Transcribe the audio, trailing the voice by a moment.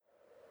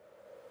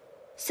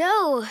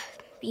So,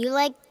 you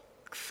like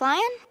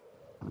flying?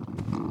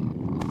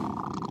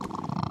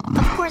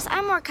 Of course,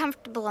 I'm more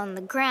comfortable on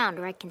the ground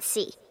where I can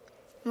see.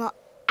 Well,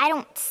 I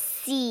don't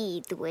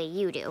see the way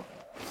you do.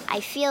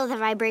 I feel the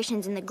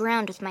vibrations in the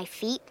ground with my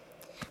feet,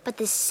 but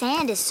the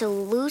sand is so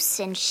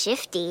loose and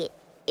shifty,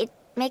 it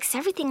makes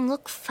everything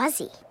look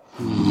fuzzy.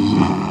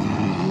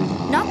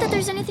 Not that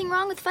there's anything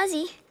wrong with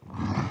fuzzy.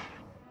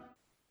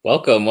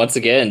 Welcome once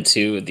again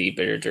to the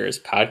Bitter Jurors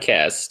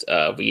podcast.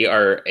 We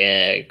are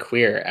a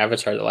queer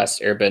Avatar: The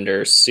Last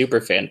Airbender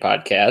superfan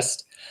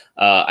podcast.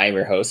 I'm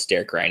your host,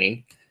 Derek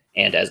Reining.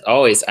 And as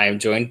always, I am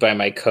joined by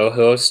my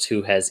co-host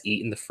who has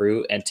eaten the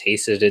fruit and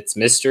tasted its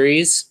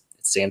mysteries.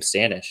 It's Sam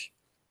Stanish.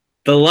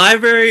 The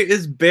library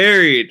is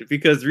buried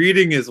because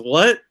reading is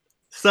what?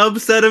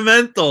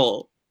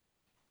 Subsedimental.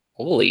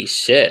 Holy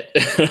shit.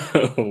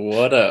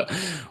 What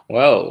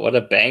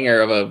a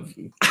banger of a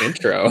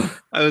intro.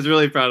 I was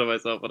really proud of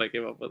myself when I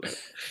came up with it.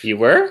 You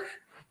were?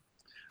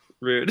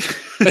 Rude.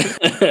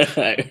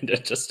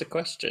 Just a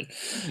question.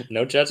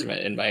 No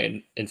judgment in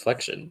my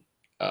inflection.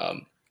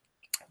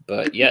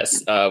 But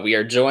yes, we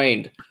are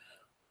joined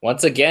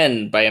once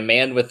again by a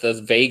man with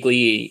a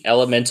vaguely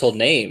elemental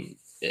name.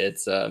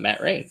 It's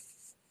Matt Rain.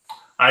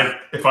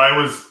 If I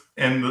was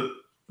in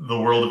the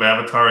world of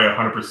Avatar, I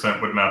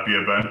 100% would not be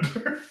a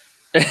bender.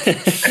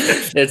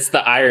 It's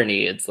the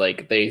irony. It's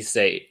like they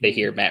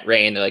hear Matt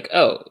Rain, they're like,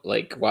 oh,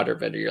 like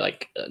waterbender. You're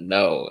like,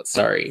 no,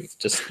 sorry,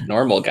 just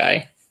normal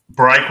guy.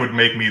 Bryke would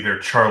make me their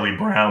Charlie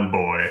Brown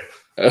boy.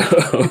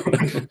 Oh. Look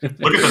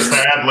at the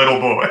sad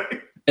little boy.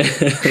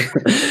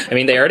 I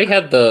mean, they already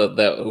had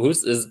does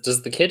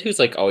the kid who's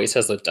like always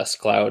has a dust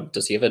cloud,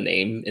 does he have a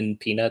name in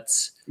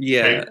Peanuts?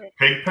 Yeah.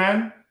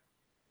 Pigpen?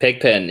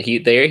 Pigpen.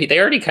 They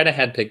already kind of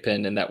had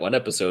Pigpen in that one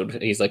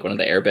episode. He's like one of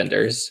the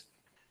airbenders.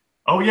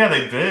 Oh yeah,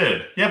 they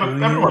did. Yeah,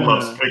 but everyone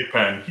loves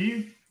Pigpen.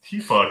 He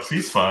fucks.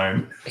 He's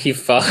fine. He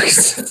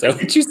fucks. Is that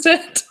what you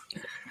said?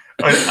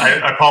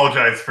 I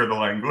apologize for the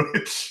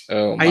language.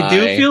 Oh my. I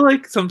do feel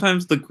like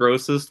sometimes the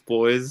grossest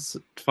boys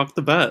fuck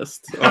the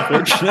best,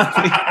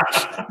 unfortunately.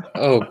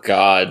 Oh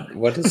God,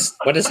 what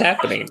is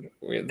happening?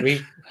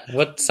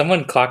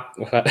 Someone clocked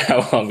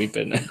how long we've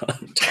been on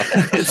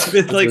talking. It's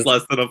been like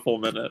less than a full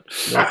minute.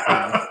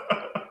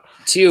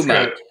 Too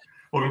much.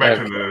 Welcome back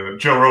to the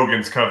Joe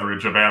Rogan's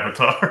coverage of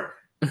Avatar.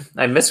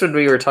 I missed when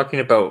we were talking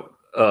about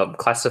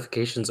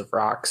classifications of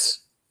rocks.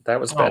 That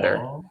was better.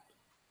 Aww.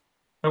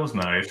 That was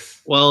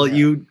nice. Well,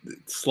 you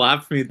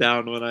slapped me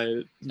down when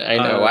I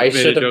know. I made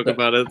should a joke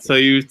about it. So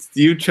you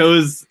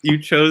chose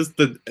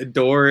the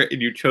door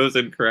and you chose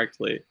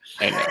incorrectly.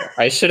 I know.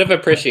 I should have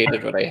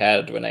appreciated what I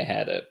had when I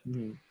had it.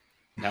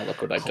 Now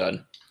look what I've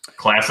done.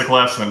 Classic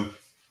lesson.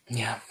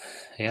 Yeah.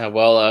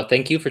 Well,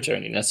 thank you for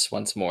joining us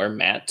once more,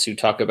 Matt, to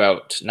talk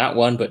about not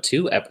one but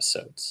two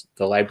episodes: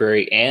 the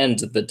library and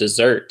the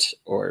dessert,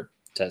 or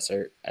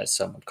desert, as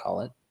some would call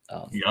it.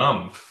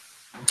 Yum.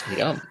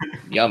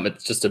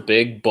 It's just a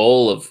big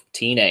bowl of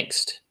teen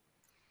angst.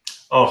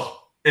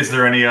 Oh, is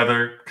there any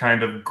other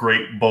kind of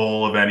great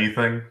bowl of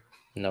anything?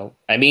 No.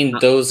 I mean,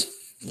 those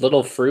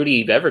little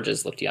fruity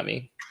beverages looked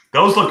yummy.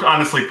 Those looked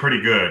honestly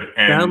pretty good.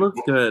 And that looked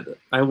good.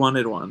 I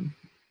wanted one.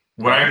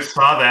 When I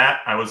saw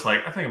that, I was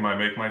like, I think I might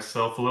make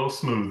myself a little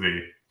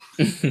smoothie.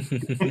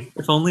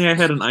 If only I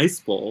had an ice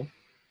bowl.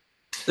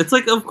 It's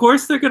like, of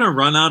course they're going to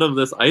run out of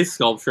this ice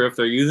sculpture if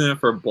they're using it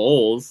for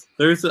bowls.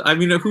 Who's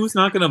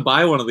not going to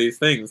buy one of these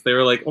things? They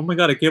were like, oh my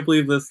God, I can't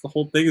believe the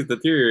whole thing is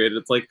deteriorated.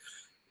 It's like,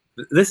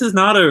 this is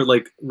not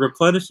a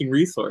replenishing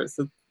resource.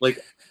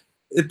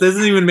 It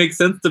doesn't even make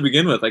sense to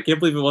begin with. I can't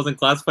believe it wasn't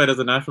classified as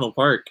a national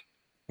park.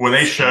 When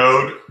they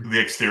showed the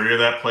exterior of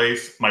that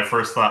place, my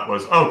first thought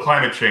was, oh,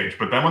 climate change.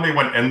 But then when they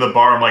went in the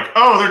bar, I'm like,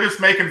 oh, they're just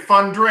making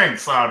fun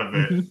drinks out of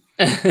it.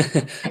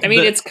 I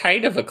mean, it's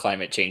kind of a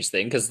climate change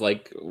thing because,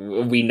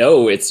 we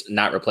know it's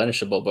not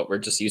replenishable, but we're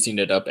just using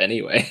it up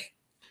anyway.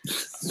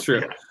 It's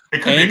true.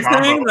 Yeah, and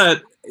saying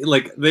that,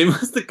 they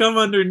must have come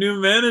under new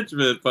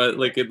management, but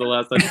in the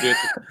last 100 years,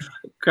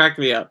 cracked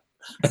me up.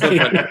 So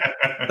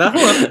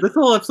funny. This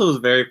whole episode was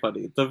very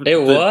funny.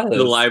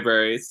 The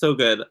library, so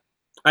good.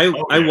 I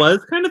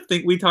was kind of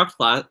we talked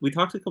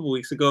a couple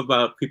weeks ago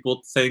about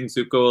people saying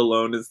Zuko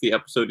Alone is the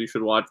episode you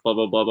should watch, blah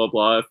blah blah blah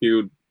blah, if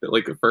you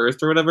like it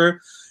first or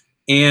whatever.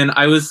 And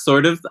I was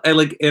sort of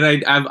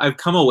I've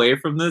come away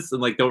from this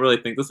and don't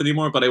really think this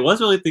anymore. But I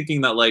was really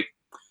thinking that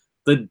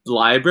the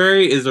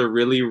library is a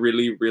really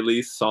really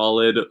really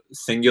solid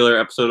singular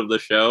episode of the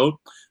show.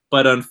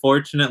 But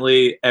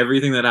unfortunately,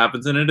 everything that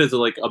happens in it is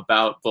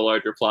about the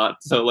larger plot.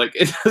 So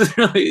it doesn't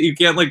really, you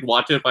can't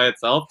watch it by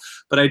itself.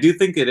 But I do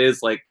think it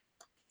is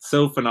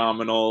so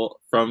phenomenal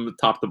from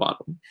top to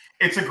bottom.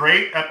 It's a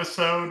great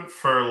episode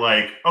for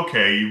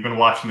okay, you've been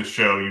watching the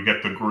show, you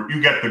get the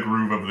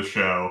groove of the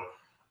show.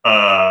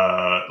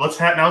 Let's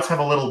have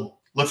a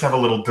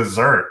little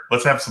dessert.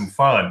 Let's have some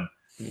fun.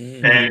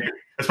 And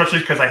especially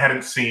because I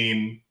hadn't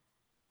seen,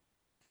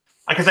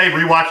 because I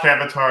rewatched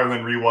Avatar and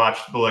then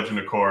rewatched The Legend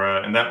of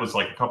Korra, and that was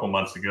a couple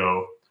months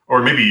ago,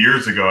 or maybe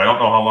years ago. I don't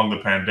know how long the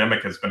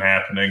pandemic has been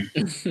happening,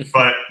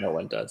 but no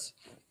one does.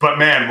 But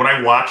man, when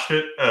I watched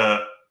it,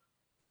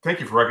 thank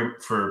you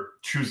for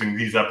choosing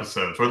these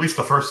episodes, or at least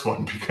the first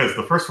one, because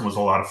the first one was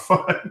a lot of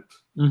fun.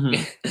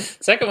 Mm-hmm.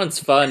 Second one's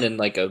fun in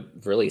like a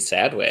really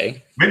sad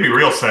way. Made me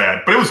real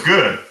sad, but it was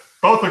good.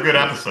 Both are good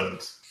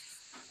episodes.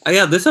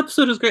 Yeah, this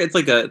episode is great.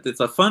 It's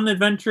a fun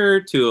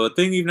adventure to a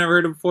thing you've never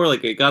heard of before.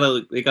 Like it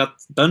got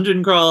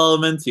dungeon crawl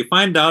elements. You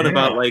find out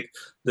about like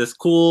this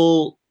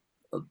cool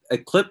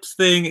eclipse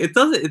thing. It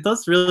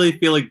does really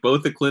feel like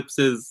both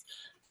eclipses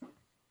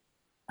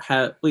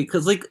have,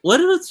 because like what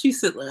did she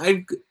say?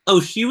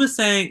 She was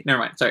saying, never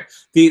mind, sorry.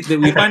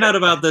 We find out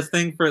about this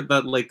thing for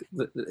that, like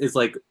is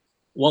like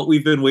what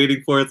we've been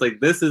waiting for. It's like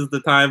this is the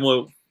time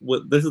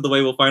this is the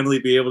way we'll finally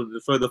be able to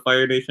destroy the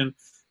Fire Nation.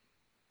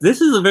 This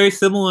is a very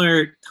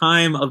similar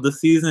time of the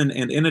season,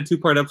 and in a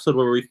 2-part episode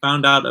where we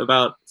found out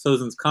about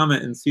Sozin's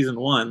comet in season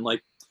 1.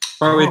 Like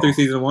partway through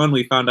season 1,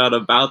 we found out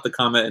about the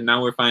comet, and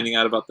now we're finding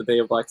out about the Day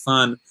of Black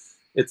Sun.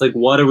 It's like,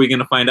 what are we going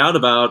to find out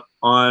about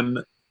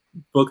on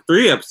book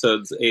 3,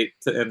 episodes 8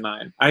 and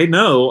 9? I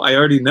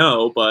already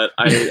know, but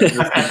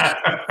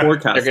I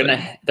forecast.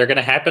 They're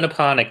gonna happen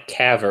upon a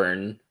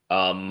cavern,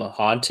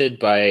 haunted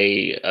by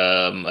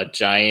a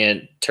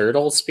giant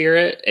turtle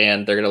spirit,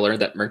 and they're gonna learn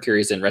that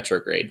Mercury's in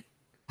retrograde.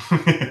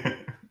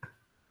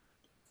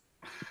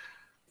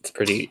 It's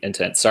pretty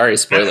intense. Sorry,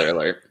 spoiler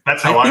alert.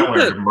 That's how I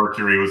learned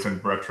Mercury was in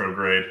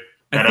retrograde.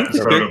 That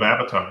episode of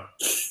Avatar.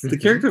 The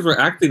characters were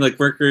acting like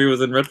Mercury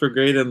was in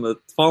retrograde in the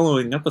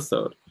following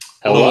episode.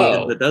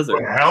 Hello. In the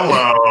desert.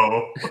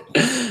 Hello.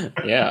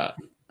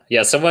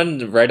 Yeah.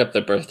 Someone write up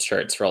the birth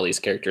charts for all these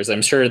characters.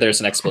 I'm sure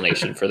there's an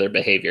explanation for their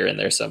behavior in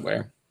there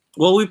somewhere.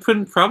 Well, we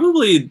could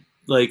probably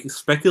like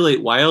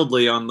speculate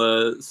wildly on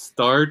the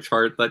star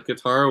chart that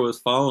Katara was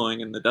following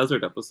in the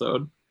desert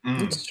episode.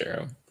 That's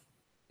true.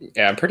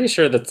 Yeah, I'm pretty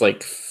sure that's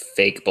like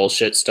fake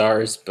bullshit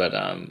stars, but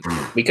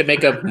we could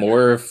make up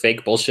more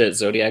fake bullshit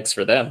zodiacs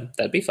for them.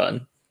 That'd be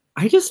fun.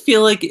 I just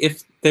feel like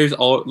if there's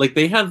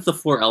they have the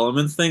 4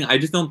 elements thing, I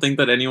just don't think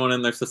that anyone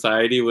in their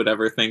society would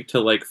ever think to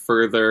like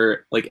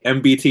further like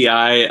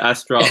MBTI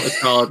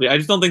astrology. I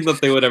just don't think that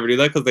they would ever do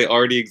that, because they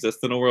already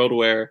exist in a world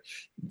where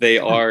they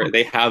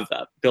have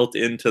that built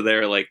into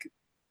their like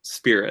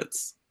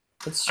spirits.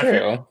 That's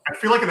true. I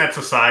feel like in that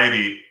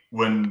society,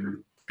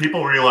 when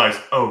people realize,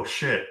 oh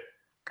shit,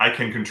 I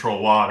can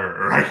control water,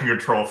 or I can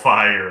control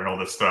fire and all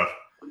this stuff,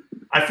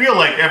 I feel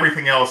like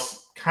everything else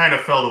kind of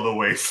fell to the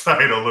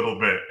wayside a little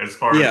bit, as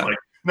far as like,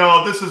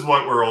 no, this is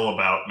what we're all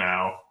about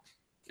now.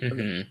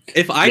 Mm-hmm.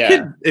 If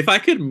I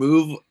could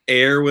move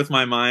air with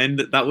my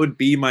mind, that would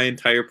be my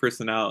entire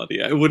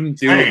personality. I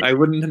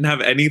wouldn't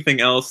have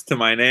anything else to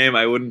my name.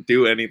 I wouldn't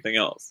do anything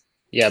else.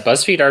 Yeah,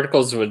 BuzzFeed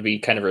articles would be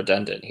kind of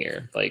redundant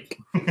here. Like,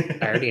 I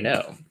already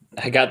know.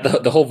 I got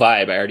the whole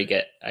vibe. I already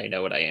get. I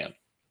know what I am.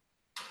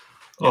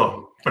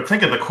 Oh, but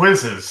think of the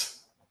quizzes.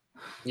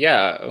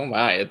 Yeah. Oh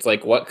my. It's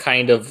like, what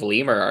kind of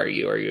lemur are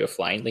you? Are you a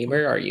flying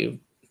lemur? Are you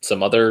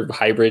some other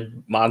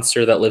hybrid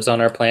monster that lives on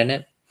our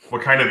planet?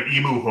 What kind of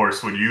emu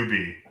horse would you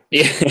be?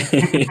 Yeah.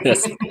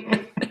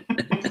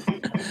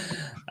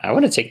 I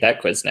want to take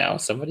that quiz now.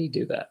 Somebody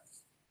do that.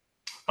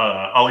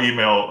 I'll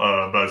email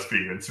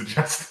BuzzFeed and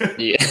suggest it.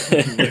 Yeah.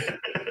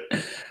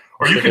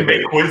 Or you can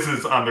make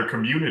quizzes on their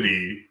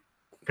community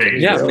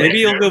page. Yeah, maybe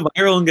you'll go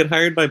viral and get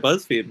hired by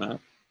BuzzFeed, Matt.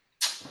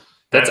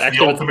 That's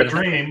actually the ultimate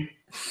dream.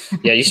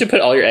 Yeah, you should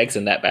put all your eggs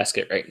in that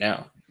basket right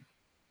now.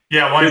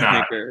 Yeah, why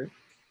not?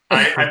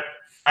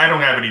 I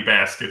don't have any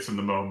baskets in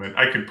the moment.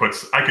 I could put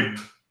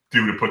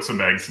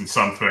some eggs in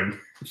something.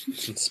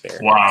 Spare.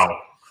 Wow.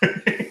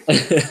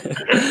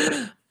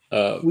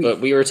 But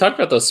we were talking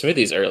about those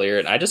smoothies earlier,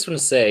 and I just want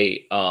to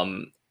say,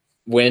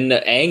 when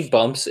Aang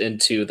bumps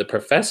into the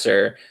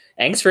professor,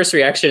 Aang's first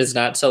reaction is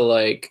not to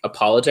like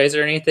apologize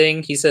or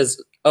anything. He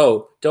says,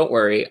 "Oh, don't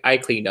worry, I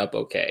cleaned up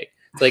okay."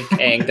 It's like,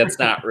 Aang, that's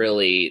not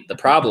really the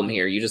problem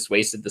here. You just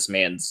wasted this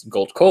man's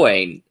gold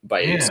coin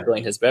by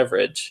spilling his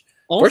beverage.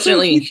 Also,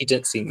 fortunately, he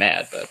didn't seem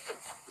mad, but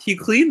he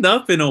cleaned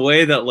up in a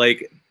way that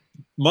like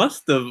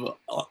must have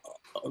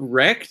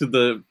wrecked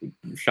the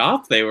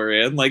shop they were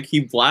in. Like,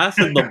 he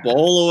blasted the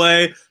bowl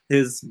away.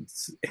 His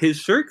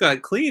shirt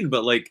got clean,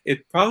 but like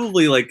it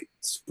probably like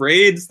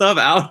sprayed stuff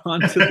out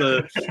onto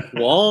the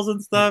walls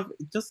and stuff.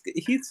 Just,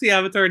 he's the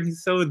Avatar, and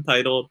he's so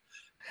entitled.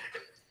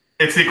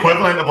 It's the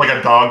equivalent of like a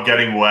dog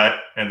getting wet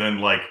and then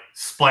like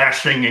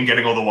splashing and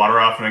getting all the water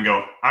off and then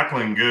go, I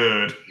clean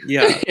good.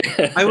 Yeah.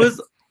 I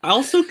was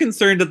also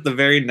concerned at the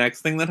very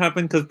next thing that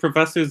happened, because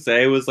Professor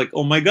Zay was like,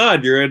 oh my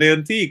god, you're an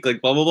antique, like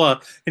blah blah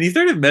blah. And he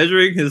started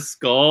measuring his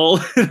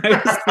skull, and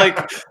I was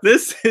like,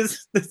 this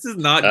is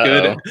not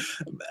good.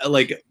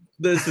 Like,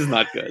 this is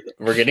not good.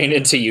 We're getting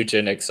into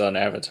eugenics on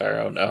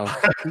Avatar. Oh no.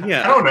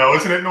 Yeah. I don't know.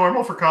 Isn't it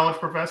normal for college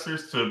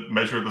professors to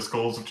measure the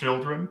skulls of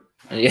children?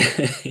 Yeah.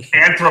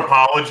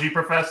 Anthropology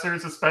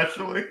professors,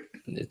 especially.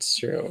 It's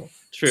true.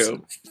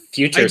 True.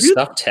 Future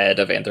stuffed head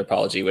of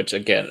anthropology, which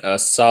again, a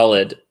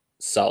solid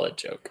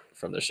joke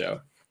from the show.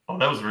 Oh,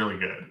 that was really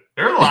good.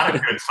 There are a lot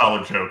of good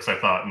solid jokes, I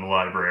thought, in the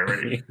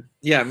library.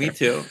 Yeah, me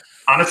too.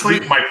 Honestly,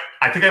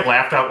 I think I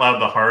laughed out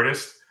loud the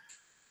hardest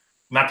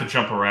not to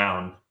jump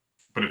around,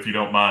 but if you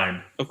don't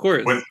mind, of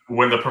course,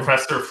 when the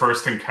professor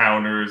first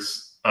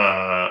encounters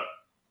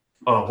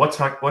what's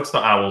the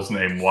owl's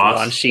name?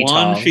 Wan Shi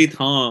Tong.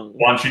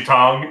 Wan Shi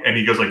Tong, and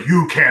he goes like,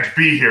 "You can't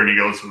be here," and he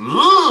goes,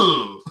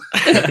 "Ooh."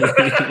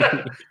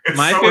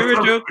 My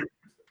favorite joke.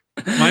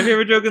 My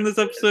favorite joke in this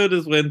episode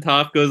is when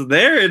Toph goes,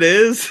 "There it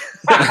is."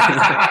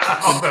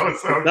 That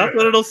was so That's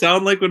what it'll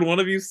sound like when one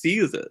of you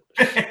sees it.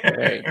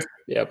 Right.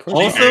 Yeah.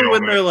 Also,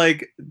 when they're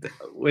like,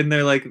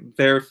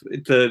 they're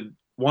the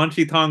Wan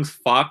Shi Tong's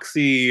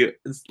foxy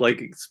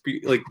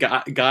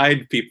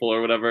guide people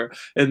or whatever,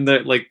 and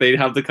they're like they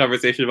have the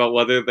conversation about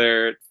whether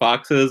they're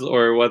foxes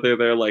or whether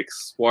they're like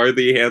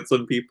swarthy,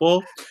 handsome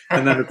people,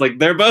 and then it's like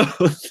they're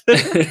both.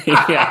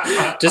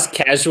 Yeah, just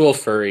casual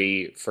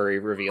furry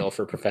reveal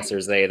for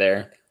Professor Zay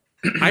there.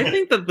 I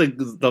think that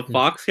the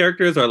fox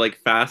characters are like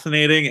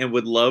fascinating and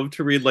would love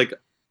to read like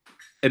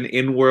an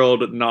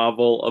in-world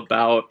novel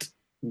about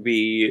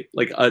the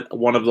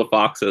one of the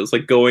foxes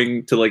like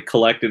going to like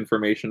collect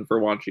information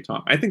for Wan Shi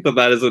Tong. I think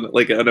that is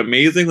an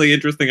amazingly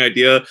interesting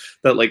idea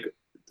that like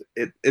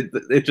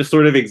it just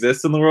sort of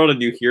exists in the world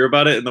and you hear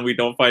about it and then we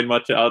don't find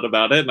much out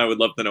about it, and I would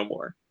love to know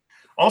more.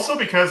 Also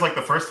because like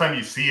the first time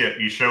you see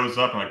it, he shows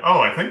up and like, oh,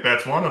 I think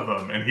that's one of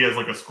them, and he has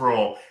like a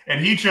scroll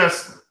and he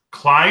just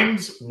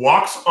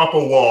walks up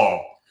a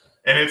wall,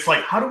 and it's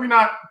like, how do we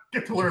not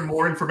get to learn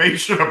more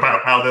information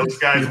about how those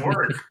guys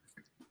work?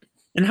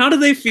 And how do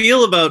they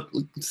feel about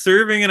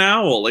serving an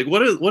owl? Like,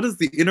 what is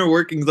the inner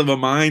workings of a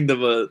mind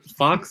of a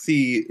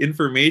foxy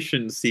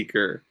information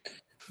seeker?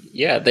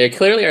 Yeah, they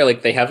clearly are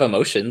like they have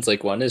emotions.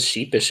 Like one is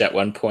sheepish at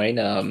one point.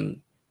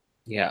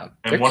 Yeah,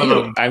 and one of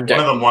them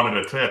wanted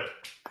a tip.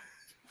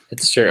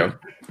 It's true.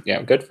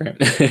 Yeah, good for him.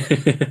 Go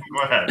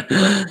ahead.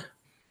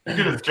 He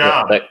did his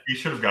job. Yeah, he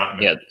should have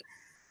gotten it. Yeah,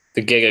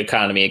 the gig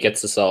economy, it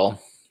gets us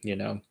all.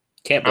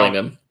 Can't blame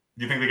him.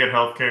 Do you think they get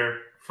healthcare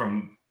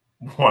from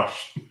what?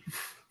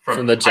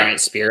 From the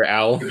giant spirit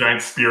owl. The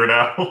giant spirit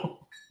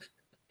owl.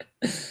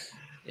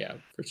 Yeah,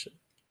 for sure.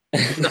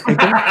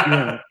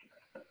 Yeah.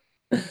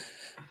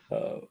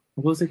 What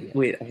was it?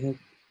 Wait, I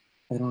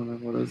don't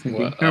remember what I was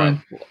thinking.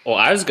 Well,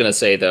 I was gonna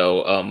say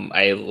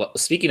though,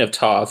 speaking of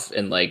Toph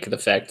and like the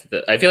fact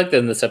that I feel like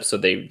in this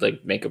episode they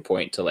like make a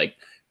point to like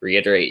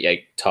reiterate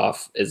like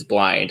Toph is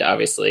blind,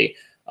 obviously,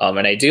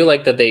 and I do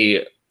like that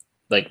they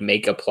like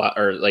make a plot,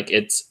 or like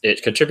it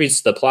contributes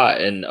to the plot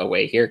in a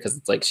way here, because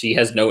it's like she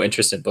has no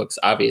interest in books,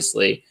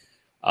 obviously,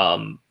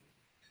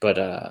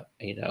 but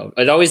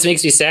it always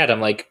makes me sad.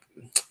 I'm like,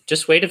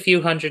 just wait a few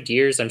hundred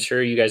years, I'm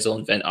sure you guys will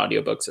invent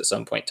audiobooks at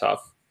some point, Toph.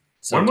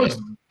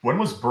 When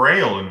was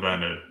Braille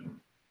invented?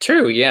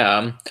 True,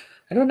 yeah.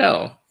 I don't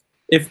know.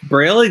 If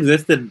Braille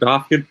existed,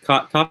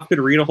 Toph could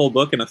read a whole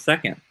book in a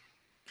second.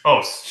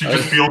 Oh, she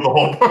just feels the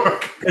whole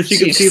book. And she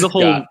could see the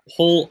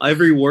whole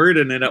every word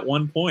in it at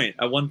one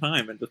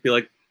time, and just be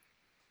like,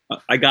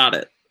 I got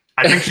it.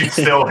 I think she'd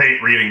still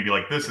hate reading and be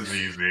like, this is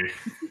easy.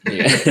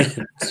 Yeah,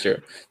 it's true.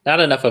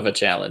 Not enough of a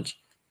challenge.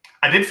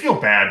 I did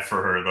feel bad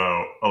for her,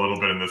 though, a little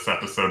bit in this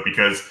episode,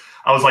 because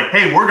I was like,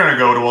 hey, we're going to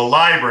go to a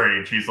library.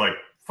 And she's like,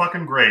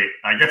 fucking great.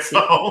 I guess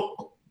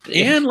so.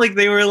 And like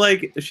they were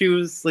like, she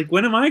was like,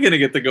 when am I going to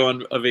get to go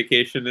on a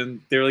vacation? And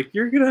they're like,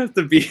 you're going to have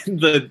to be in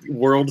the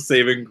world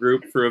saving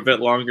group for a bit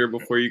longer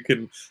before you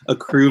can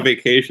accrue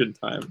vacation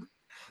time.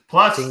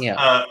 Plus,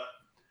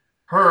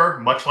 her,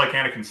 much like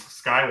Anakin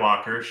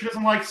Skywalker, she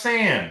doesn't like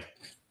sand.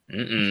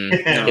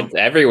 It's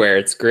everywhere.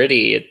 It's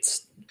gritty.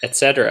 It's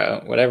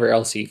etc. Whatever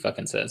else he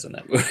fucking says in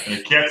that movie.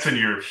 It gets in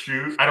your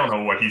shoes. I don't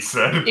know what he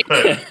said,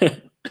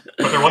 but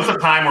there was a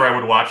time where I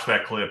would watch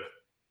that clip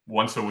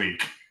once a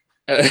week.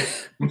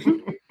 It's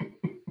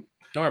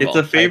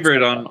a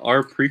favorite on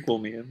our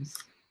prequel memes.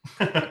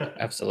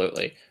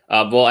 Absolutely.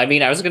 Well, I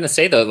mean, I was going to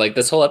say, though, like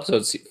this whole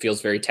episode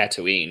feels very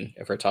Tatooine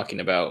if we're talking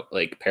about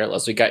like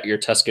parallels. We got your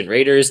Tusken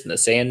Raiders and the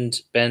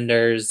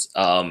Sandbenders.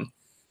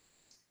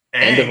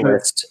 End of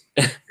list.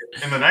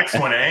 In the next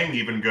one, Aang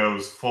even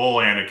goes full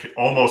Anakin,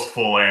 almost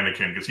full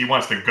Anakin, because he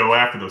wants to go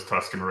after those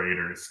Tusken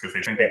Raiders because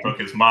they think they took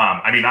his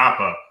mom. I mean,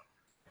 Appa.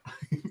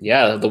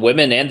 Yeah, the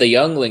women and the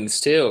younglings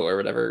too, or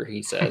whatever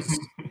he says.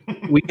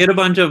 We get a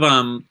bunch of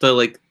the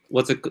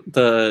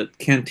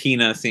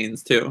cantina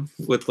scenes too,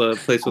 with the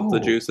place with the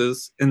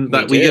juices, and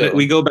that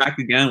we go back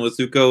again with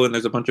Zuko, and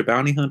there's a bunch of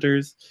bounty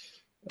hunters.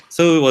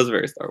 So it was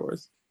very Star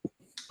Wars.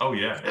 Oh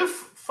yeah, it's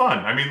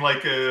fun. I mean,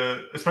 like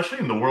especially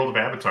in the world of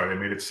Avatar, they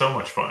made it so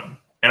much fun.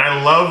 And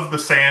I love the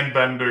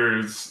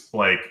Sandbenders,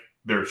 like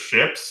their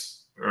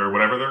ships or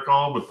whatever they're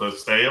called with the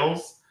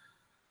sails.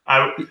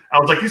 I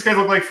was like, these guys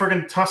look like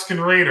friggin'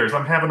 Tusken Raiders.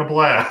 I'm having a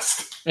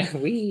blast.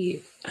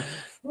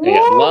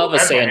 Love a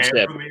sand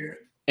ship.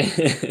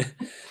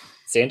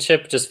 Sand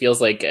ship just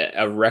feels like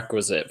a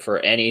requisite for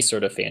any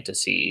sort of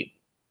fantasy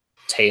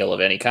tale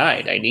of any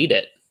kind. I need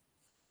it.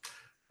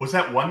 Was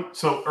that one?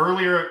 So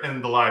earlier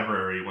in the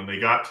library, when they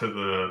got to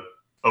the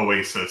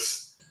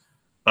Oasis,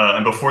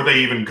 and before they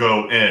even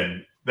go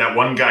in, that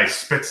one guy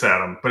spits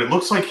at him, but it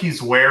looks like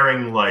he's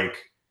wearing like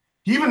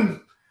he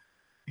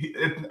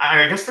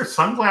I guess they're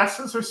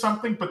sunglasses or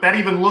something, but that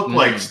even looked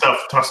like stuff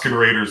Tusken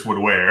Raiders would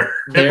wear.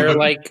 They're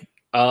like,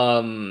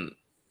 I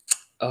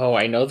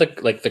know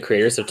the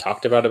creators have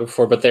talked about it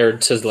before, but they're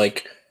to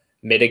like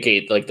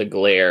mitigate like the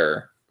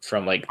glare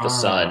from like the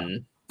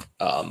sun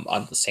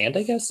on the sand,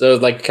 I guess. So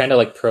like kind of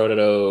like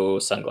proto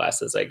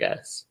sunglasses, I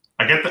guess.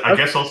 I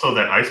guess also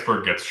that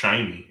iceberg gets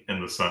shiny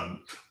in the sun.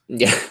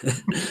 Yeah,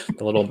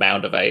 the little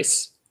mound of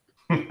ice.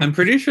 I'm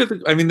pretty sure.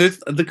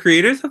 The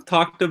creators have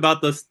talked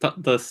about the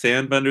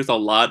sandbenders a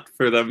lot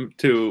for them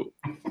to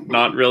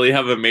not really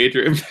have a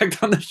major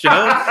impact on the show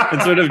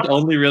and sort of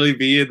only really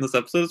be in this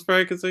episode as far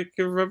as I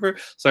can remember.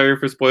 Sorry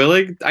for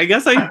spoiling. I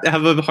guess I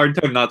have a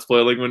hard time not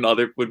spoiling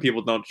when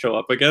people don't show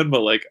up again,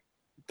 but like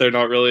they're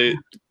not really.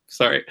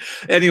 Sorry.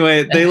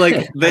 Anyway, they're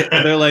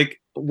like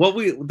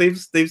they've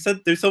said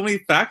there's so many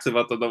facts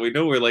about them that we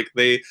know where like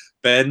they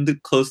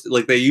bend close,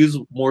 like they use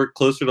more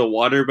closer to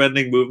water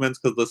bending movements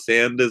because the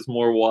sand is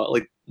more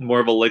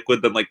of a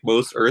liquid than like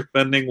most earth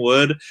bending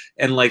would.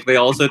 And like they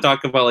also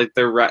talk about like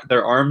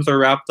their arms are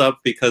wrapped up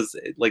because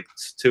like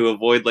to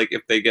avoid like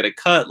if they get a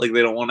cut, like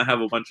they don't want to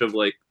have a bunch of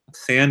like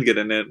sand get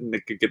in it and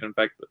it could get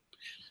infected.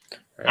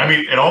 I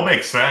mean, it all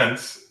makes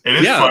sense. It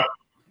is fun.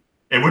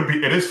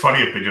 It is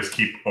funny if they just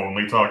keep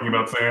only talking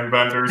about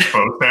sandbenders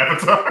post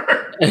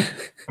Avatar.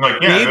 Like,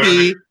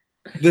 maybe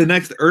the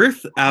next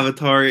Earth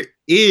Avatar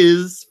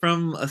is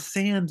from a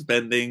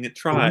sand-bending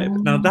tribe.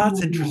 Ooh. Now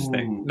that's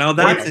interesting.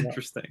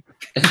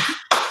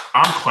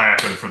 I'm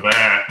clapping for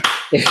that.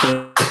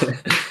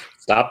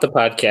 Stop the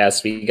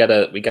podcast.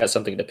 We got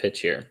something to pitch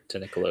here to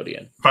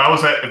Nickelodeon.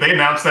 If they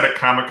announced that at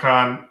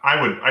Comic-Con,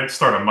 I'd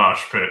start a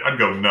mosh pit. I'd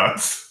go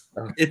nuts.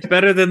 It's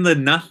better than the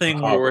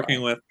nothing we're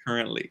working with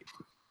currently.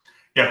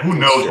 Yeah, who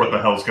knows what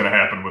the hell's going to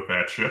happen with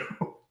that show?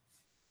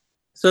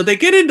 So they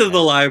get into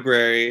the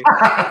library,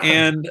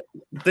 and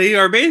they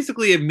are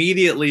basically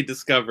immediately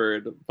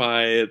discovered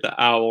by the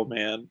Owl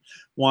Man,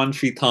 Wan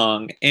Shi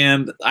Tong.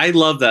 And I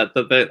love that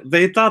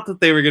they thought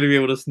that they were going to be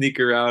able to sneak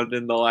around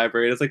in the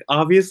library. It's like,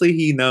 obviously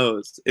he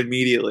knows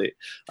immediately.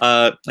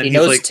 And he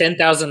knows like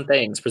 10,000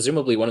 things.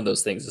 Presumably one of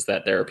those things is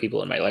that there are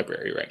people in my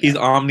library right now. He's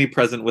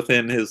omnipresent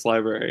within his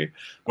library.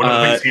 One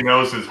of the things he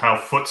knows is how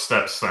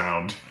footsteps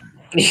sound.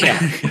 Yeah.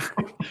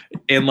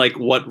 And like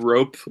what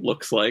rope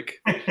looks like.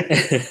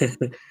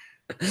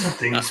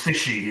 Something's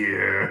fishy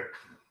here.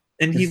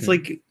 And he's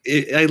like,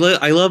 I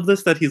love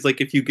this that he's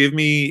like, if you give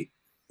me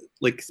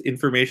like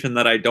information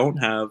that I don't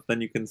have,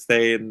 then you can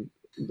stay and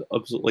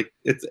like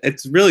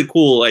it's really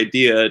cool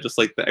idea. Just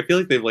like I feel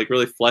like they've like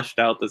really fleshed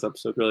out this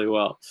episode really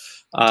well.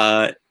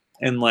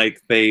 And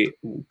like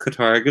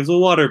Katara gives a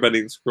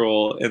waterbending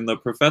scroll, and the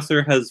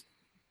professor has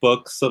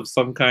books of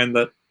some kind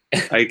that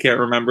I can't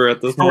remember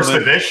at this moment.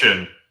 First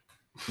edition.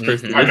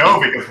 I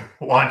know because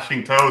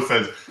Watching Toe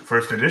says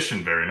first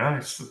edition. Very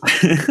nice.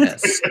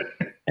 Yes.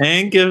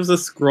 Aang gives a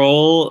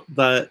scroll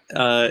that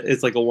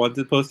is like a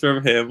wanted poster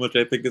of him, which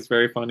I think is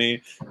very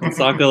funny. And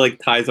Sokka like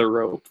ties a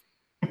rope.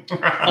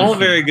 All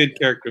very good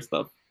character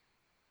stuff.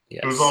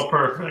 Yes. It was all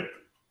perfect.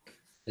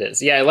 It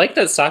is. Yeah, I like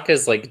that Sokka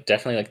is like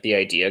definitely like the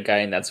idea guy,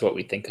 and that's what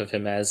we think of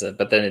him as.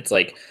 But then it's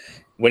like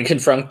when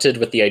confronted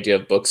with the idea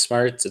of book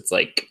smarts, it's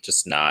like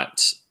just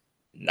not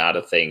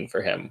a thing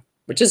for him,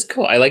 which is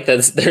cool. I like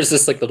that there's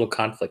this like little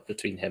conflict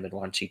between him and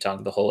Wan Shi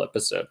Tong the whole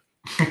episode.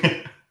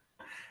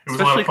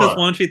 Especially because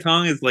Wan Shi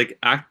Tong is like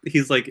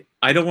he's like,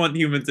 I don't want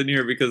humans in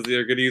here because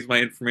they're going to use my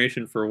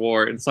information for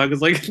war. And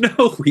Sokka's like,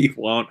 no, we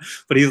won't.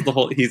 But he's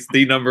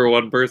the number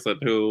one person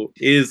who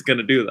is going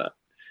to do that.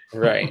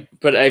 Right.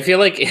 But I feel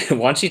like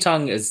Wan Shi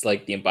Tong is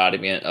like the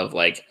embodiment of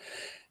like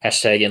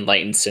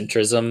 #enlightened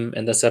centrism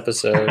in this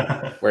episode,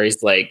 where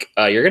he's like,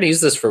 you're going to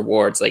use this for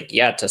war. It's like,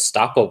 yeah, to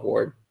stop a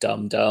war,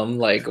 dumb.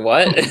 Like,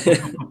 what?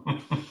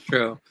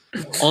 True.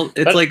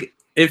 It's like,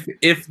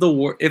 if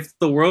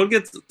the world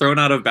gets thrown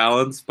out of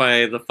balance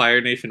by the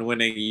Fire Nation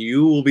winning,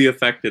 you will be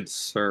affected,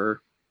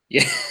 sir.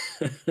 Yeah.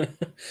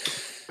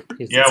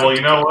 Yeah, well,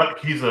 you know what?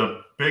 He's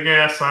a big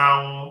ass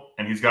owl,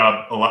 and he's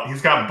got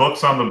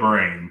books on the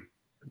brain.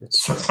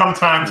 So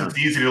sometimes it's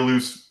easy to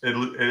lose.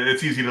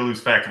 It's easy to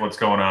lose fact of what's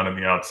going on in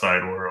the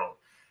outside world.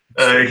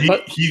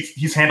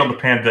 He's handled the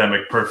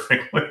pandemic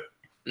perfectly.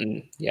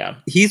 Yeah,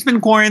 he's been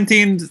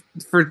quarantined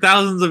for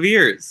thousands of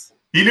years.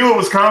 He knew it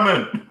was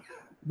coming.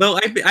 Though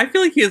I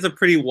feel like he has a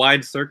pretty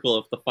wide circle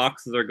if the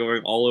foxes are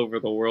going all over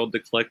the world to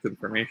collect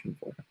information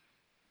for him.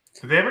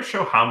 Did they ever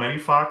show how many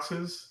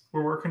foxes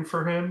were working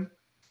for him?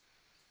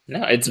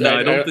 No, I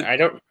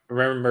don't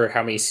remember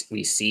how many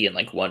we see in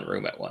like one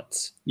room at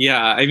once.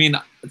 Yeah, I mean,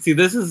 see,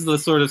 this is the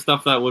sort of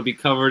stuff that would be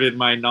covered in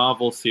my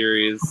novel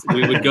series.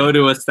 We would go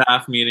to a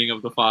staff meeting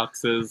of the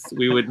foxes.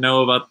 We would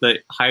know about the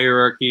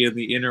hierarchy and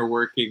the inner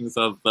workings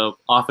of the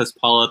office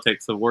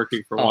politics of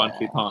working for Wan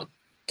Shi Tong.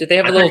 Did they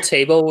have a little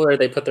table where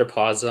they put their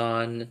paws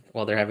on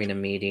while they're having a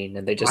meeting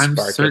and they just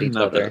bark at each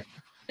other?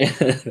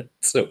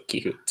 So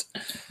cute.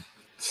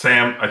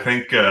 Sam, I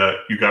think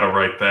you got to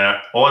write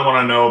that. All I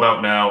want to know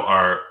about now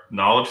are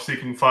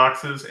knowledge-seeking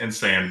foxes and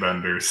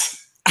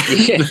sandbenders.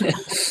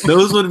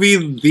 Those would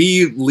be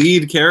the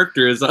lead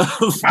characters of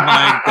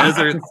my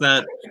desert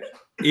set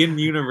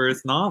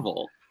in-universe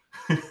novel.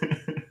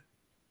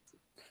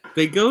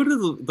 They go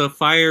to the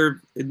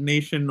Fire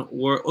Nation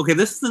war. Okay,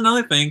 this is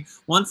another thing.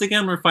 Once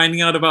again, we're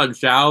finding out about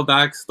Zhao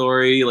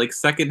backstory, like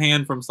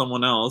secondhand from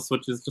someone else,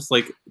 which is just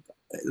like,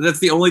 that's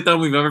the only time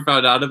we've ever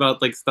found out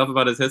about like stuff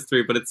about his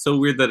history. But it's so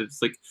weird that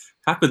it's like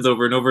happens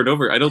over and over and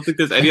over. I don't think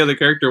there's any other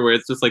character where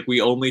it's just like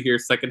we only hear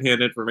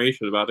secondhand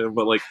information about him,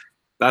 but like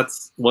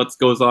that's what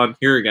goes on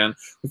here again.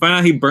 We find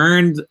out he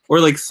burned, or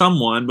like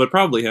someone, but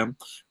probably him,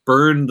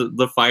 burned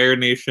the Fire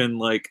Nation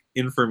like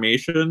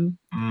information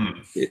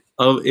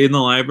in the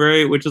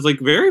library, which is like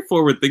very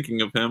forward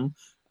thinking of him.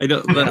 I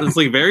don't. That's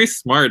like very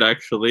smart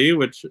actually,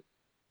 which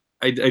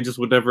I just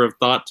would never have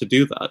thought to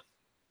do that.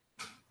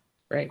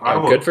 Right.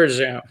 Oh, good for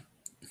Zhao.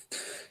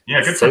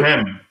 Yeah, good for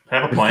him.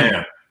 Have a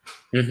plan.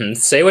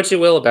 Say what you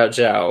will about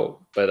Zhao,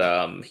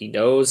 but he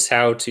knows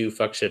how to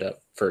fuck shit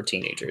up for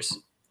teenagers.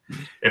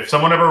 If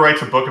someone ever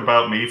writes a book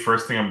about me,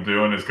 first thing I'm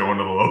doing is going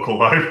to the local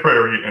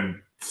library and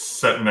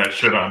setting that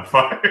shit on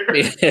fire.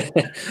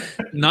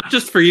 Not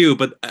just for you,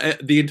 but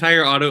the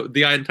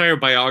entire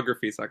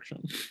biography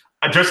section.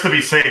 Just to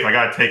be safe, I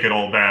gotta take it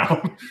all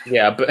down.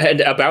 Yeah, but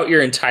and about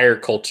your entire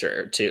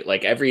culture too.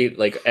 Like every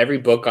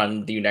book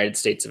on the United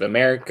States of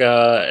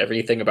America,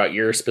 everything about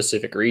your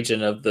specific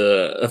region of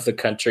the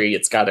country,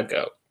 it's got to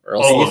go. Or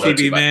else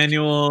UCB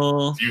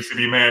manual.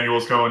 UCB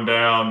manual's going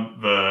down.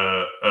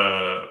 The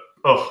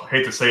I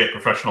hate to say it,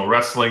 professional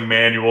wrestling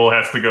manual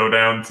has to go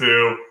down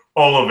too.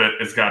 All of it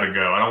has got to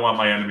go. I don't want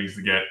my enemies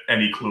to get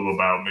any clue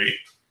about me.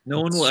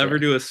 No one will ever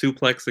do a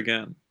suplex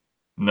again.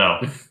 No.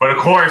 But of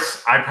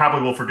course, I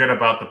probably will forget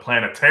about the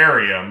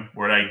planetarium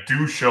where I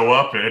do show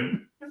up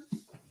in.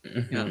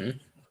 Yeah.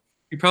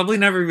 You probably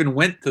never even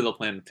went to the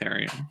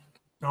planetarium.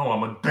 No,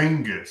 I'm a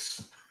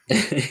dingus.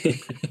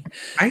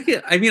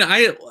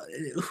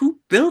 Who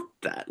built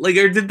that? Like,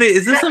 or did they?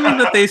 Is this something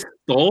that they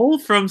stole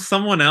from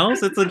someone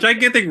else? It's a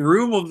gigantic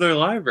room of their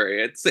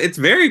library. It's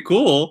very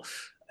cool.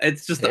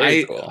 It's just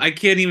cool. I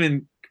can't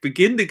even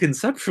begin to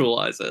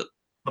conceptualize it.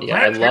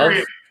 I love.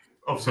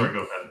 Oh, sorry. Go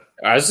ahead.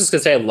 I was just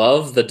gonna say I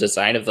love the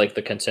design of like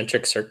the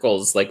concentric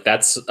circles. Like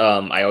that's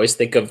I always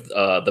think of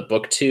the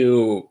Book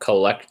 2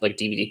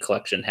 DVD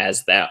collection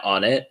has that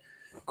on it.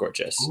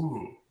 Gorgeous.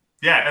 Ooh.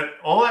 Yeah, and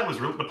all that was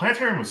really, the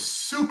planetarium was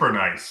super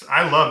nice.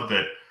 I loved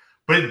it,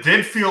 but it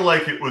did feel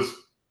like it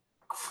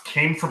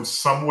came from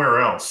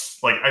somewhere else.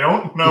 Like I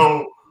don't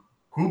know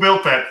who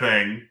built that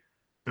thing.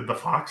 Did the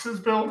foxes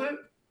build it?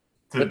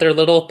 With their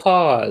little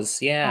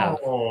paws, yeah.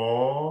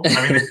 Oh,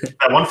 I mean,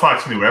 that one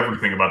fox knew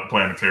everything about the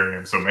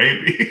planetarium, so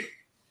maybe.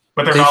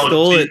 But they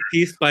stole it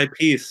piece by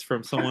piece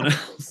from someone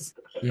else.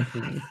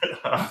 The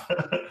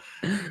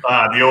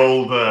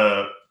old.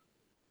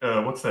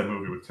 What's that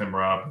movie with Tim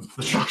Robbins?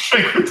 The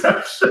Shawshank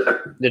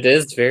Redemption. It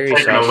is very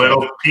taking a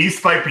little piece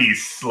by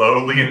piece,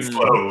 slowly and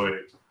slowly.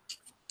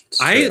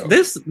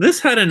 This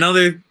had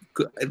another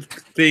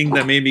thing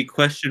that made me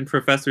question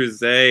Professor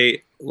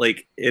Zay,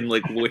 like in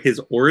like his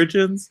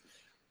origins,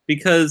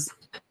 because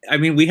I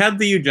mean we had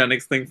the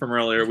eugenics thing from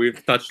earlier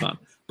we've touched on,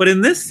 but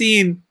in this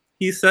scene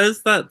he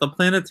says that the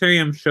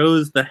planetarium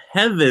shows the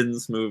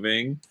heavens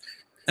moving.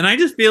 And I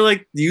just feel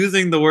like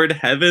using the word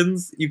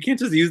heavens, you can't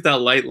just use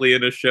that lightly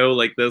in a show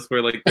like this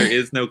where like there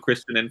is no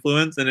Christian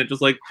influence, and it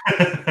just like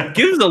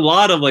gives a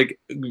lot of like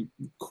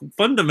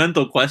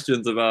fundamental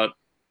questions about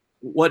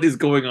what is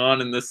going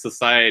on in this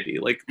society.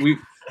 Like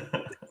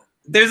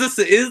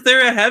is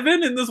there a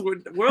heaven in this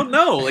world?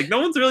 No, like no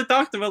one's really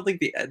talked about like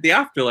the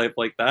afterlife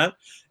like that.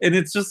 And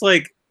it's just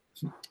like,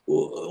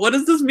 what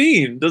does this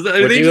mean? Are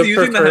they just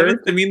using the heavens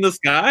to mean the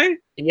sky?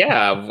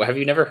 Yeah. Have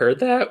you never heard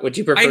that? Would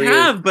you prefer? I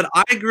have, but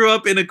I grew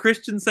up in a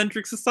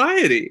Christian-centric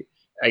society.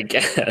 I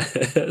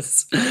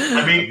guess.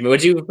 I mean,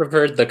 would you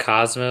prefer the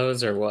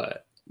cosmos or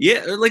what?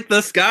 Yeah, like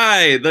the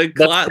sky,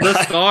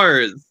 the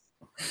stars,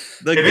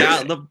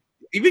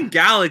 even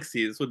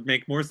galaxies would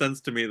make more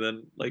sense to me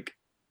than like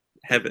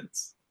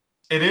heavens.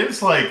 It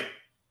is like,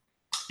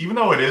 even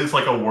though it is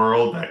like a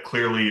world that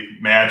clearly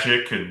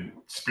magic and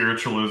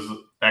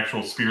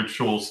actual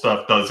spiritual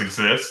stuff does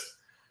exist,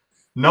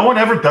 no one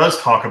ever does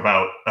talk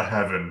about a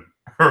heaven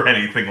or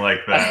anything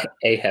like that.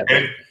 A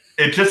heaven.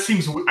 It just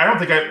seems, I don't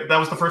think that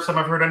was the first time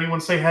I've heard anyone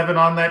say heaven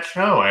on that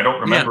show. I don't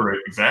remember it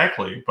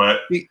exactly,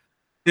 but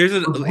there's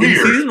in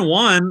season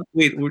 1,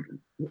 wait,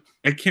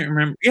 I can't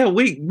remember. Yeah,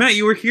 wait, Matt,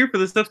 you were here for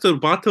this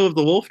episode, Bato of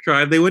the Wolf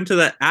Tribe. They went to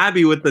the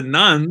abbey with the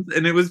nuns,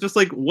 and it was just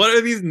like, what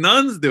are these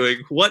nuns doing?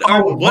 What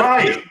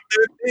is their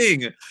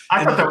thing?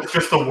 I thought that was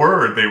just a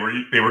word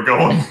they were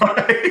going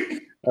by.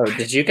 Oh,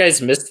 did you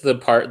guys miss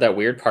that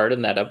weird part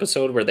in that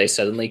episode where they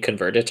suddenly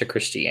converted to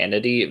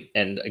Christianity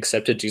and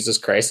accepted Jesus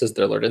Christ as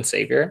their Lord and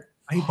Savior?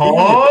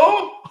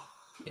 Oh,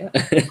 yeah,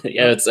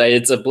 yeah.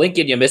 It's a blink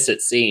and you miss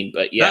it scene,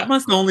 but yeah, that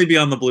must only be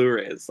on the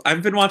Blu-rays.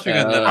 I've been watching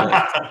it.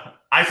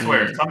 I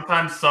swear,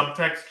 sometimes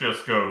subtext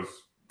just goes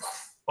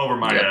over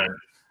my head.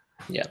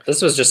 Yeah,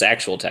 this was just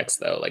actual text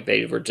though. Like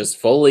they were just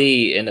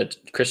fully in a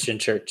Christian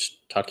church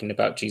talking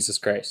about Jesus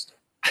Christ.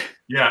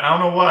 Yeah, I don't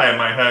know why in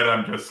my head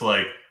I'm just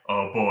like,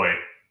 oh boy,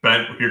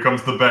 here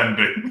comes the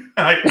bending.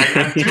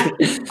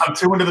 I'm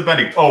too into the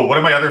bending. Oh, one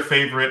of my other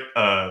favorite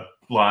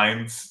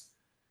lines.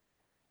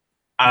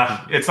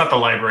 It's not the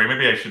library.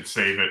 Maybe I should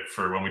save it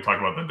for when we talk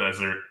about the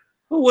desert.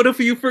 What if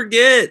you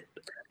forget?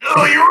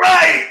 Oh, you're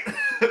right.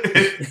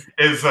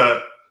 Is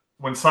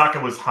when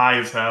Sokka was high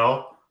as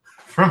hell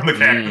from the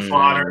cactus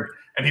water,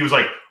 and he was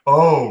like,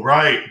 "Oh,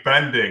 right,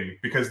 bending,"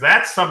 because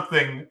that's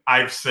something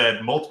I've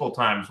said multiple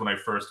times when I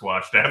first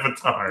watched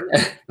Avatar.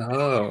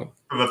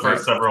 For the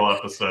first several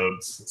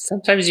episodes.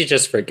 Sometimes you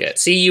just forget.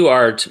 See, you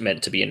are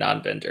meant to be a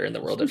non-bender in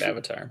the world of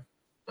Avatar.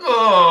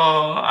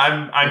 Oh,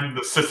 I'm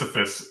the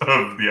Sisyphus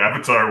of the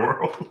Avatar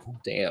world.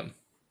 Damn.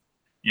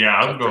 Yeah,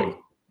 I'll go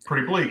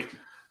pretty bleak.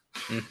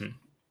 Mm-hmm.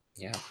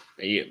 Yeah.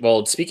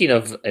 Well, speaking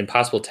of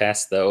impossible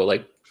tasks, though,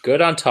 like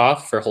good on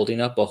Toph for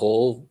holding up a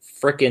whole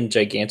freaking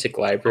gigantic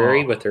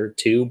library with her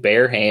 2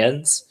 bare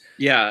hands.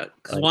 Yeah,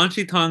 because Wan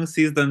Shi Tong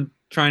sees them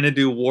trying to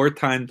do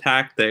wartime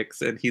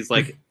tactics, and he's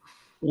like,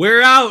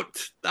 "We're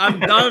out. I'm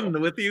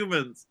done with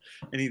humans."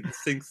 And he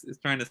is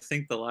trying to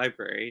sink the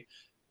library.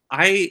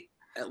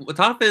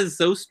 Toph is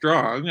so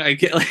strong. I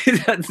get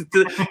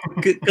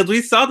because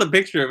we saw the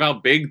picture of how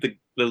big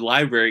the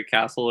library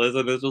castle is,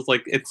 and it's just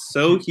like it's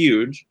so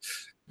huge.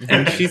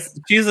 And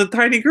she's a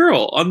tiny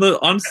girl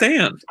on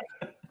sand.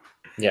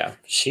 Yeah,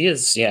 she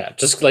is. Yeah,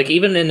 just like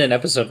even in an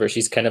episode where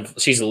she's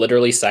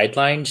literally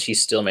sidelined, she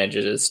still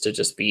manages to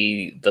just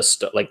be the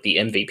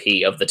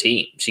MVP of the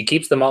team. She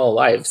keeps them all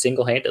alive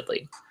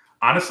single-handedly.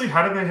 Honestly,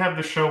 how did they have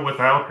the show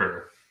without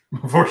her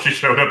before she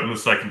showed up in the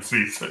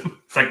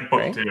second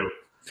book too?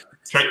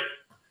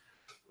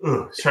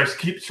 Should I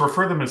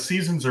refer them as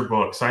seasons or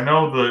books? I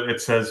know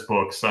it says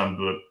books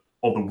on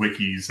all the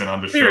wikis and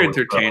on the show. They're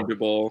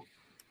interchangeable.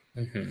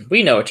 Mm-hmm.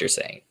 We know what you're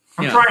saying.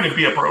 I'm trying to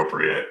be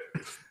appropriate.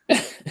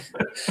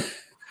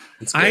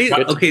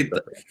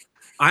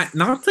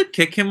 Not to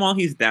kick him while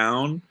he's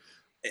down,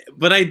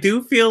 but I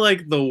do feel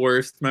like the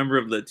worst member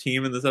of the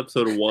team in this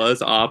episode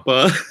was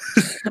Appa.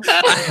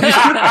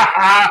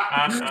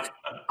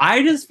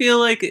 I just feel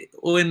like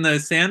when the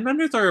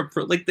Sandbenders are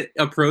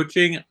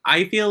approaching,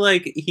 I feel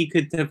like he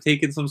could have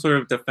taken some sort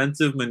of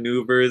defensive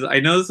maneuvers. I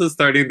know this is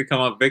starting to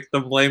come up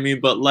victim blaming,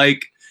 but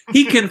like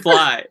he can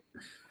fly.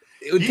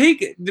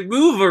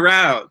 Move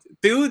around,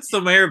 do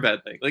some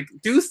airbending, like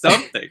do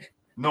something.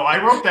 No, I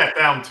wrote that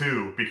down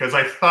too because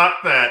I thought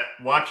that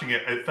watching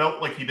it, it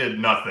felt like he did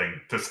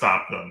nothing to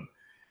stop them,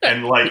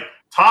 and like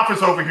Toph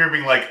is over here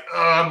being like,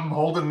 "I'm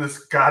holding this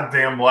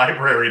goddamn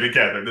library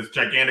together, this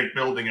gigantic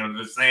building under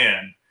the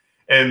sand,"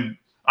 and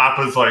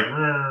Appa's like,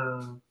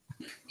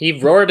 He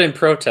roared in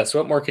protest.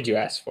 What more could you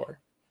ask for?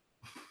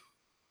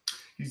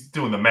 He's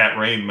doing the Matt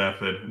Rain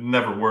method. It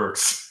never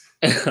works.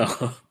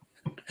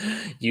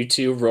 You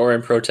two roar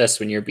in protest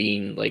when you're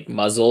being like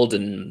muzzled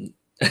and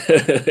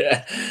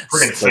friggin'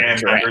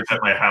 Sandbenders at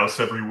my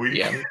house every week.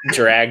 Yeah,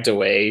 dragged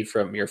away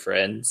from your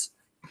friends.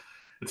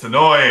 It's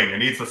annoying. It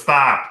needs to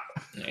stop.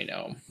 I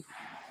know.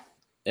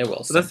 It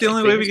will. That's the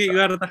only way we get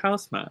you out of the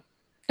house, Matt.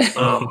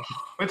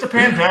 It's a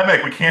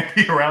pandemic. We can't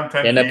be around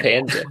 10 people. In a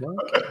pandemic.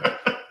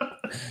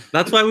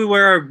 That's why we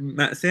wear our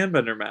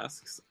Sandbender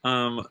masks.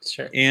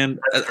 Sure. And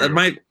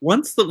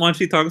once Wan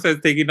Shi Tong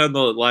starts taking down the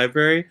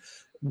library,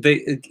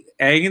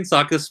 Aang and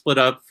Sokka split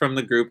up from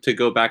the group to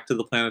go back to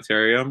the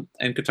planetarium,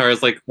 and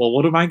Katara's like, "Well,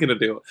 what am I gonna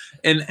do?"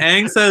 And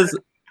Aang says,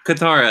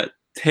 "Katara,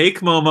 take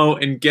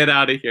Momo and get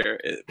out of here."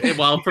 And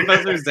while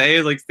Professor Zay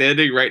is like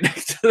standing right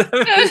next to them.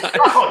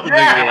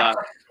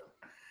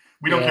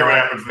 We don't care what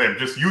happens to them.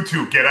 Just you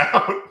two get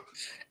out.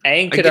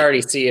 Aang could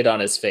already see it on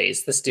his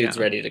face. This dude's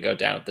ready to go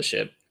down with the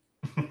ship.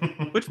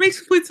 Which makes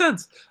complete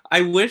sense.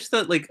 I wish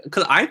that,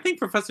 because I think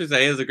Professor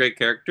Zay is a great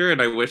character, and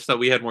I wish that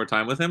we had more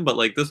time with him. But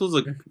this was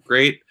a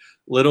great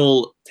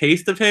little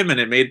taste of him, and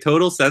it made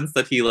total sense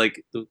that he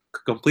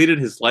completed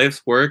his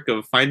life's work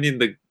of finding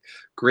the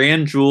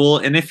grand jewel.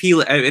 And if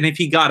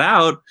he got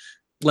out,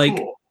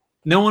 cool.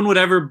 No one would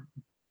ever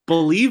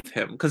believe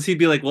him because he'd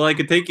be like, "Well, I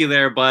could take you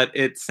there, but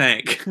it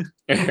sank."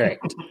 Right.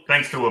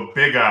 Thanks to a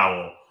big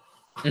owl.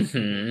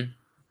 Mm-hmm.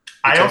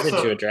 I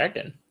also to a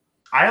dragon.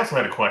 I also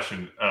had a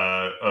question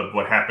of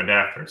what happened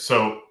after.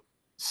 So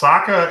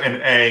Sokka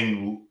and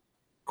Aang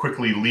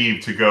quickly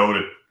leave to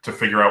go to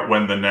figure out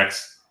when the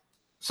next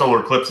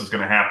solar eclipse is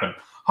going to happen.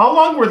 How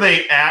long were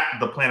they at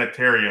the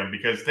planetarium?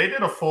 Because they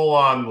did a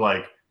full-on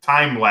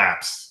time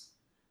lapse.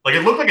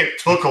 It looked like it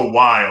took a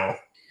while.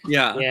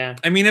 Yeah.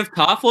 I mean, if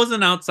Toph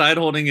wasn't outside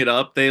holding it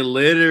up, they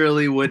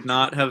literally would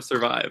not have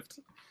survived.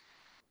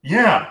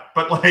 Yeah,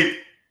 but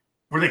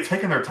were they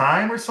taking their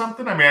time or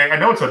something? I mean, I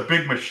know it's a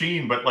big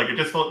machine, but it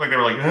just felt like they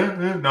were like,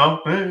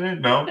 no.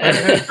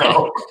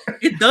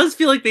 It does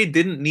feel like they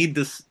didn't need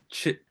to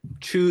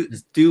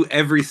do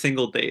every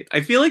single date.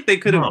 I feel like they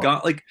could have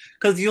got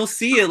because you'll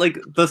see it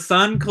the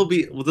sun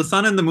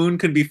and the moon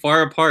could be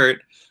far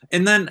apart,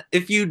 and then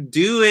if you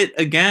do it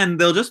again,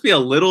 they'll just be a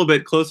little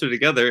bit closer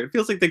together. It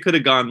feels like they could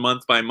have gone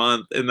month by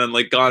month and then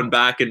gone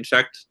back and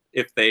checked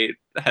if they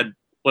had.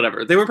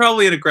 Whatever. They were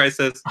probably in a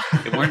crisis.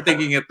 They weren't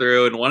thinking it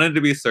through and wanted to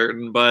be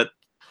certain, but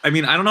I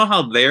mean, I don't know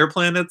how their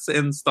planets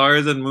and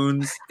stars and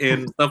moons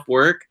and stuff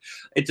work.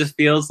 It just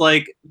feels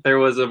like there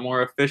was a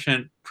more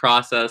efficient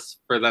process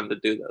for them to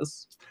do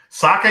this.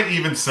 Sokka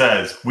even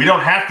says, we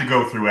don't have to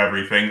go through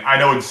everything. I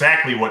know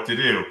exactly what to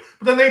do.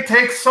 But then they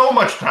take so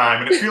much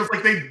time, and it feels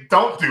like they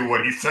don't do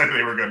what he said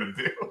they were going to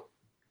do.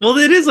 Well,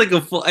 it is like a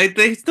full...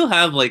 They still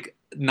have like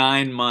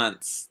 9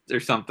 months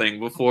or something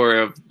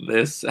before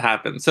this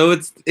happens. So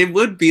it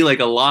would be like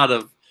a lot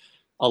of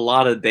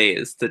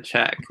days to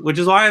check, which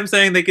is why I'm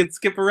saying they could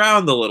skip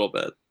around a little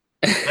bit.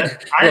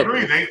 I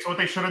agree. That's what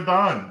they should have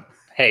done.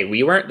 Hey,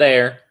 we weren't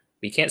there.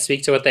 We can't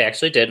speak to what they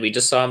actually did. We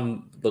just saw a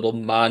little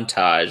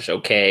montage,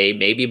 okay?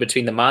 Maybe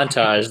between the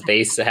montage,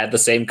 they had the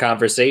same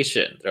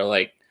conversation. They're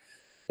like,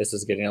 this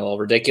is getting a little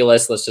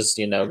ridiculous. Let's just,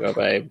 go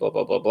by blah,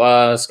 blah, blah,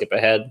 blah, skip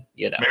ahead,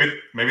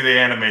 Maybe they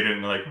animated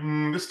and like,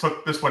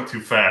 this went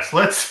too fast.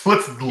 Let's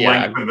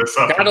lengthen this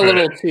up. Got a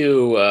little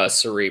too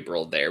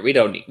cerebral there. We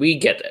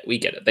get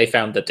it. They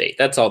found the date.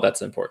 That's all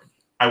that's important.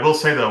 I will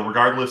say, though,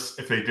 regardless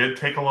if they did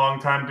take a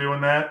long time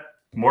doing that,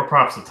 more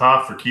props to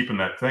Toph for keeping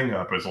that thing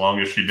up as long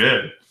as she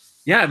did.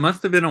 Yeah, it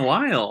must have been a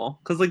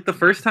while. Because, the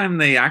first time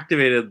they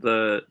activated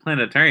the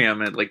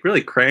planetarium, it,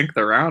 really cranked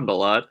around a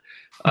lot.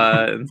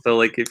 And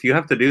so, if you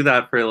have to do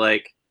that for,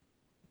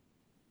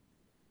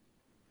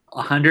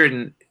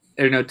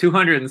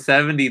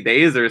 270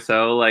 days or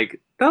so,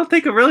 that'll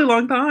take a really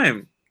long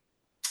time.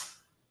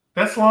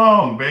 That's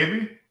long,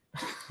 baby.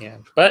 Yeah,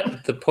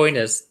 but the point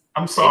is,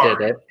 I'm sorry.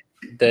 They did it.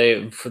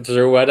 They,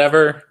 through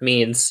whatever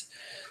means,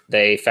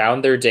 they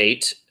found their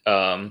date.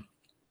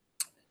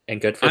 And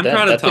good for them. I'm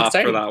proud of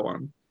Toph for that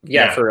one.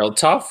 Yeah, for real.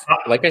 Toph,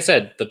 like I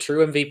said, the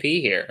true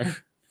MVP here.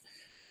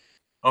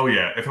 Oh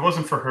yeah, if it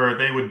wasn't for her,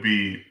 they'd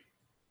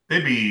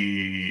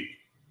be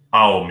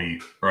owl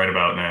meat right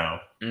about now.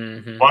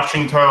 Mm-hmm.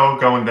 Watching Toe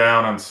going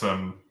down on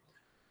some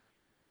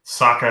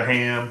Sokka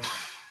ham.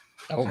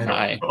 Oh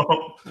my!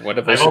 What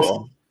a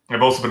visual!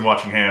 I've also been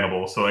watching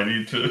Hannibal, so I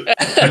need to.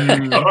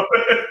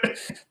 That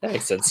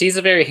makes sense. He's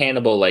a very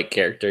Hannibal-like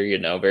character,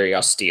 very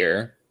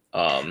austere.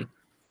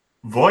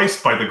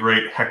 Voiced by the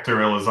great Hector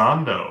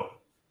Elizondo.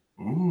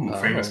 Ooh,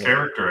 famous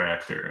character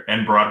actor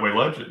and Broadway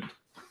legend.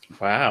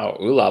 Wow.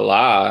 Ooh la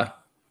la.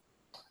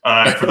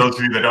 For those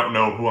of you that don't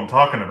know who I'm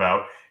talking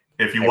about,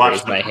 if you ever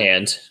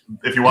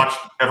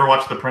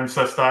watch The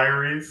Princess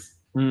Diaries,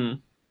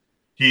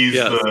 he's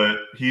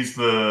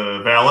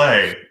the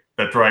valet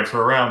that drives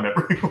her around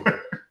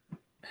everywhere.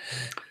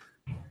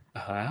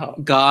 Wow.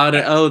 God,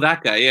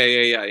 that guy.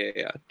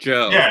 Yeah.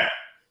 Joe.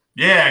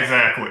 Yeah,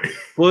 exactly.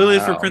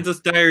 Spoilers for Princess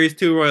Diaries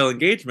 2 Royal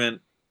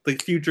Engagement, the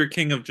future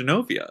king of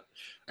Genovia.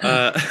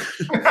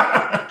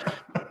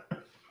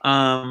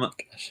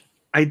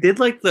 I did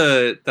like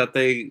that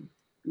they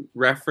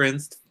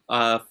referenced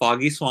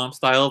Foggy Swamp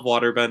style of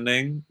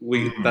waterbending.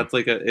 That's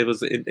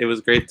it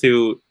was great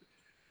to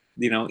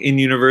in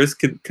universe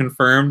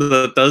confirmed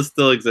that it does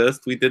still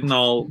exist. We didn't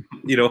all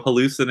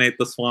hallucinate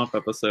the swamp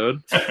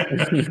episode.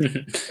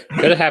 Could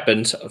have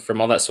happened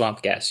from all that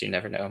swamp gas. You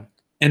never know.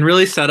 And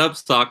really set up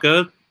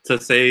Sokka to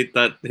say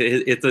that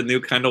it's a new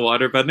kind of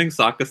waterbending,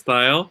 Sokka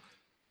style.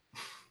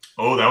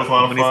 Oh, that was a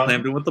lot of fun. When he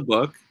slammed him with the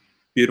book.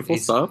 Beautiful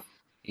stuff.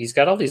 He's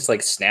got all these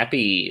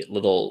snappy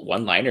little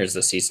one-liners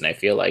this season, I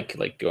feel like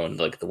going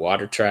to the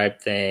water tribe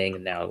thing,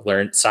 and now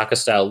Sokka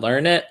style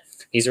learn it.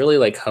 He's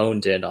really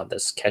honed in on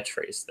this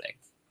catchphrase thing.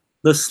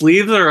 The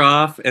sleeves are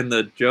off and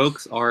the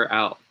jokes are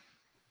out.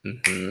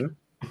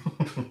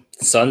 Mm-hmm.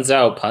 Sun's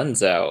out,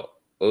 pun's out.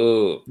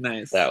 Ooh,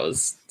 nice. That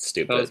was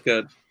stupid. That was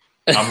good.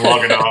 I'm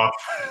logging off.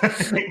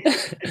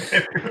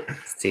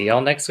 See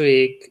y'all next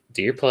week.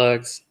 Do your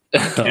plugs.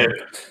 Yeah.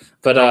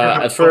 But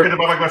don't forget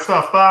about my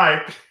stuff.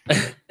 Bye.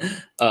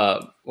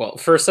 Well,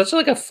 for such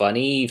a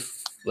funny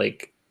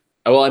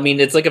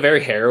it's a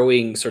very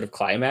harrowing sort of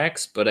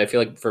climax, but I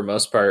feel like for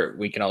most part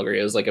we can all agree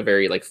it was a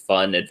very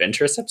fun,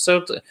 adventurous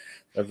episode.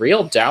 A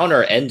real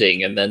downer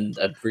ending, and then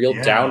a real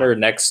downer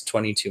next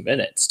 22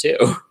 minutes too.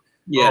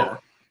 Yeah. Oh,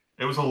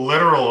 it was a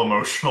literal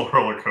emotional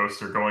roller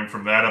coaster going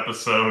from that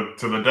episode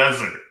to the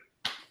desert.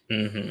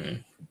 Mm-hmm.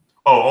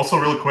 Oh, also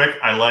real quick,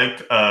 I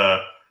liked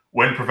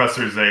when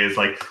Professor Zay is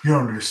like, you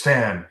don't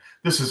understand.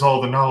 This is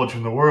all the knowledge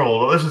in the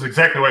world. Well, this is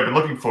exactly what I've been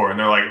looking for. And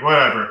they're like,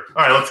 whatever.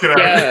 All right, let's get out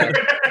of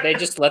here. They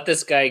just let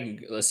this guy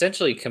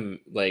essentially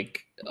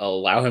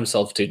allow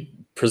himself to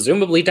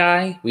presumably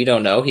die. We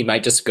don't know. He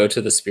might just go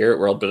to the spirit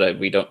world, but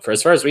we don't. For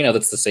as far as we know,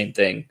 that's the same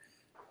thing.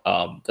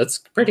 That's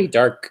pretty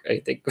dark, I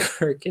think,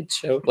 for a kid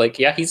show.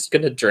 He's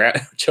gonna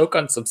choke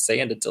on some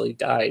sand until he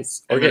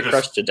dies or get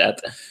crushed to death.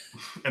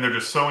 And they're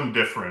just so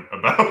indifferent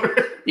about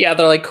it. Yeah,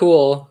 they're like,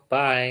 cool,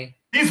 bye.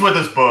 He's with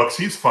his books.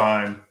 He's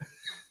fine.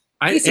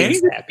 I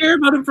didn't care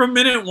about him from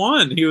minute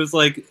one. He was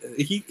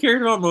he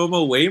cared about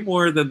Momo way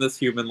more than this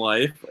human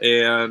life.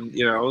 And,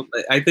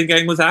 I think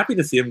Aang was happy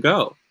to see him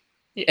go.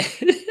 Yeah.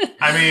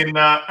 I mean,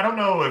 I don't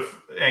know if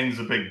Aang's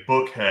a big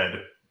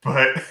bookhead,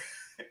 but,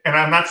 and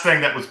I'm not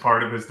saying that was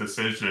part of his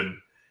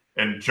decision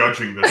in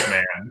judging this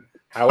man.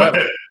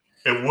 However,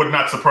 It would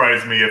not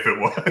surprise me if it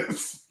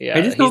was. Yeah,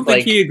 I just don't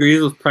think he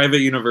agrees with private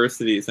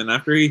universities. And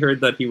after he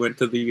heard that he went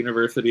to the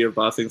University of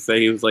Ba Sing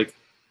Se, he was like,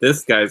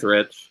 "This guy's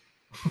rich."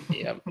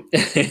 Yeah,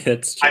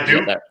 it's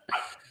true.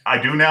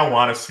 I do now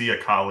want to see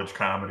a college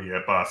comedy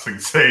at Ba Sing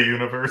Se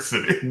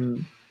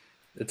University.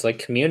 It's like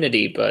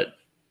Community, but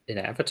in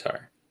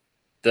Avatar.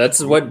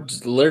 That's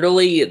what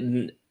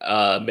literally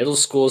middle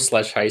school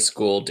 / high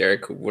school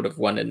Derek would have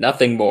wanted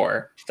nothing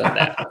more than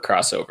that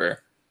crossover.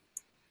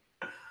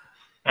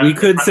 We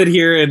could sit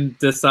here and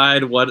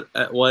decide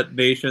what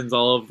nations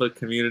all of the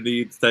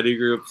community study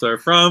groups are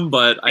from,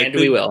 but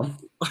we will.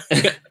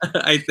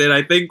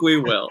 I think we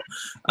will.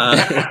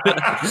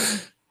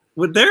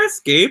 With their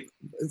escape,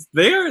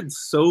 they are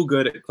so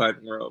good at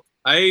climbing rope.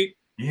 I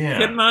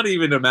cannot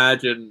even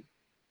imagine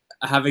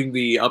having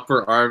the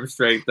upper arm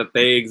strength that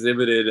they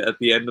exhibited at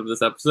the end of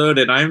this episode,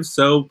 and I'm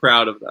so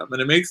proud of them.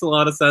 And it makes a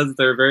lot of sense.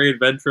 They're a very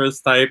adventurous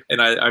type, and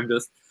I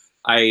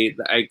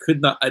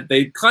could not.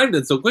 They climbed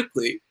it so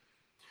quickly.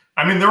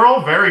 I mean, they're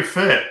all very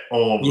fit.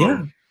 All of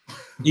them.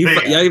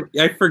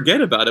 I forget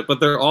about it, but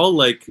they're all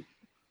like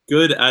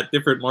good at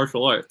different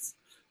martial arts.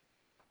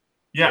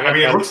 Yeah, I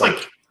mean,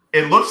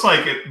 it looks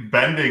like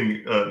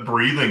bending,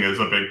 breathing is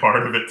a big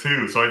part of it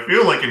too. So I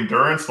feel like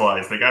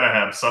endurance-wise, they got to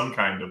have some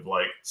kind of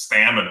like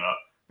stamina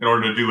in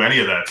order to do any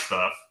of that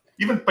stuff.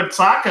 But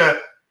Sokka,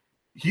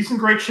 he's in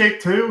great shape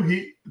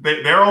too.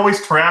 They're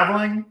always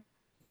traveling.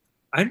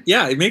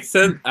 It makes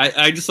sense.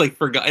 I just like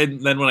forgot,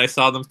 and then when I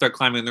saw them start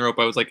climbing the rope,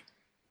 I was like,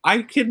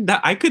 I could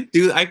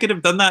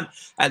have done that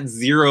at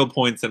 0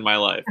 points in my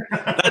life.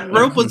 That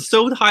rope was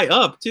so high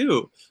up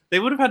too. They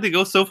would have had to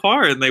go so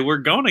far, and that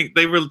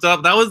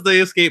was the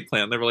escape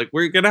plan. They were like,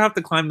 we're gonna have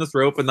to climb this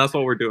rope, and that's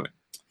what we're doing.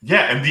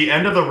 Yeah, and the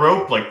end of the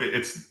rope, like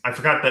I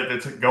forgot that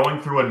it's going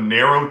through a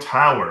narrow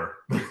tower.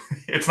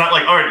 It's not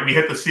like, all right, we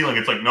hit the ceiling.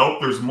 It's like, nope,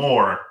 there's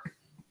more.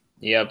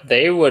 Yep,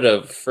 they would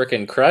have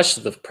freaking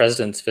crushed the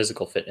president's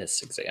physical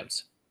fitness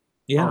exams.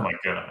 Yeah. Oh my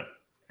god.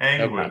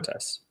 No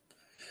contest.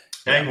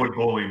 Aang would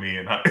bully me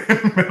in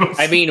middle school.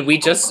 I mean, we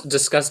just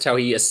discussed how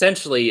he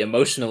essentially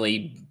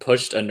emotionally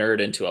pushed a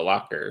nerd into a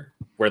locker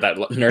where that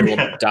nerd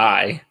will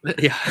die.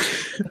 Yeah.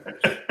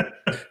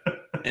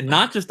 And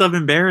not just of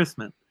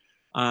embarrassment.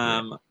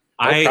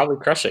 Probably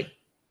crushing.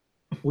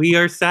 We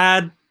are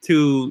sad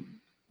to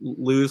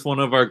lose one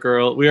of our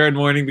girls. We are in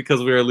mourning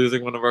because we are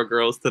losing one of our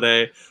girls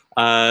today.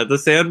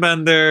 The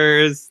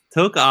Sandbenders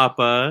took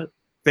Appa.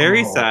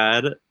 Very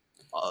sad.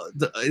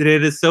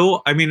 It is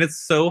so. I mean, it's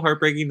so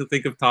heartbreaking to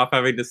think of Toph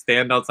having to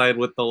stand outside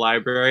with the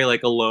library,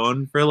 like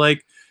alone for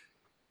like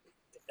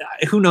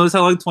who knows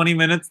how long, 20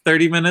 minutes,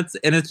 30 minutes,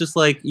 and it's just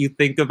like you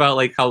think about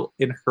like how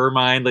in her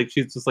mind, like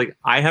she's just like,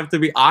 I have to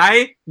be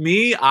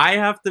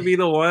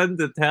the one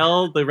to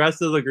tell the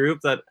rest of the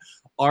group that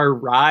our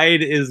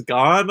ride is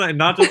gone, and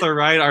not just our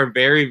ride, our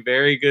very,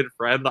 very good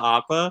friend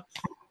Appa.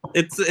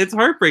 It's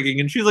heartbreaking,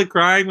 and she's like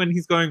crying when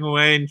he's going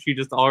away, and she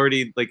just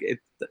already like it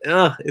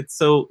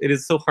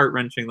is so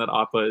heart-wrenching that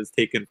Appa is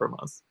taken from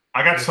us.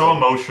 I got so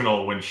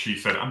emotional when she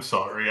said, "I'm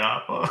sorry,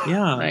 Appa."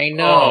 Yeah, I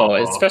know,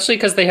 especially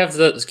because they have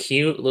the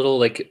cute little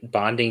like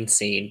bonding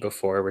scene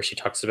before where she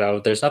talks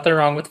about there's nothing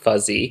wrong with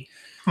Fuzzy.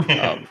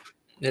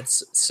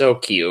 It's so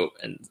cute,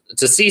 and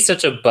to see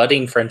such a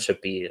budding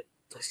friendship be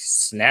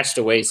snatched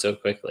away so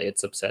quickly,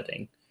 it's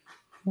upsetting.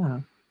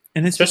 Yeah.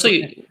 And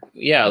especially,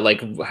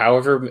 like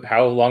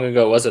how long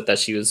ago was it that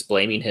she was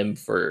blaming him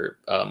for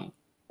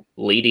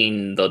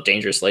leading the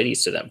dangerous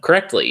ladies to them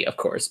correctly, of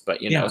course,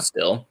 but you know,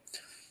 still.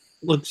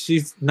 Look,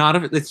 she's not.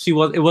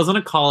 It wasn't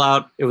a call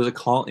out. It was a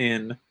call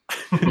in.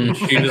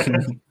 She just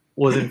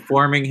was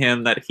informing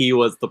him that he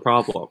was the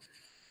problem.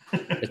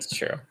 It's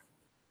true.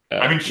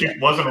 I mean, she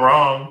wasn't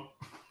wrong.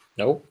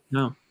 Nope.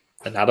 No.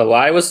 And not a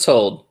lie was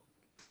told.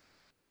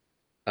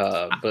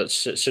 But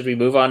should we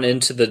move on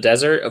into the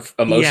desert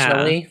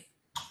emotionally? Yeah.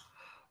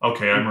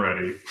 Okay, I'm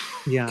ready.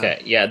 Yeah.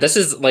 Okay, yeah. This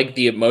is like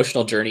the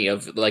emotional journey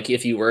of like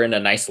if you were in a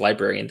nice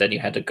library and then you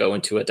had to go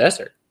into a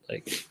desert.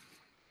 Like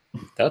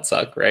that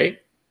suck, right?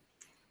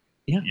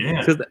 Yeah.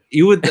 Because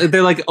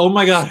they're like, oh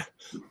my god,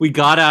 we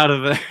got out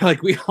of it.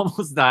 Like we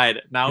almost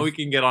died. Now we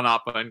can get on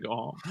Appa and go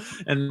home.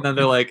 And then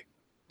they're like,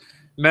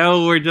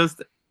 no, we're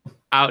just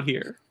out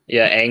here.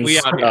 Yeah,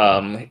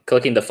 Aang's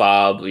clicking the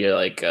fob. You're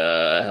like,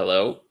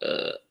 hello,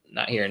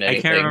 not hearing anything.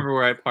 I can't remember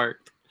where I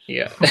parked.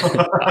 Yeah.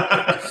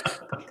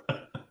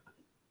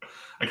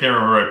 I can't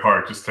remember where I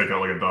parked. Just take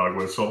out like a dog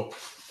whistle.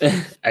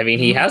 I mean,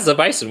 he has the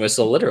bison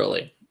whistle,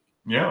 literally.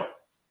 Yeah.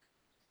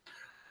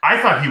 I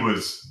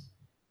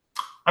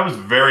was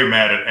very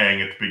mad at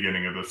Aang at the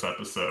beginning of this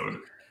episode.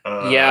 For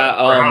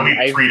how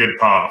he treated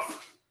Toph.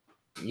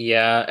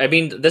 Yeah, I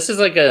mean, this is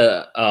like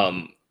I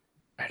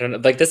don't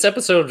know. Like this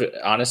episode,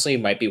 honestly,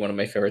 might be one of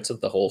my favorites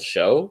of the whole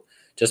show,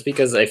 just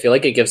because I feel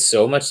like it gives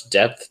so much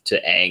depth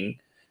to Aang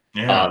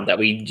that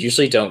we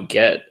usually don't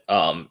get.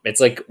 It's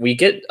like we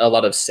get a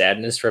lot of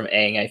sadness from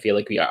Aang. I feel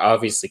like we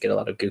obviously get a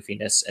lot of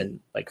goofiness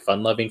and like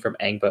fun loving from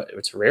Aang, but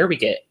it's rare we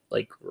get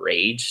like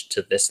rage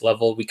to this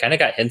level. We kind of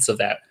got hints of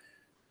that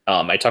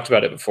I talked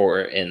about it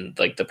before in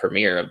like the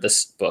premiere of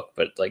this book,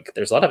 but like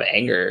there's a lot of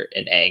anger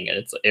in Aang,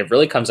 and it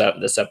really comes out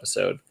in this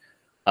episode.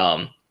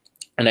 And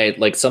I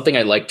like something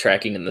I like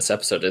tracking in this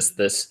episode is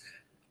this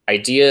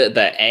idea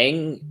that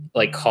Aang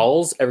like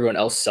calls everyone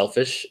else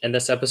selfish in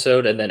this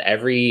episode, and then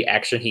every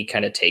action he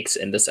kind of takes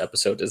in this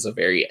episode is a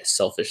very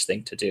selfish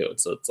thing to do.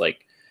 So it's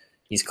like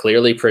he's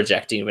clearly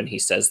projecting when he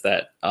says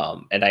that.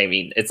 And I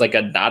mean, it's like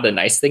not a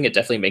nice thing. It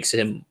definitely makes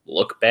him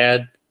look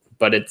bad,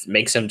 but it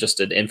makes him just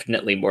an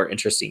infinitely more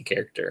interesting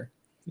character.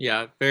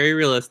 Yeah, very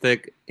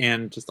realistic,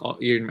 and just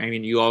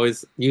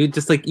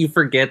you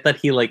forget that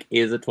he like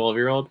is a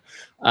 12-year-old,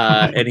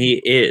 and he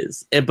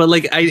is. But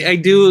like I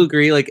do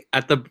agree. Like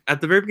at the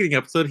very beginning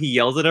episode, he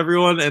yells at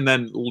everyone and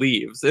then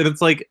leaves, and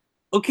it's like,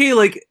 okay,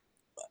 like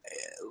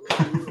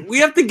we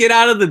have to get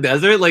out of the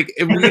desert. Like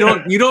if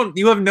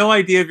you have no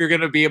idea if you're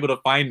gonna be able to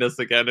find us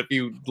again if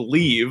you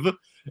leave.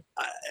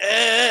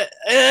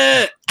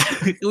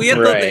 We have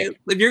to,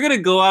 if you're gonna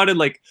go out and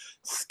like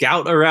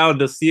scout around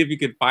to see if you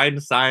can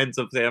find signs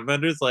of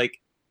Sandbenders,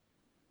 like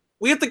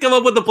we have to come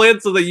up with a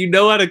plan so that you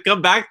know how to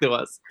come back to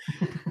us.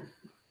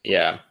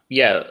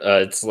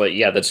 It's like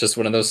that's just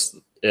one of those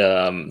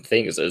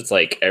things. It's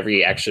like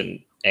every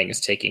action Aang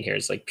is taking here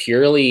is like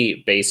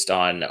purely based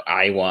on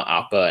I want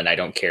Appa and I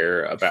don't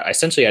care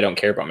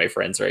about my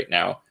friends right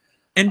now.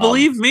 And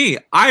believe me,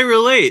 I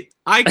relate.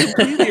 I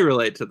completely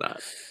relate to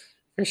that.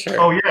 For sure.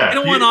 Oh yeah. I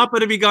don't want Appa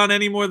to be gone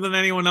any more than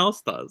anyone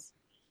else does.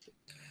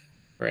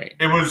 Right.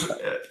 It was,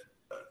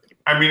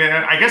 I mean,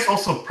 I guess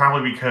also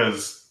probably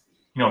because,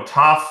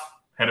 Toph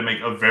had to make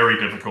a very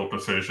difficult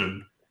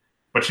decision,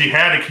 but she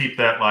had to keep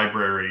that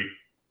library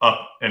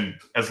up and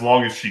as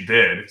long as she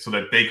did so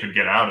that they could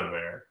get out of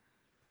there.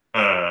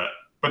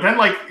 But then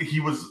like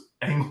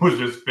Aang was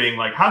just being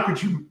like, how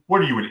could you,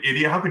 what are you, an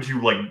idiot? How could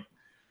you like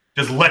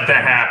just let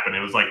that happen? It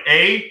was like,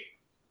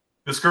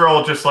 this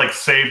girl just like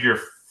saved your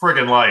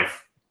friggin'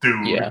 life,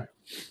 dude. Yeah.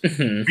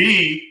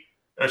 B,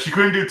 she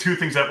couldn't do two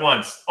things at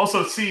once.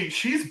 Also, C,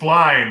 she's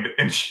blind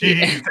and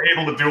she's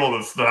able to do all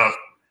this stuff.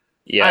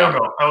 Yeah. I don't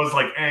know. I was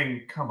like,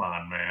 Aang, come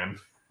on, man.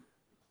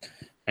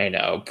 I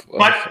know.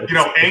 But,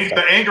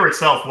 the anger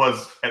itself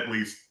was at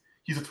least,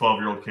 he's a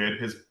 12-year-old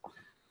kid.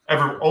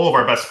 All of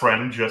our best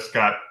friend just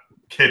got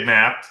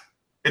kidnapped.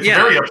 It's a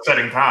very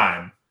upsetting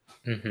time.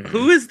 Mm-hmm.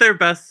 Who is their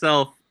best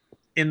self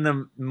in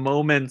the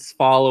moments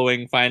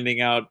following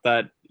finding out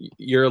that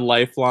your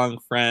lifelong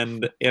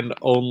friend and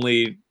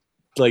only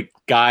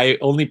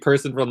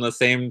person from the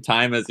same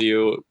time as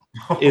you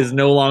is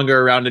no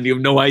longer around and you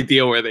have no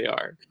idea where they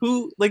are?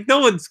 Who, like, no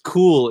one's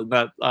cool in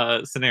that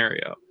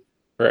scenario.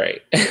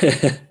 Right.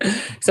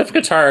 Except for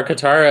Katara.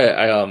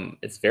 Katara,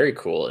 it's very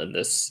cool in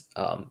this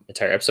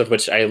entire episode,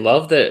 which I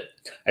love that.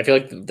 I feel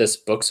like this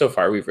book so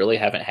far, we really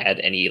haven't had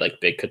any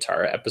like big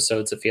Katara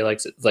episodes. I feel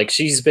like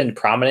she's been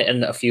prominent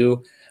in a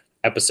few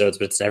episodes,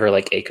 but it's never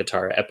like a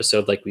Katara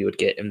episode like we would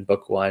get in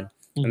book one.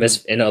 Mm-hmm. And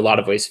this, in a lot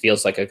of ways,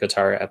 feels like a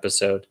Katara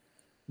episode.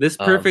 This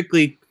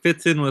perfectly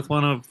fits in with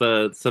one of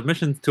the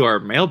submissions to our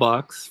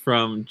mailbox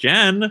from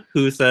Jen,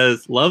 who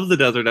says, love the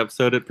desert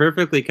episode. It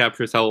perfectly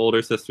captures how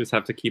older sisters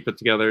have to keep it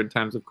together in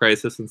times of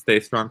crisis and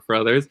stay strong for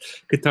others.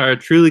 Katara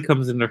truly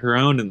comes into her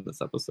own in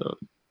this episode.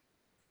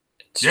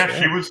 Yeah,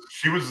 she was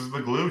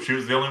the glue. She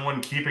was the only one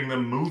keeping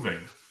them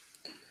moving.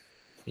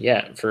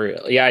 Yeah, for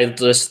real. Yeah,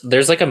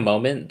 there's like a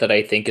moment that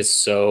I think is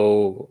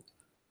so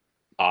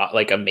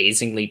like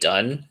amazingly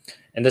done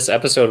in this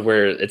episode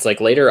where it's like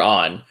later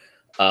on,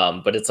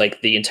 but it's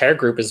like the entire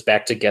group is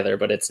back together,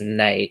 but it's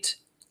night,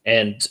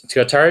 and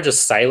Katara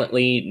just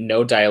silently,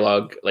 no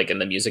dialogue, like,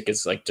 and the music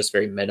is like just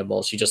very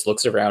minimal. She just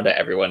looks around at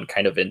everyone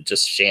kind of in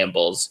just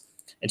shambles,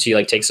 and she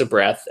like takes a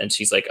breath and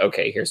she's like,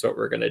 okay, here's what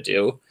we're gonna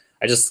do.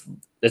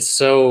 It's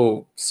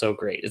so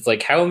great. It's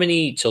like, how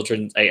many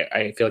children,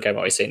 I feel like I'm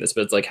always saying this,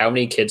 but it's like, how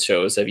many kids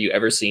shows have you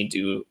ever seen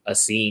do a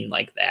scene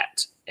like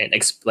that? And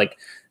like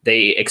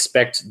they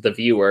expect the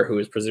viewer, who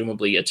is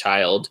presumably a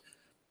child,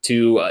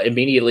 to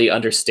immediately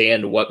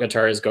understand what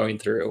Katara is going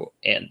through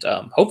and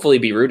hopefully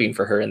be rooting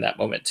for her in that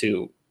moment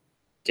to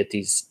get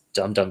these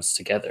dum-dums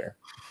together.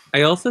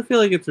 I also feel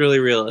like it's really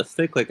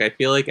realistic. Like, I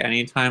feel like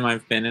anytime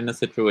I've been in a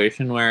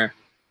situation where,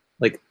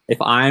 like,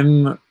 if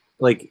I'm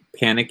like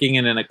panicking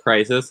and in a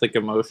crisis, like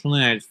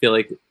emotionally, I just feel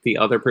like the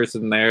other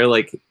person there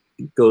like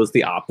goes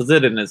the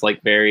opposite and is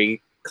like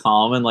very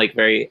calm and like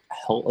very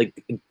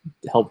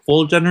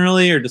helpful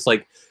generally, or just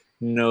like,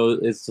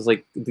 it's just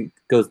like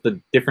goes the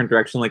different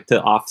direction, like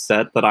to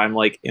offset that I'm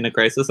like in a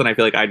crisis. And I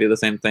feel like I do the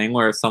same thing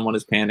where if someone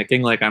is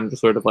panicking, like I'm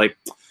just sort of like,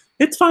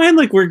 it's fine,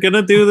 like we're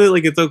gonna do this,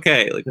 like it's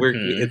okay, like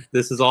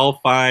this is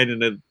all fine,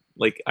 and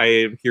like I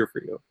am here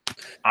for you.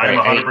 I'm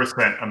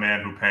 100% a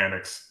man who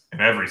panics in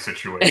every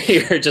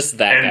situation. You're just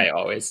that guy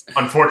always.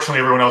 Unfortunately,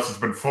 everyone else has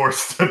been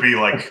forced to be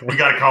like, we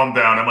gotta calm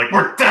down. I'm like,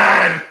 we're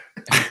dead!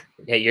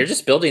 Yeah, you're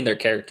just building their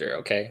character,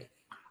 okay?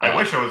 I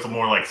wish I was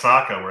more like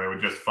Sokka, where I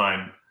would just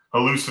find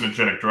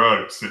hallucinogenic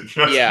drugs and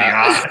just be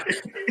high.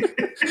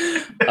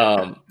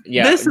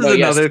 This is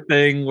another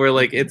thing where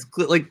like it's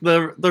like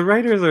the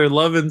writers are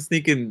loving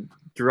sneaking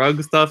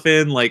drug stuff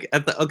in. Like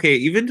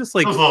even just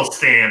like those little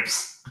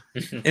stamps.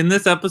 In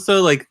this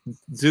episode, like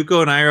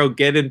Zuko and Iroh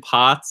get in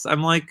pots.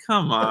 I'm like,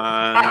 come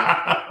on,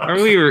 are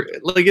we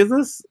like?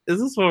 Is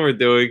this what we're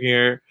doing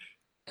here?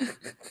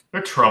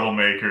 They're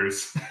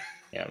troublemakers.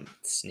 Yeah,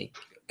 sneak.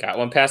 Got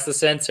one past the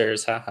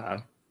censors, haha.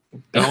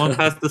 Got one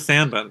past the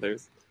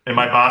sandbenders. In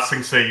my Ba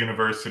Sing Se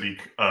University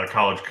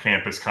college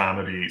campus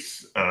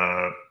comedies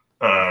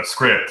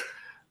script,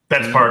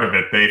 that's part of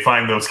it. They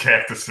find those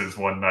cactuses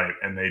one night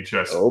and they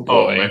just, oh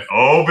boy,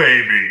 oh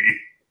baby.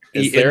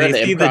 Is there and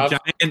they see the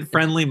giant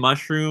friendly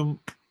mushroom.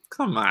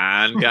 Come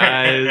on,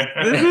 guys,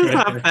 this doesn't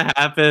have to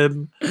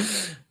happen.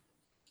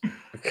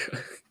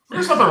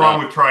 There's nothing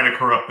wrong with trying to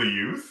corrupt the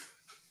youth.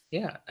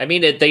 Yeah, I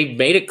mean, they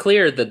made it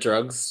clear the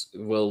drugs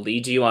will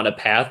lead you on a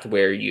path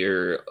where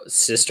your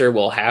sister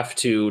will have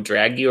to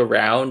drag you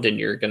around, and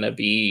you're gonna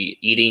be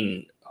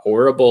eating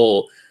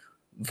horrible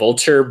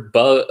vulture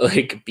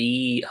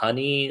bee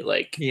honey.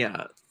 Like,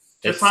 yeah,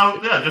 just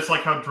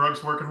like how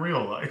drugs work in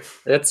real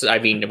life. I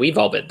mean, we've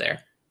all been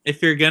there.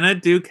 If you're gonna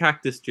do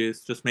cactus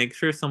juice, just make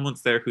sure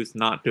someone's there who's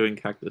not doing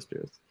cactus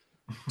juice.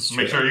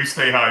 Make sure you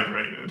stay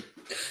hydrated.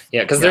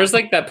 Yeah, because there's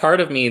like that part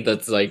of me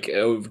that's like,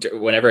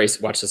 whenever I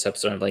watch this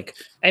episode, I'm like,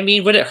 I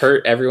mean, would it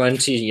hurt everyone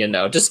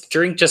to, just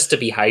drink just to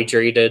be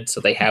hydrated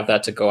so they have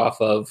that to go off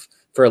of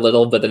for a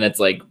little? But then it's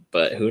like,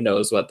 but who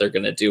knows what they're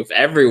going to do if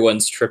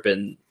everyone's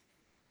tripping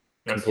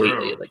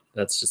completely. Like,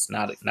 that's just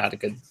not a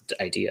good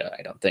idea,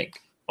 I don't think.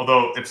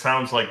 Although it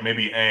sounds like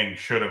maybe Aang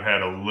should have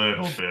had a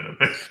little bit of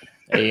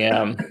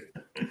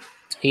it.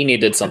 He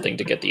needed something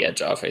to get the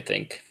edge off, I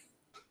think.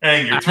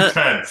 Aang, you're too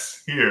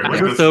tense. Here, as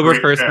a sober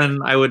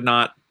person, I would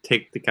not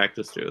take the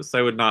cactus juice.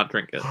 I would not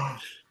drink it.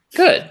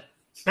 Good.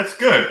 That's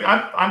good.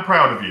 I'm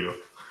proud of you.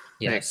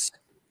 Yes.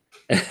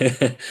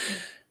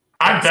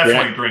 I'm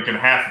definitely drinking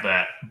half of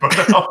that, but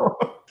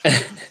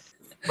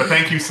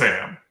thank you,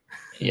 Sam.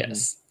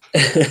 Yes.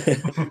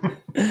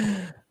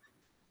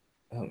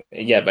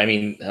 Yeah, I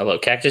mean, hello,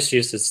 cactus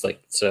juice is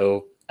like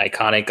so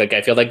iconic. Like,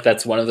 I feel like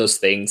that's one of those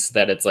things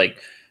that it's like,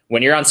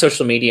 when you're on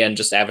social media and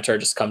just Avatar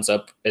just comes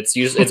up, it's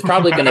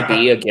probably going to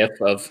be a gif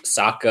of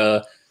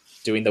Sokka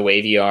doing the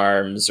wavy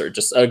arms, or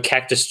just a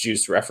cactus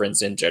juice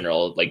reference in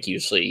general. Like,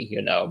 usually,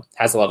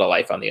 has a lot of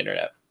life on the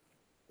internet.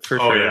 For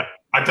sure. Yeah,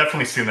 I've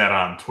definitely seen that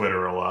on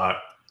Twitter a lot.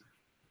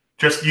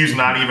 Just use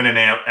not even in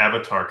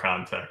Avatar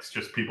context,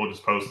 just people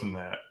just posting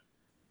that.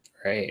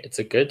 Right. It's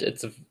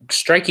a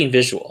striking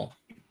visual.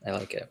 I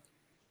like it.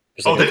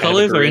 Like the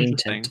colors are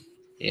interesting.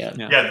 Yeah.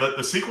 Yeah.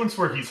 The sequence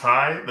where he's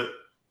high,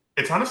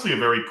 it's honestly a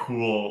very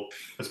cool,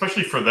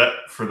 especially for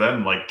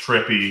them, like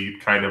trippy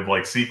kind of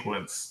like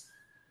sequence.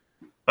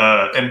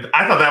 And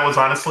I thought that was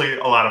honestly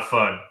a lot of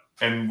fun,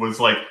 and was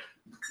like,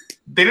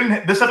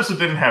 this episode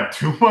didn't have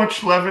too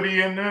much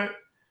levity in it.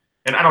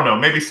 And I don't know,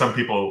 maybe some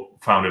people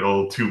found it a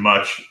little too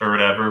much or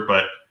whatever,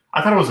 but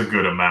I thought it was a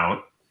good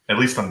amount, at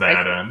least on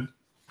that end.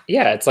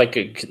 Yeah, it's like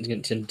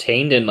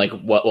contained in like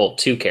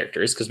two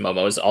characters, because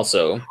Momo is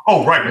also.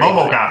 Oh, right.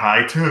 Momo got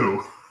high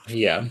too.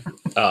 Yeah.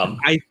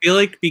 I feel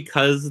like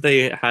because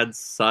they had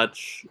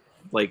such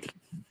like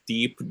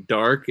deep,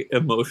 dark,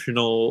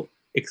 emotional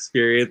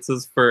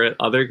experiences for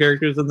other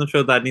characters in the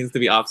show, that needs to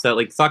be offset.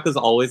 Like, Sokka's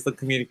always the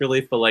comedic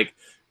relief, but like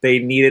they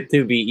need it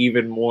to be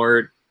even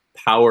more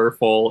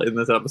powerful in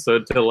this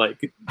episode to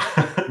like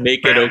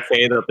make it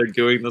okay that they're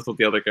doing this with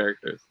the other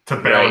characters. To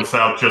balance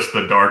out just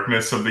the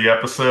darkness of the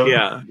episode.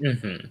 Yeah.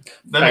 Mm-hmm.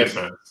 That makes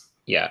sense.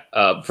 Yeah.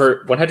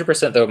 For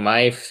 100% though,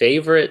 my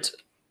favorite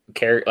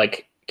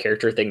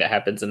character thing that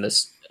happens in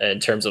this, in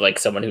terms of like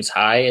someone who's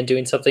high and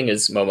doing something,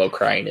 is Momo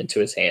crying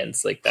into his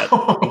hands like that.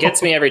 It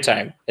gets me every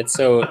time. It's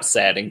so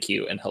sad and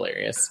cute and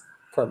hilarious.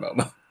 Poor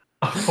Momo.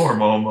 Poor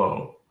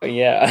Momo.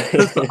 Yeah.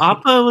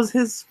 Appa was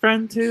his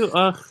friend too.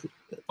 Ugh.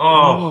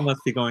 Momo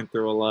must be going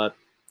through a lot.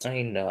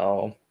 I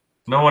know.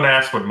 No one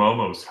asked how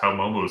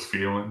Momo's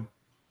feeling.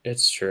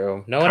 It's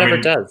true. No one ever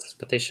does,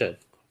 but they should.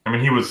 I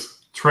mean, he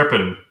was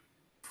tripping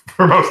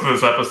for most of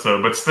this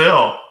episode, but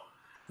still.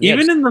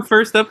 Even in the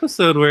first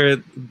episode where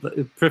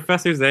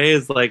Professor Zay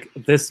is like,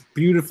 this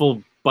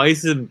beautiful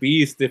bison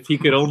beast, if he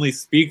could only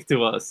speak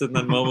to us, and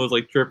then Momo's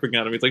like tripping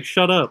at him. He's like,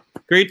 shut up.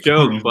 Great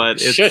joke,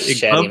 but it's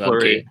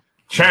exemplary.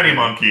 Chatty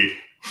monkey.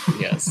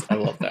 Yes, I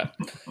love that.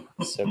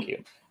 So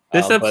cute.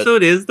 This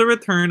episode is the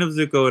return of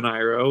Zuko and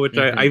Iroh, which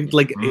I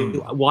like.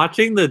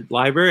 Watching the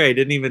library, I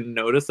didn't even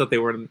notice that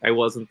I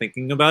wasn't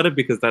thinking about it,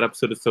 because that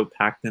episode is so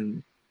packed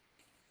and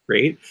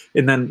great.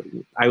 And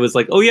then I was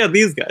like, oh yeah,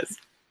 these guys.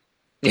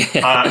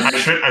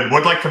 I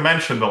would like to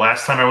mention the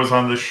last time I was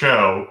on the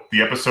show,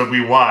 the episode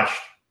we watched,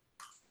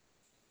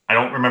 I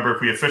don't remember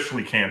if we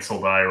officially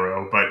canceled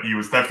Iroh, but he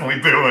was definitely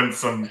doing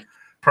some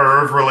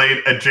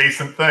perv-related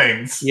adjacent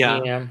things.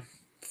 Yeah.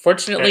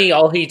 Fortunately,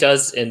 all he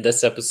does in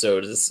this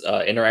episode is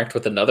interact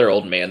with another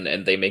old man,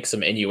 and they make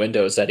some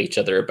innuendos at each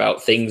other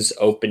about things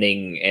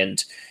opening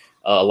and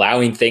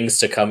allowing things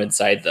to come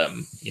inside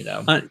them,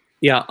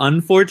 Yeah,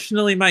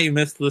 unfortunately, Matt, you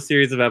missed the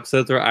series of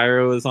episodes where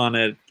Iroh was on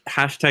a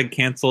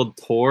 #canceled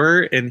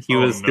tour, and he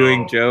was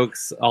doing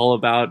jokes all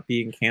about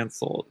being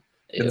canceled.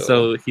 and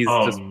so he's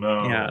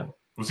yeah.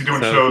 Was he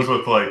doing shows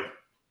with like?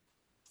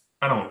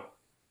 I don't.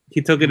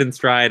 He took it in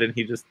stride and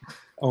he just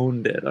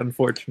owned it.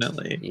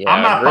 Unfortunately, yeah,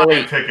 I'm not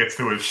buying tickets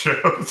to his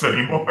shows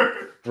anymore.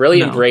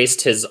 Really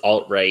embraced his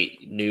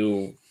alt-right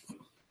new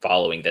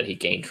following that he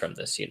gained from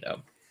this.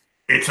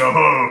 It's a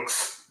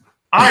hoax.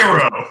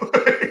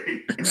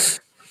 Iroh.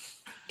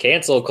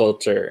 Cancel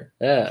culture.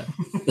 Yeah.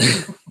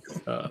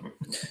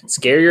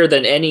 Scarier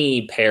than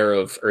any pair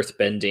of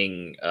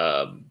earthbending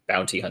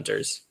bounty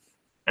hunters.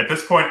 At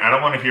this point, I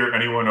don't want to hear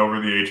anyone over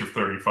the age of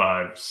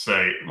 35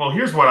 say, well,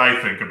 here's what I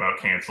think about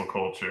cancel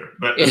culture.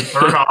 But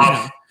turn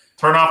off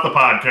the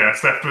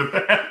podcast after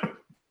that.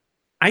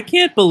 I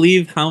can't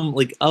believe how,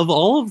 of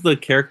all of the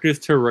characters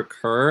to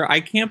recur, I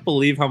can't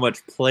believe how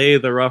much play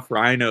the Rough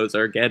Rhinos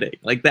are getting.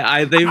 They've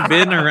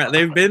been around,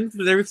 they've been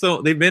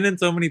in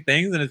so many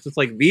things, and it's just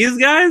like these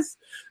guys.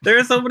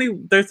 There's so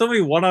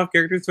many one-off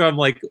characters who I'm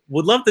like,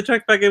 would love to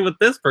check back in with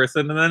this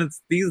person, and then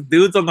it's these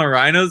dudes on the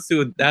Rhinos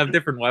who have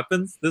different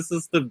weapons. This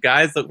is the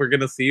guys that we're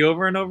gonna see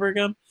over and over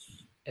again.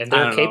 And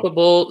they're a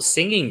capable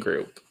singing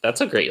group.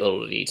 That's a great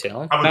little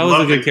detail. That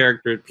was a good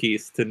character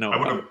piece to know.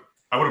 I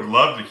would have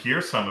loved to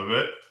hear some of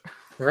it.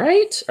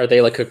 Right? Are they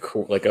like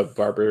a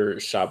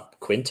barbershop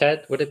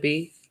quintet? Would it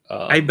be?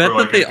 I bet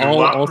that they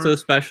all also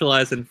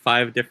specialize in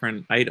 5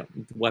 different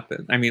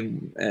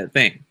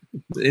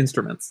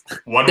instruments.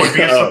 One would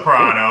be a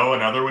soprano,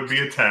 another would be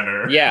a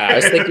tenor. Yeah, I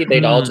was thinking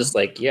they'd all just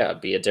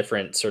be a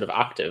different sort of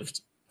octave.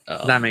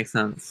 That makes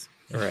sense.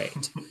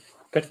 Right.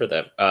 Good for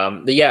them.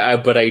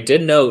 But I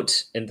did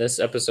note in this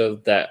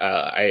episode that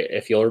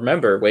if you'll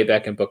remember, way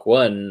back in book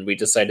 1, we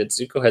decided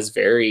Zuko has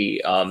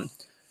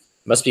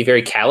must be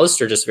very calloused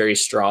or just very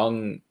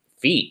strong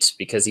feet,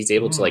 because he's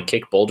able to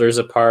kick boulders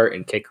apart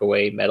and kick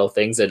away metal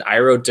things. And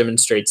Iroh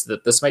demonstrates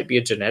that this might be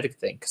a genetic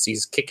thing, because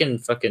he's kicking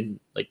fucking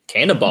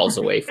cannonballs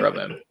away from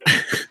him.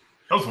 That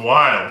was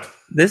wild.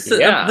 This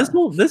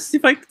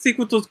fight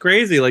sequence was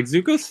crazy.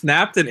 Zuko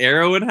snapped an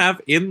arrow in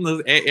half in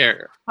the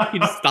air. He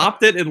just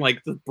stopped it and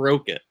just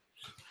broke it.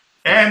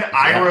 And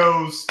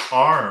Iroh's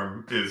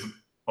arm is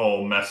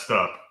all messed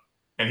up,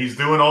 and he's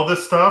doing all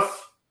this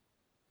stuff.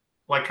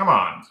 Come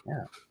on.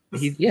 Yeah.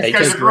 These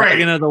guys are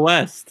Dragon of the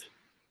West.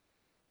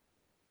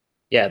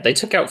 Yeah, they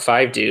took out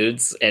 5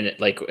 dudes, and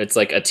it's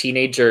a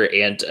teenager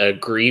and a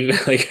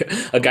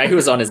a guy who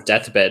was on his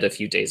deathbed a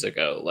few days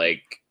ago.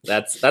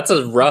 That's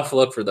a rough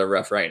look for the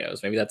Rough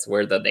Rhinos. Maybe that's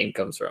where the name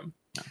comes from.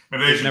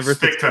 Maybe they should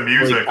stick to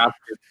music.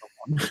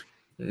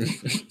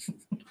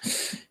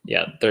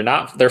 Yeah,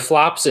 they're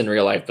flops in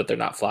real life, but they're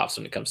not flops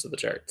when it comes to the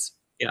charts.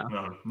 Yeah,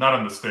 no, not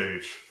on the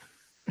stage.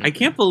 I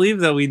can't believe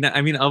that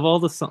of all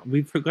the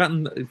we've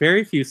forgotten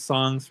very few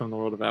songs from the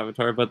world of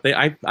Avatar, but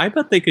I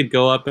bet they could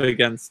go up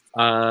against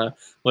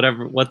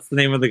what's the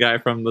name of the guy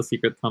from the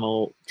Secret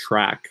Tunnel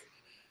track?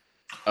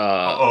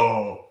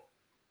 I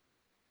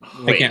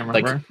can't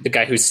remember. The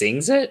guy who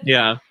sings it?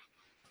 Yeah.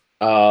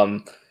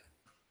 I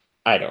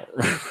don't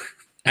remember.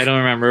 I don't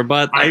remember,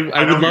 but I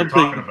would love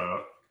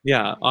to.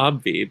 Yeah,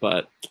 Obvi,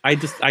 but I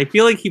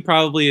feel like he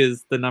probably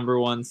is the number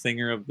 1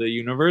 singer of the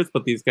universe,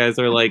 but these guys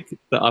are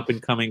the up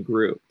and coming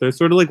group. They're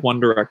sort of like One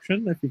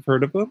Direction, if you've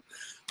heard of them.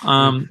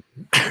 But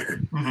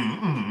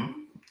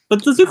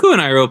the Zuko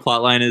and Iroh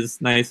plotline is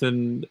nice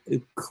and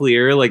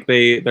clear.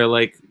 They're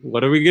like,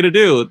 what are we gonna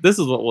do? This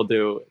is what we'll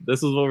do.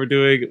 This is what we're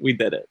doing. We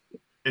did it.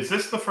 Is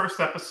this the first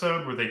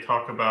episode where they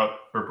talk about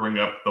or bring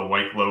up the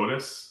White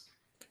Lotus?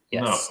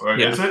 Yes. No,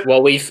 is it?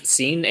 Well, we've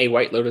seen a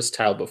White Lotus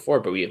tile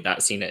before, but we have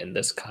not seen it in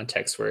this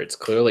context where it's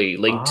clearly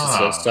linked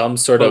to some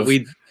sort of.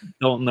 We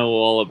don't know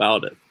all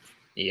about it.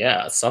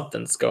 Yeah,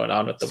 something's going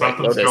on with the White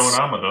Lotus. Something's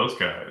going on with those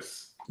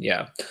guys.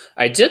 Yeah,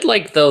 I did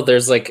though.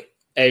 There's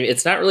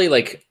it's not really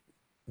they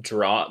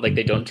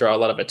don't draw a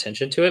lot of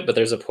attention to it, but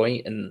there's a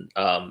point in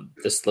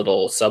this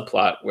little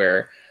subplot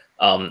where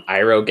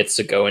Iroh gets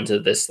to go into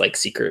this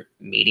secret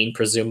meeting,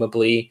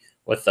 presumably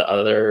with the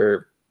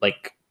other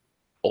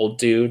old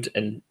dude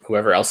and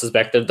whoever else is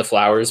back there, the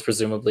flowers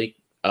presumably.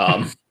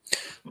 And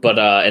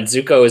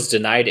Zuko is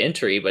denied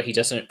entry, but he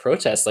doesn't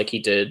protest like he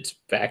did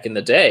back in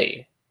the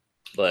day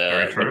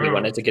when he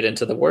wanted to get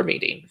into the war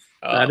meeting.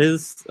 That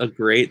is a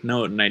great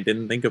note, and I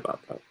didn't think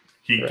about that.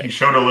 He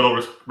showed a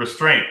little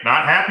restraint.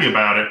 Not happy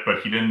about it,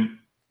 but he didn't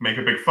make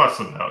a big fuss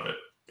about it.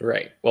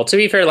 Right. Well, to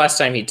be fair, last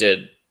time he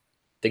did,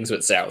 things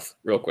went south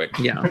real quick.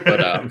 Yeah. But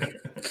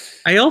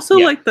I also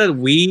like that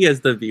we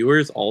as the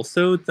viewers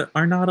also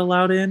are not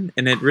allowed in,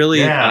 and it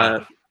really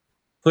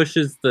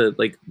pushes the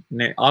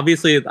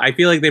obviously I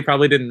feel like they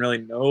probably didn't really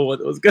know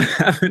what was going to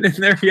happen in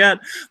there yet,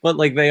 but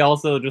they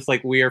also just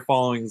we are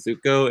following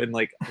Zuko and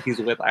he's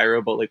with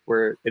Iroh, but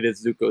it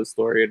is Zuko's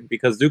story, and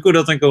because Zuko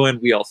doesn't go in,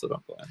 we also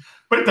don't go in.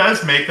 But it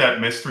does make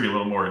that mystery a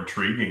little more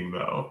intriguing,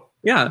 though.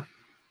 Yeah.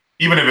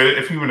 Even if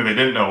they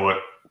didn't know what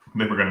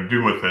they were going to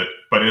do with it,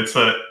 but it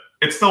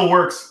still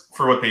works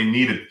for what they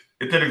needed.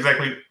 It did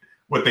exactly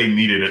what they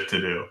needed it to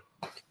do.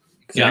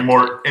 Yeah.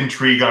 More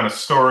intrigue on a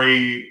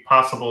story,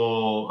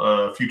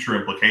 possible future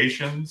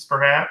implications,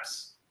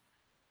 perhaps.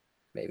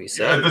 Maybe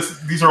so. Yeah,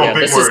 these are all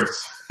big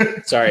words.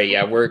 Sorry,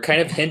 yeah, we're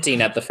kind of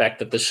hinting at the fact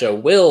that the show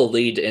will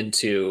lead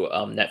into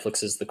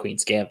Netflix's The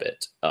Queen's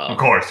Gambit. Of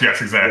course,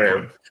 yes,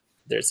 exactly.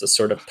 There's a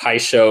sort of pie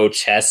show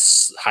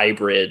chess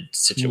hybrid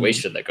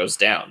situation that goes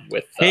down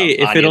with.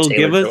 If it'll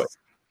give us,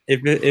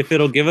 if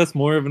it'll give us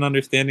more of an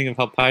understanding of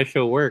how pie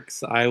show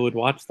works, I would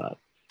watch that.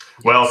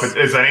 Well, if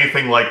it is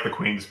anything like the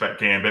Queen's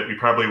Gambit, we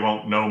probably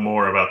won't know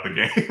more about the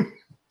game.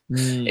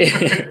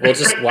 We'll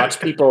just watch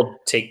people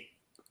take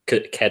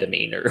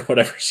ketamine or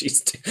whatever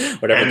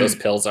whatever those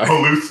pills are.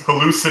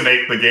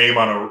 Hallucinate the game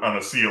on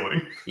a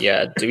ceiling.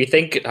 Yeah. Do we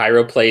think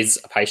Hyro plays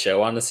pie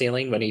show on the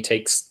ceiling when he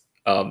takes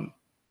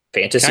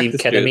fantasy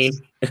cactus ketamine?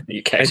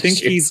 I think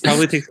he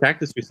probably takes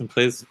cactus juice and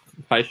plays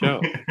pie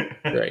show.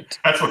 Right.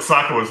 That's what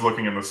Sokka was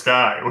looking in the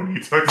sky when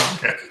he took his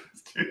cactus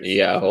juice.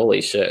 Yeah.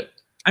 Holy shit.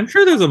 I'm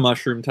sure there's a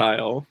mushroom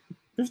tile.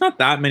 There's not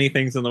that many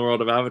things in the world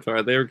of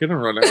Avatar. They're gonna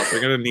run out.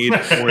 They're gonna need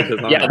more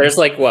design. Yeah, there's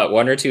like what,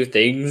 one or two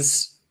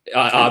things,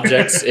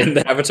 objects in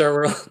the Avatar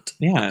world.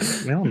 Yeah,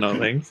 we don't know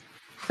things.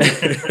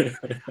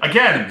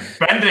 Again,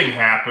 bending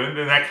happened,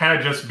 and that kind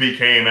of just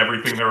became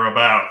everything they're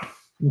about.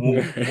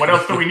 What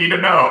else do we need to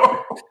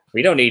know?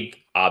 We don't need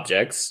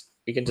objects.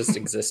 We can just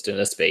exist in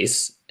a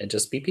space and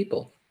just be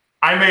people.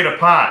 I made a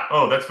pot.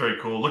 Oh, that's very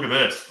cool. Look at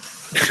this.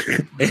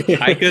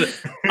 I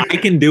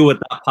can do what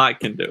that pot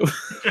can do.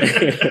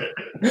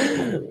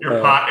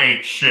 Your pot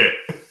ain't shit.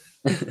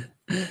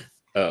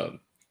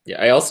 Yeah,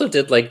 I also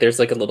did there's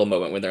a little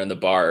moment when they're in the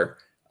bar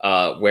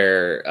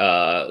where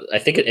I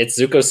think it's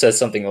Zuko says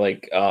something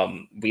like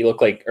we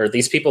look like, or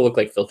these people look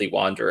like filthy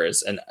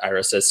wanderers, and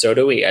Iroh says so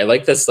do we. I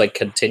like this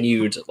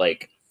continued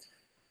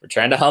we're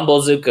trying to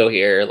humble Zuko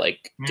here,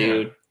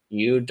 dude,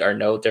 you are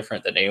no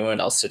different than anyone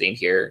else sitting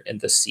here in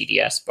the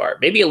CDS bar.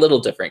 Maybe a little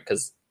different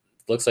because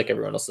it looks like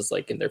everyone else is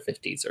in their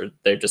 50s, or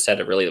they just had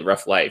a really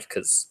rough life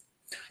because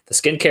the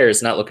skincare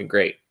is not looking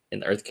great in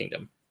the Earth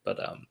Kingdom. But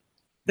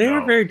they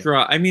are very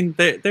dry. I mean,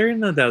 they're in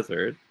the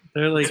desert.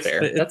 They're that's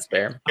fair. That's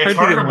fair. It's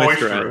hard to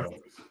moisturize.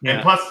 Yeah.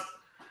 And plus,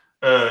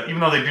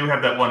 even though they do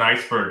have that one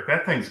iceberg,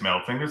 that thing's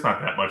melting. There's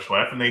not that much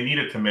left, and they need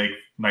it to make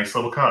nice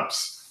little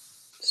cups.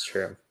 It's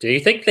true. Do you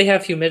think they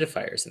have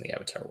humidifiers in the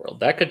Avatar world?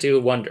 That could do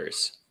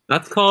wonders.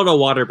 That's called a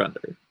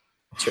waterbender.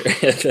 Sure.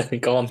 They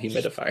call them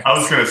humidifiers. I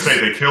was going to say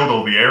they killed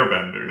all the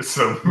airbenders,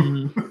 so...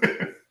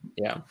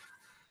 Yeah.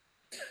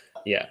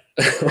 Yeah.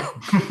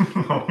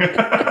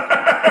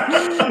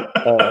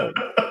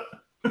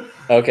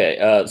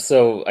 Okay,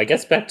 so I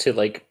guess back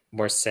to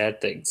more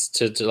sad things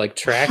to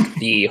track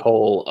the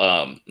whole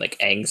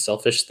Aang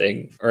selfish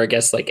thing, or I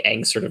guess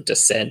Aang's sort of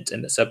descent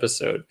in this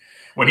episode.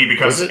 When he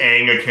becomes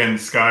Aang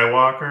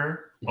Skywalker?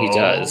 He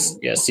does.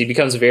 Yes, he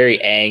becomes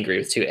very angry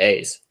with two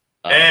A's.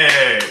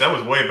 Hey, that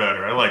was way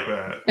better. I like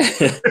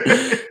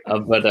that.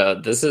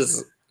 But this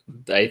is,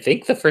 I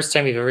think, the first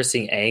time we've ever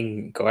seen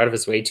Aang go out of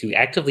his way to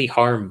actively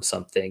harm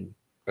something,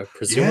 or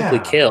presumably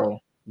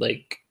kill.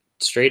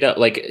 Straight up,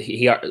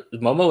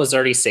 Momo was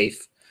already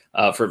safe.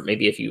 For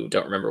maybe if you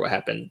don't remember what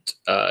happened,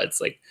 it's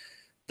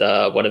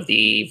one of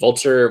the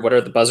vulture, what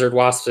are the buzzard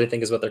wasps? I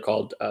think is what they're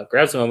called.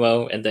 Grabs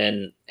Momo, and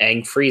then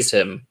Aang frees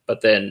him. But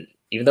then,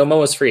 even though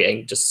Momo's free,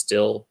 Aang just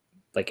still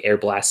air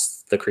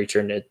blasts the creature,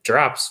 and it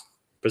drops,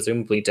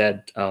 presumably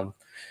dead.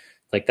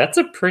 That's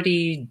a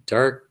pretty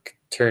dark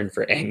turn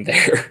for Aang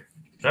there.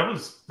 That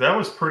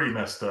was pretty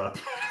messed up.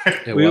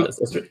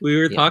 We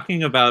were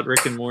talking about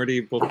Rick and Morty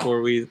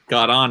before we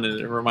got on, and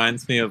it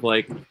reminds me of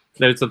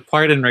there's a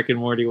part in Rick and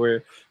Morty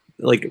where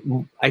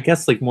I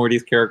guess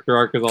Morty's character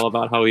arc is all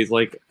about how he's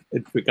we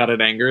got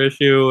an anger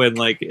issue, and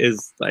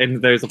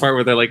and there's a part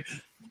where they're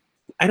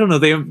I don't know,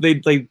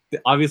 they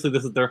obviously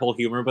this is their whole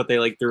humor, but they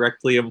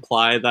directly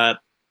imply that,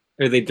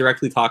 or they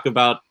directly talk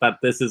about that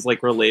this is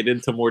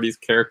related to Morty's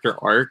character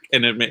arc,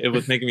 and it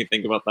was making me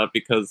think about that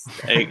because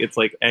it's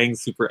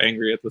Aang's super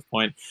angry at this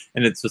point,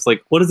 and it's just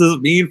what does this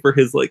mean for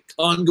his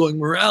ongoing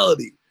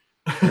morality?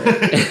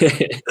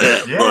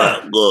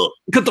 Yeah,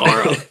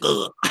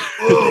 Katara,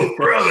 oh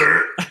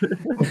brother.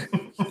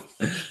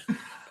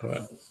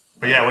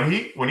 But yeah,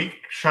 when he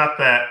shot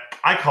that,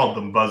 I called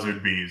them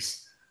buzzard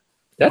bees.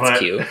 That's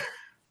cute.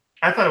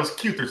 I thought it was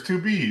cute. There's two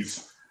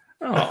bees.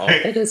 Oh,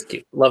 it is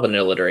cute. Love an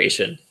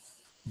alliteration.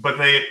 But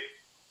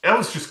that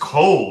was just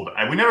cold.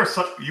 We never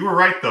saw. You were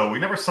right though. We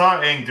never saw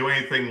Aang do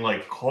anything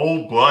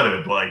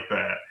cold-blooded like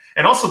that.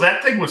 And also,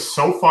 that thing was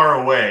so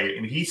far away,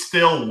 and he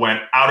still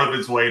went out of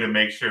his way to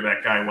make sure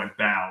that guy went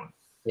down.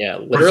 Yeah,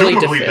 literally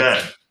presumably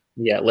dead.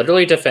 Yeah,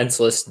 literally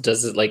defenseless.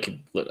 Does it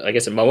I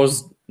guess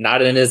Momo's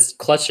not in his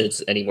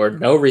clutches anymore.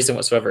 No reason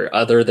whatsoever,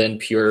 other than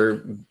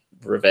pure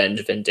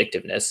revenge,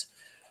 vindictiveness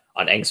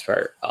on Aang's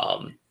part.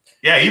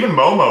 Yeah, even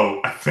Momo,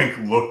 I think,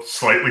 looked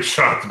slightly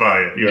shocked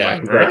by it. He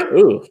was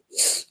ooh.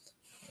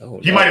 Oh,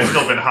 he might have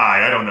still been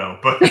high. I don't know,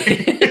 but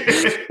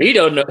he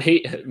don't know.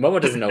 Momo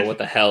doesn't know what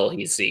the hell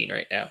he's seeing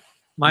right now.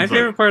 My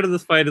favorite part of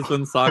this fight is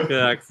when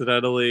Sokka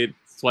accidentally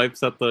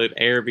swipes at the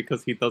air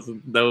because he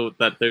doesn't know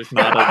that there's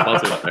not a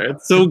buzzard there.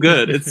 It's so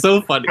good. It's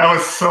so funny. That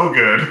was so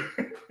good.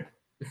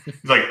 He's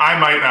I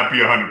might not be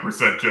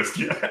 100% just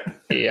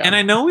yet. Yeah. And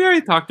I know we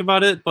already talked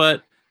about it,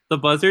 but the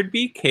buzzard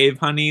bee cave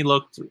honey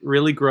looked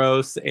really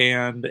gross,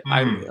 and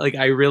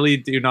I really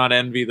do not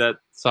envy that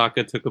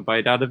Sokka took a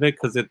bite out of it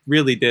because it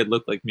really did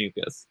look like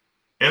mucus.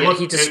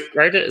 He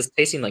described it as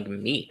tasting like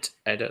meat.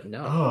 I don't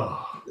know.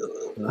 Oh,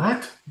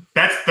 what?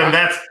 That's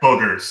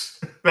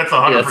boogers. That's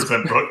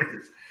 100%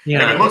 boogers.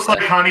 Yeah. If it looks like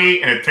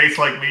honey and it tastes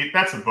like meat,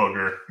 that's a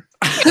booger.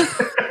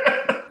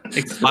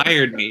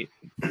 Expired meat.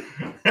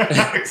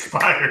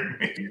 Expired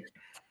meat.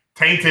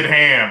 Tainted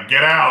ham.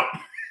 Get out.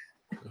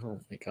 Oh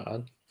my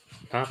god.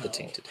 Not the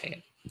tainted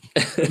ham.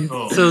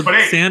 So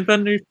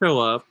sandbenders show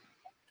up.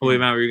 Oh, wait,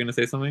 Matt, were you going to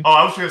say something? Oh,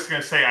 I was just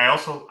going to say,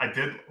 I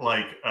did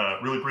like,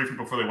 really briefly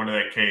before they went to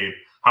that cave,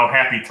 how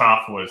happy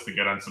Toph was to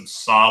get on some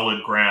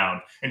solid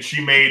ground. And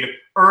she made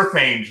Earth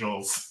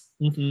Angels.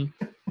 Mm-hmm.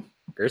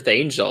 Earth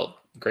Angel.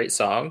 Great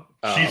song.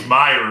 She's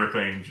my Earth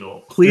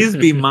Angel. Please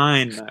be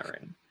mine,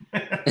 Marin.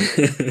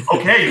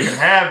 Okay, you can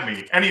have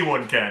me.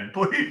 Anyone can.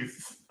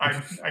 Please.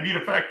 I need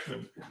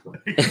affection.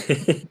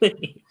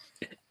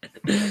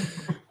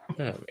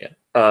 Oh, man.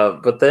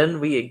 But then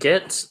we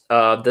get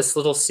this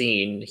little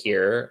scene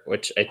here,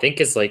 which I think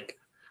is like,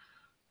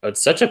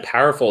 it's such a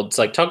powerful. It's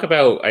like I talked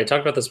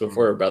about this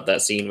before about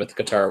that scene with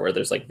Katara where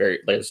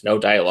there's no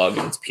dialogue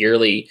and it's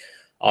purely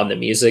on the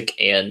music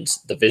and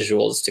the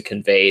visuals to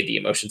convey the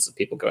emotions of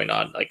people going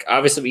on. Like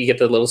obviously we get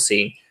the little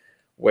scene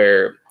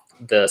where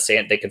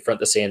they confront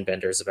the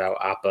sandbenders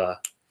about Appa,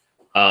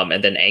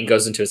 and then Aang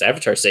goes into his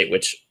Avatar state,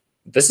 which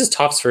this is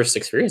Toph's first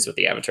experience with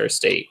the Avatar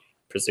state.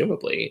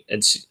 Presumably, and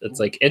it's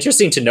like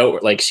interesting to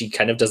note, like she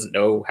kind of doesn't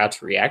know how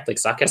to react. Like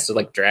Sokka has to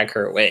like drag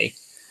her away.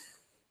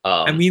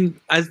 I mean,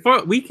 as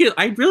far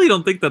I really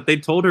don't think that they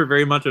told her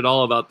very much at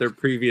all about their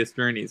previous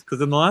journeys.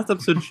 Because in the last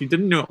episode, she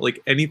didn't know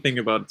like anything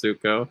about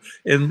Zuko,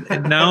 and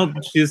now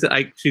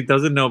she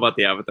doesn't know about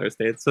the Avatar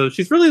state. So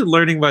she's really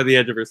learning by the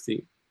edge of her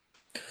seat.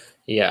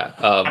 Yeah,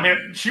 I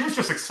mean, she was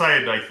just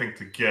excited, I think,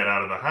 to get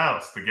out of the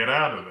house, to get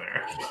out of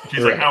there.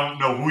 She's like, I don't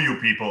know who you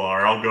people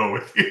are. I'll go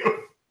with you.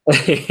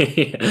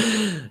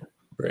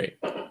 Right.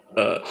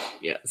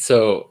 Yeah.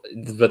 So,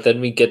 but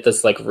then we get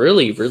this like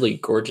really, really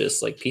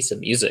gorgeous like piece of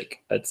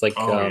music. It's like,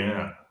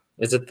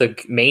 is it the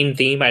main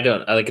theme? I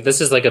don't like.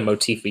 This is like a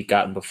motif we've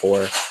gotten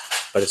before,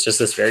 but it's just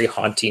this very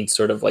haunting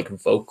sort of like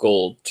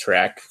vocal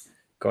track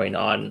going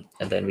on,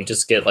 and then we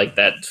just get like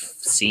that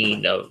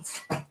scene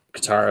of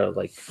Katara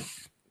like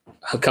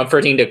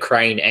comforting to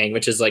crying Aang,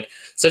 which is like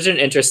such an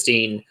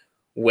interesting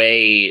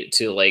way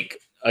to like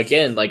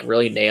again like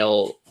really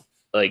nail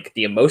like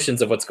the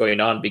emotions of what's going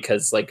on,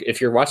 because like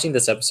if you're watching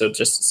this episode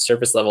just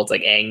surface level, it's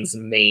like Aang's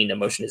main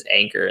emotion is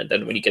anger, and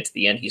then when you get to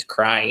the end he's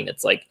crying.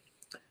 It's like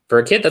for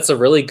a kid that's a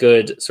really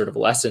good sort of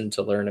lesson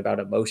to learn about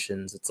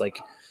emotions. It's like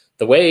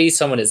the way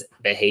someone is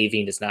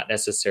behaving is not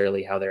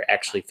necessarily how they're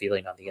actually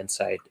feeling on the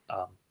inside.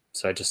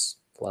 So I just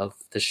love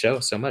this show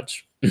so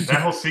much.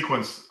 That whole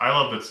sequence, I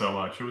loved it so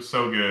much. It was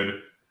so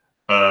good.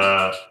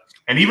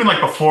 And even like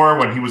before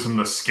when he was in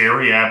the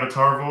scary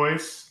Avatar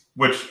voice,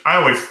 which I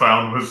always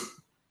found was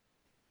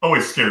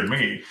always scared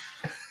me.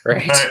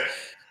 Right.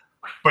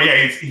 But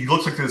yeah, he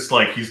looks like this,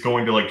 like he's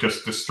going to like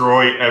just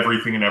destroy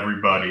everything and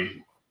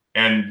everybody.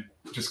 And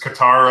just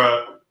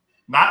Katara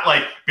not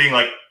like being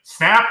like,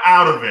 snap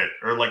out of it.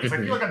 Or like, because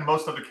I feel like on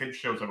most other kids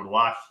shows I would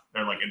watch,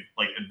 they're like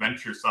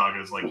adventure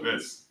sagas like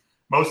this.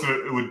 Most of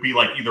it would be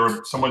like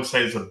either someone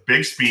says a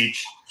big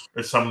speech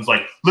or someone's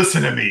like,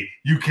 listen to me,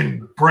 you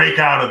can break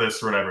out of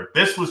this or whatever.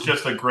 This was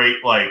just a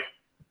great, like,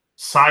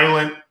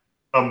 silent,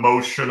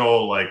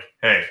 emotional, like,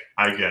 hey,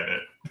 I get it.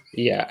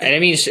 Yeah, and I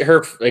mean,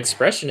 her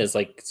expression is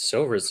like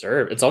so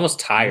reserved. It's almost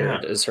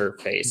tired as her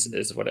face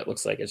is what it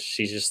looks like.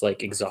 She's just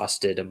like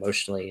exhausted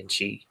emotionally, and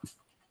she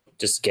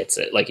just gets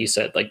it. Like you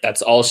said, like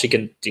that's all she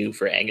can do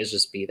for Aang is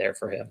just be there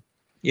for him.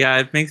 Yeah,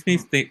 it makes me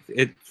think,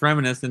 it's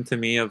reminiscent to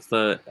me of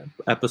the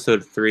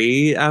episode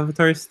 3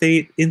 Avatar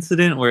State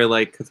incident where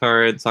like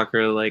Katara and Sokka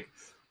are like,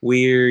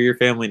 we're your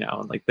family now,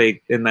 and like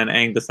and then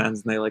Aang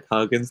descends and they like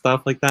hug and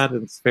stuff like that.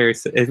 And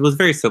it was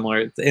very similar,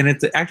 and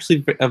it's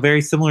actually a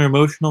very similar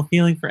emotional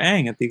feeling for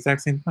Aang at the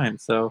exact same time.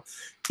 So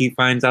he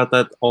finds out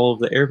that all of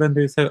the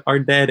airbenders are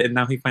dead, and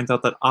now he finds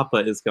out that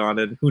Appa is gone,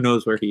 and who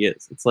knows where he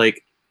is. It's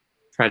like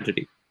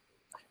tragedy.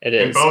 It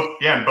is.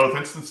 In both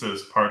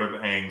instances, part of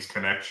Aang's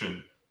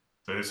connection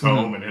to his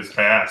home and his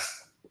past.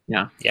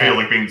 Yeah. Feel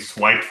like being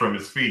swiped from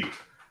his feet.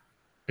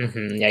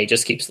 Mm-hmm. Yeah, he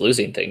just keeps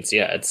losing things.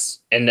 Yeah,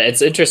 it's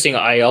interesting.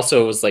 I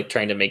also was like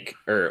trying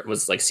to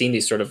was like seeing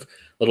these sort of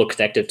little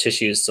connective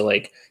tissues to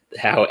like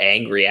how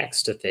Aang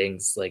reacts to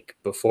things. Like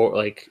before,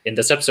 like in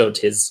this episode,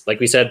 like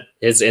we said,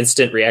 his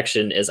instant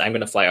reaction is I'm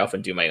going to fly off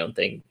and do my own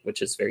thing,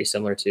 which is very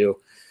similar to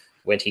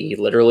when he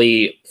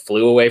literally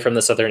flew away from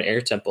the Southern Air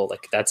Temple.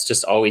 Like that's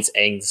just always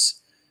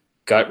Aang's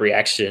gut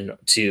reaction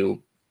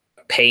to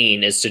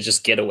pain, is to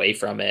just get away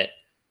from it.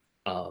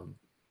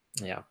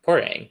 Yeah, poor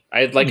Aang.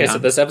 I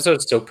said, this episode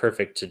is so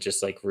perfect to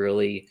just like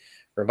really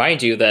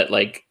remind you that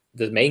like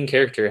the main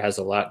character has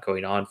a lot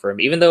going on for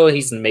him, even though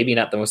he's maybe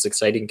not the most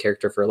exciting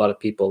character for a lot of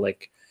people.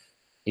 Like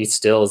he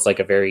still is like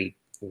a very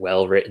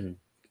well written,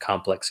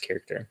 complex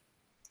character.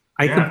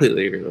 I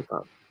completely agree with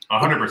that.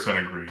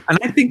 100% agree. And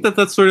I think that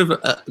that's sort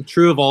of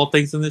true of all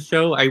things in this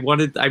show. I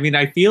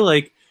feel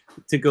like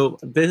to go,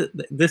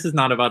 this is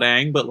not about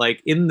Aang, but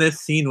like in this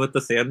scene with the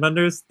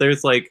Sandbenders,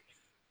 there's like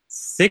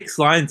 6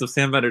 lines of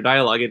Sandbender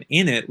dialogue, and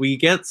in it we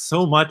get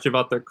so much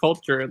about their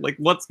culture and like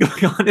what's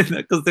going on in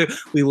it,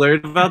 because we learn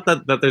about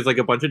that there's like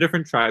a bunch of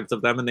different tribes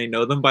of them, and they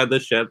know them by the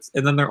ships,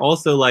 and then they're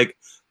also like,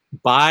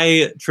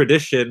 by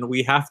tradition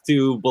we have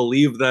to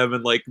believe them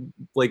and like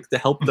to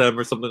help them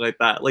or something like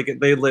that. Like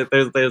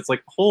there's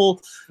like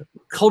whole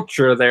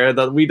culture there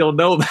that we don't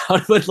know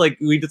about, but like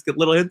we just get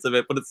little hints of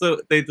it. But it's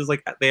so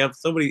they have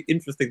so many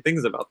interesting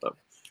things about them.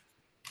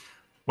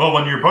 Well,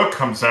 when your book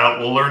comes out,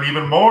 we'll learn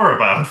even more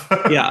about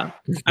them. Yeah,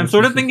 I'm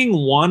sort of thinking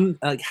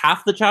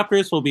half the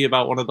chapters will be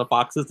about one of the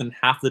foxes, and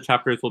half the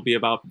chapters will be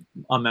about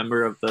a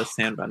member of the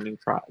Sandbending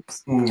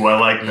tribes. Ooh, I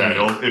like that.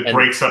 It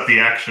breaks up the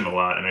action a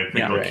lot, and I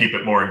think it'll keep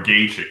it more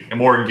engaging,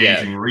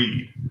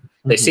 read.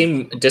 They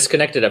seem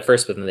disconnected at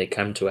first, but then they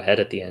come to a head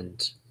at the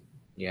end.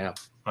 Yeah.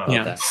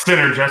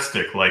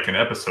 Synergistic, like an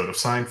episode of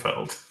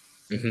Seinfeld.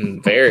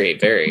 Very,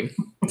 very.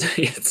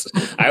 Yes.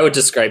 I would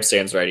describe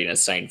Sam's writing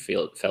as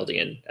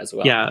Seinfeldian as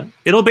well. Yeah,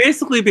 it'll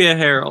basically be a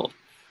herald.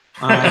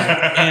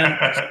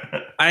 And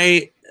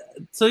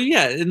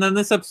then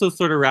this episode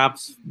sort of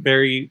wraps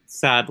very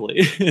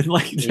sadly. And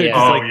like,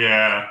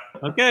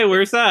 okay,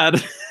 we're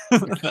sad.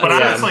 But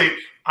honestly,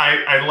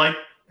 I like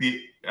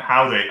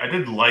I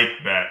did like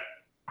that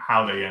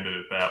how they ended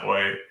it that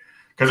way,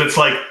 because it's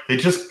like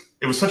it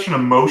was such an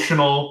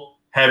emotional,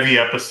 heavy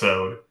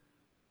episode.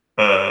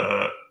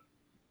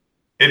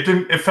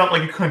 It felt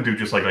like you couldn't do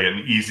just like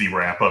an easy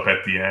wrap up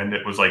at the end.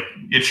 It was like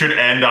it should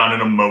end on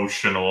an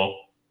emotional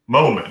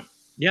moment.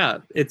 Yeah,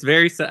 it's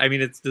very. I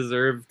mean, it's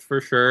deserved for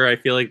sure. I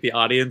feel like the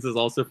audience is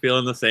also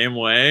feeling the same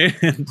way,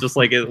 and just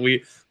like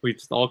we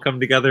just all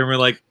come together and we're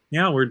like,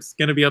 yeah, we're just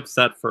gonna be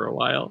upset for a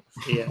while.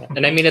 Yeah,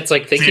 and I mean, it's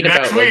like thinking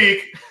about next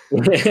week.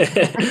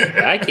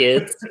 Hi,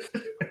 kids.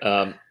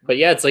 But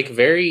yeah, it's like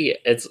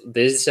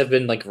these have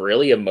been like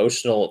really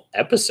emotional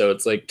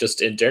episodes, like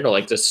just in general,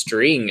 like the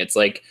string. It's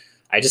like,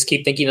 I just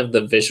keep thinking of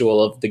the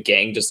visual of the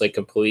gang just like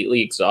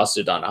completely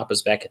exhausted on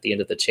Appa's back at the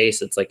end of the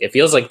chase. It's like, it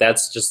feels like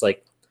that's just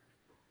like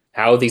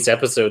how these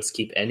episodes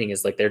keep ending,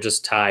 is like they're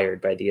just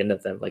tired by the end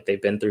of them. Like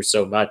they've been through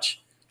so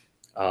much,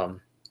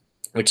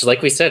 which,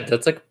 like we said,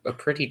 that's like a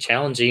pretty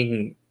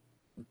challenging,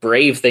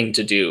 brave thing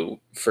to do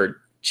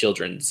for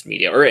children's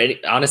media, or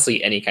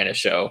honestly any kind of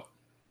show,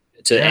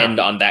 to end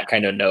on that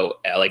kind of note,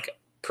 like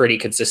pretty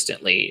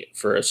consistently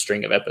for a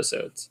string of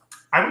episodes.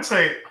 I would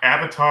say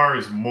Avatar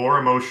is more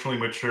emotionally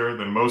mature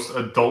than most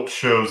adult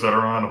shows that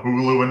are on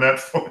Hulu and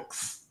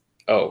Netflix.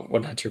 Oh,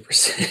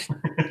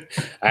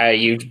 100%.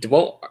 You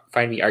won't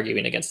find me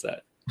arguing against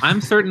that. I'm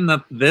certain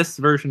that this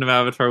version of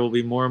Avatar will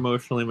be more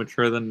emotionally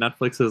mature than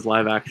Netflix's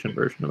live-action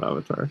version of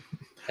Avatar.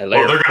 Well,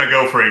 they're going to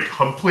go for a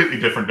completely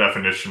different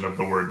definition of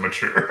the word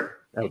mature.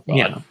 Oh,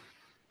 God.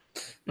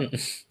 Yeah.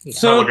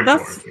 So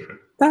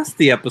that's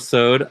the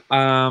episode.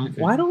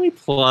 Why don't we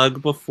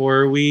plug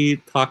before we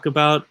talk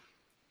about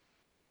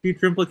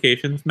future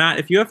implications? Matt,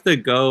 if you have to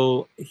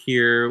go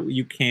here,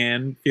 you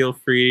can feel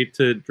free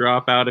to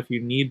drop out if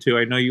you need to.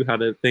 I know you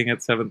had a thing at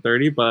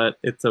 7:30, but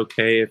it's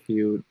okay if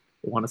you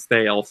want to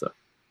stay also.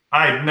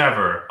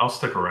 I'll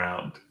stick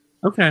around.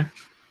 Okay.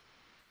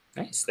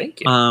 Nice,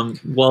 thank you.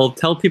 Well,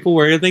 tell people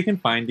where they can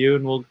find you,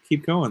 and we'll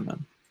keep going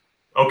then.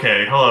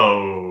 Okay,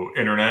 hello,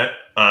 Internet.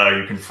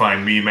 You can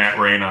find me, Matt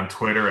Rain, on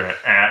Twitter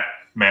at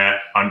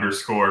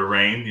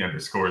Matt_Rain. The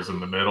underscore is in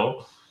the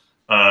middle.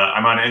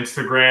 I'm on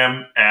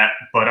Instagram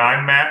but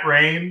I'm Matt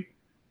Rain,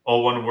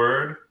 all one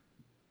word.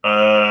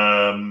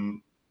 I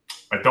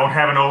don't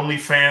have an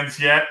OnlyFans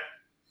yet,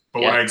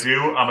 but when I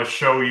do, I'm going to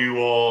show you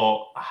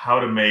all how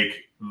to make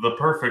the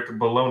perfect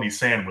bologna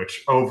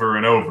sandwich over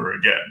and over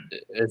again.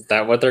 Is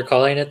that what they're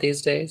calling it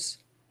these days?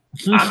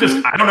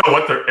 I don't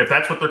know if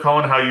that's what they're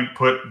calling how you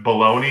put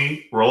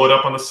bologna, roll it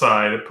up on the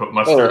side, and put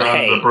mustard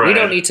on the bread. We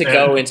don't need to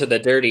go into the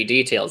dirty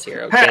details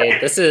here, okay?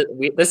 Hey,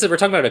 we're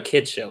talking about a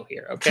kid show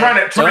here, okay?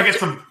 Trying to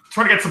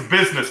get some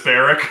business,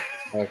 Derek.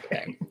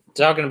 Okay.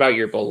 Talking about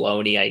your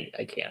bologna,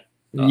 I can't.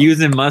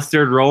 Using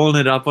mustard, rolling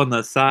it up on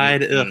the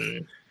side.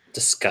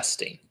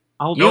 Disgusting.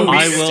 I will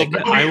pay.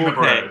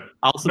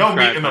 I'll subscribe. No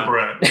meat in the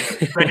bread.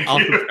 Thank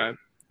you. Subscribe.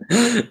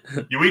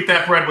 You eat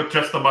that bread with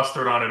just the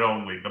mustard on it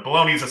only. The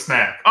bologna's a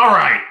snack. All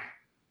right.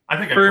 I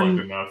think I plugged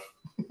enough.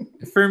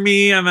 For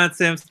me, I'm at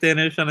Sam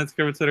Stanish on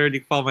Instagram and Twitter. You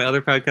can follow my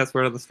other podcast,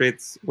 Word on the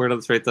Straits,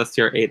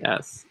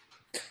 STR8S.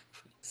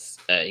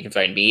 You can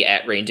find me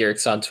at Rain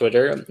Dirks on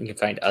Twitter. You can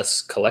find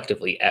us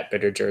collectively at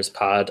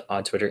BitterJursPod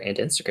on Twitter and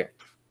Instagram.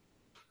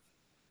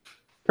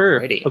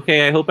 Perfect.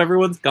 Okay, I hope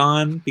everyone's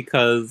gone,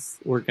 because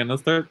we're going to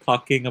start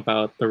talking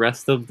about the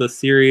rest of the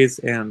series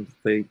and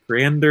the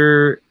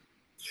grander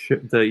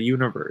the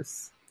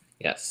universe.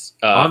 Yes.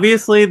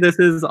 Obviously, this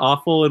is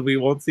awful, and we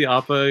won't see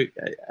Appa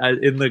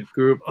in the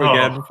group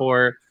again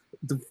for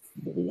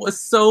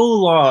so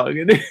long,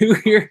 and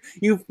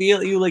you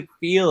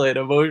feel it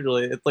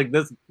emotionally. It's like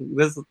this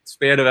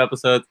span of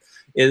episodes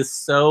is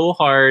so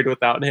hard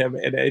without him,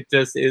 and it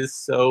just is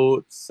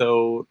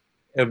so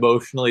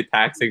emotionally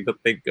taxing to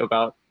think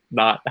about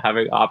not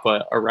having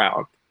Appa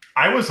around.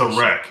 I was a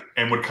wreck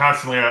and would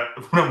constantly,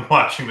 when I'm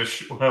watching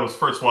this, when I was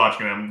first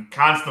watching it, I'm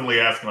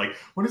constantly asking, like,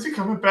 when is he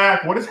coming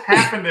back? What has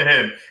happened to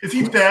him? Is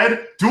he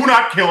dead? Do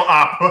not kill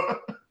Appa.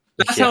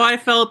 That's how I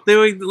felt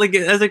doing, like,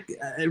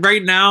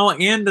 right now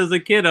and as a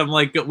kid. I'm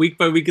like, week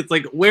by week, it's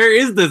like, where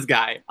is this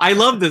guy? I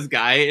love this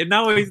guy, and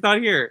now he's not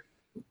here.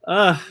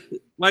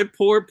 My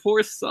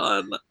poor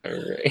son. All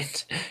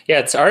right. Yeah,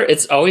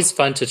 it's always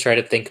fun to try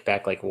to think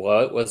back, like,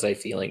 what was I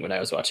feeling when I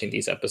was watching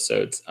these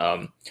episodes?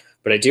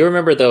 But I do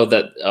remember though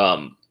that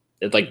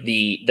like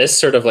this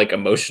sort of like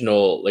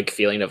emotional like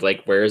feeling of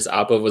like where's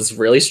Appa was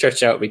really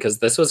stretched out, because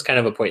this was kind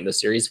of a point in the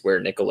series where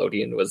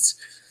Nickelodeon was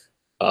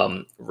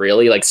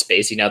really like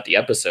spacing out the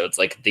episodes.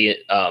 Like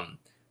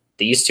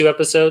these 2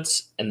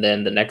 episodes and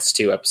then the next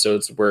 2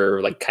 episodes were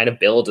like kind of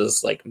billed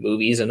as like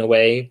movies in a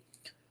way.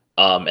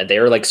 And they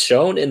were like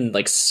shown in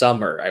like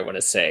summer, I want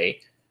to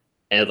say,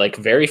 and like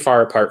very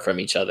far apart from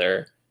each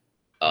other.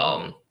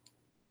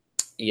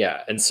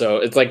 Yeah, and so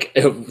it's like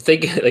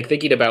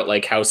thinking about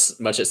like how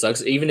much it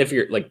sucks, even if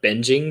you're like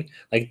binging,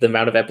 like the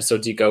amount of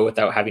episodes you go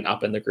without having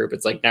Appa in the group.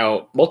 It's like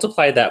now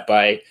multiply that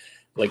by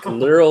like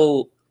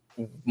literal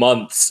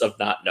months of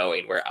not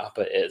knowing where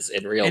Appa is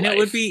in real life. And it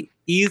would be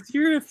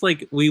easier if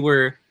like we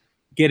were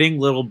getting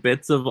little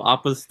bits of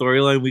Appa's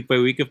storyline week by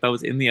week if that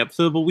was in the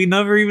episode, but we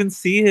never even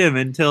see him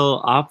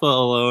until Appa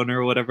Alone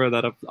or whatever,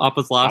 that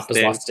Appa's Lost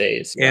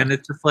Days. Yeah. And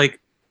it's just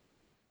like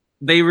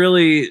they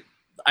really,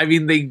 I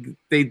mean,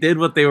 they did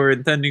what they were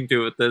intending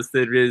to with this.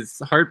 It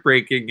is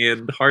heartbreaking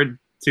and hard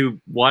to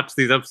watch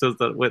these episodes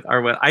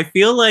I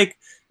feel like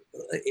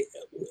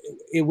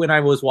when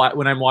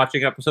I'm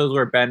watching episodes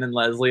where Ben and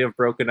Leslie have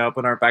broken up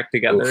and are back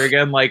together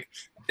again, like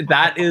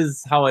that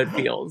is how it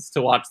feels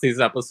to watch these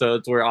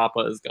episodes where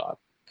Appa is gone.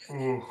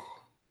 Ooh,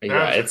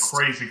 it's a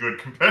crazy good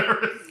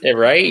comparison.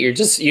 Right? You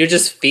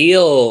just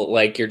feel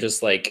like you're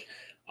just like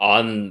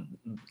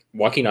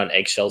walking on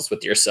eggshells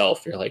with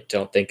yourself. You're like,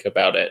 don't think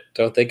about it.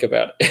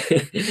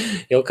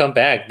 He'll come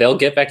back. They'll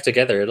get back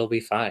together. It'll be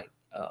fine.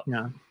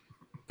 Yeah.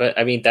 But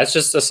I mean, that's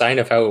just a sign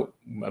of how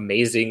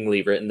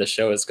amazingly written the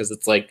show is. Because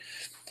it's like,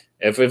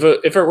 if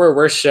it were a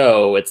worse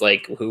show, it's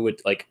like, who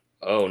would like,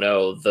 oh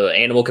no, the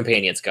animal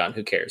companion's gone.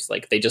 Who cares?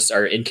 Like they just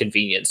are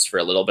inconvenienced for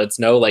a little bit. It's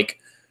no, like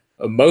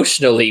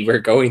emotionally, we're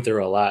going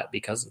through a lot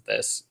because of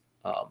this.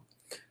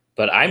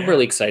 But I'm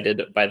really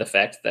excited by the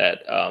fact that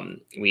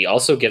we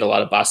also get a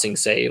lot of Ba Sing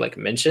Se like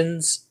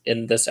mentions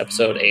in this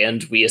episode,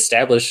 and we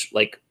establish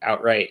like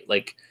outright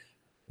like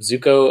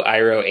Zuko,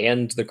 Iroh,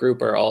 and the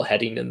group are all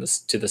heading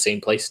to the same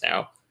place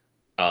now.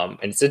 And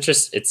it's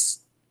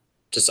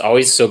just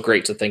always so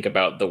great to think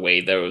about the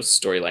way those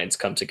storylines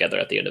come together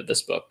at the end of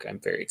this book. I'm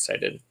very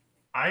excited.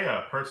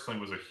 I personally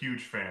was a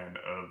huge fan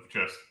of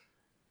just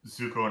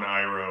Zuko and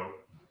Iroh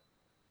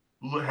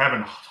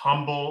having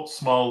humble,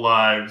 small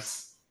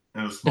lives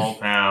in a small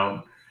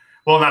town.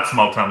 Well, not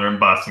small town, they're in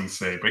Ba Sing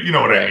Se, but you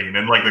know what I mean,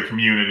 and like the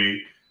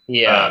community.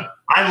 Yeah.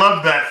 I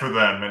loved that for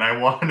them, and I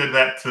wanted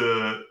that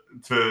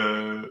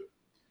to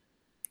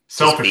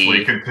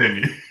selfishly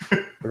continue.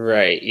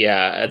 Right,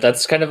 yeah.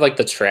 That's kind of like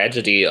the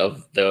tragedy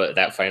of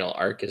that final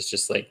arc, is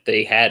just like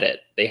they had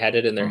it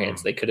in their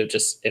hands. They could have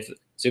just, if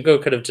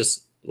Zuko could have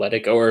just let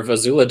it go, or if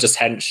Azula just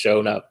hadn't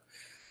shown up,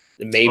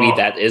 maybe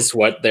that is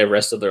what the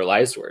rest of their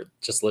lives were,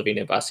 just living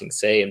in Ba Sing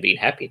Se and being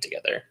happy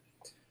together.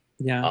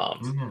 Yeah.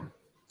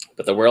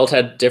 But the world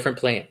had different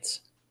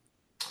plans.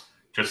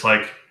 Just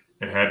like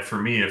it had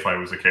for me if I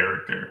was a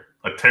character.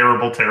 A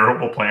terrible,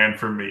 terrible plan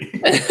for me.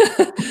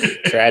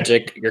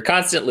 Tragic. You're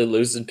constantly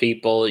losing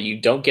people. You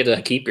don't get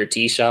to keep your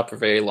tea shop for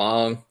very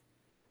long.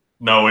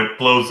 No, it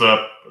blows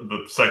up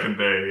the second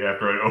day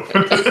after I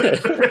opened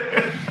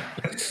it.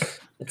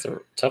 It's a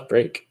tough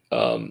break.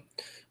 But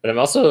I'm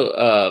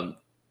also...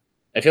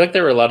 I feel like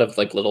there were a lot of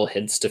like little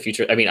hints to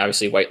future. I mean,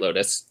 obviously, White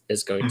Lotus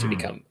is going to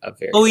become a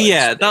very. Oh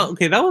yeah, that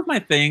was my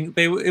thing.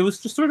 It was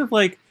just sort of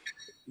like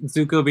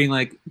Zuko being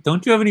like,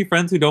 "Don't you have any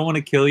friends who don't want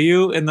to kill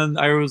you?" And then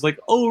Iroh was like,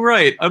 "Oh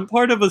right, I'm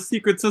part of a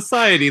secret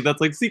society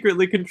that's like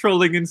secretly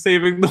controlling and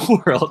saving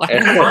the world."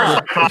 At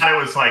first, I thought it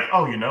was like,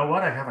 "Oh, you know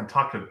what? I haven't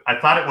talked to." I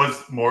thought it was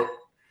more.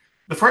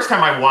 The first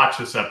time I watched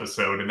this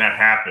episode and that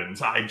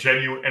happens, I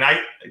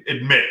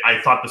admit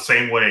I thought the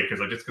same way because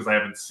I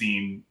haven't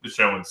seen the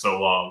show in so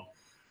long.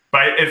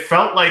 But it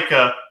felt like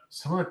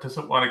someone that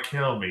doesn't want to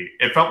kill me.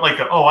 It felt like,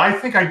 I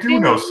think I do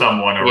know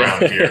someone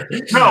around here.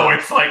 No,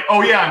 it's like,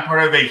 oh yeah, I'm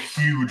part of a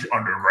huge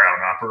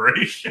underground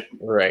operation.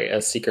 Right, a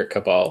secret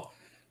cabal.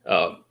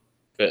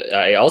 But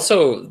I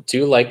also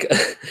do like,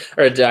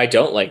 or I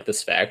don't like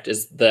this fact,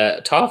 is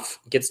that Toph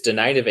gets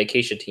denied a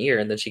vacation here,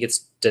 and then she gets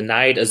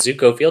denied a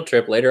Zuko field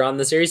trip later on in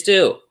the series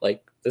too.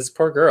 Like, this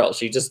poor girl,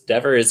 she just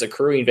never is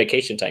accruing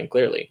vacation time,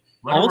 clearly.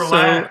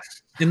 Also,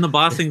 in the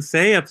Ba Sing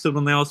Se episode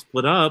when they all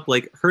split up,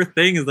 like her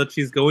thing is that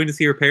she's going to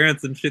see her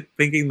parents and shit,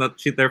 thinking that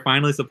they're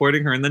finally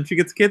supporting her, and then she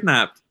gets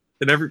kidnapped.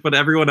 And but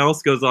everyone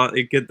else goes on.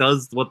 It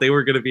does what they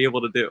were going to be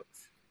able to do.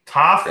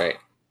 Toph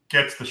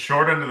gets the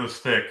short end of the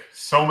stick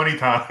so many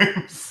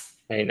times.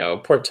 I know,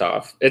 poor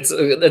Toph.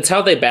 It's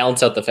how they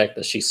balance out the fact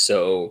that she's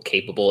so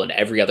capable in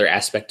every other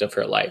aspect of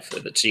her life,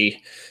 that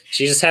she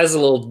just has a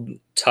little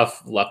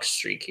tough luck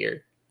streak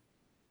here.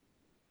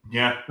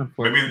 Yeah,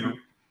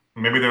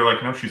 maybe they're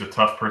like, no, she's a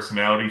tough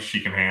personality, she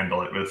can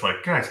handle it. But it's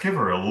like, guys, give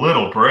her a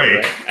little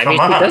break. Right. I mean,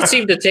 she does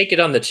seem to take it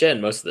on the chin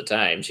most of the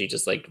time. She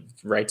just like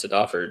writes it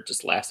off or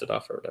just laughs it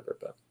off or whatever.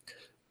 But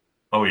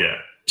oh yeah,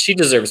 she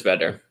deserves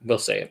better. We'll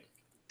say it.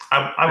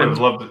 I would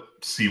love to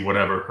see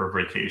whatever her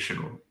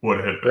vacation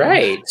would have been.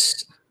 Right.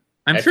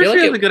 I'm sure she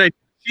has a good idea.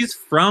 She's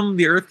from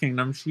the Earth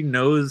Kingdom. She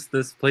knows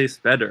this place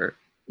better.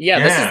 Yeah,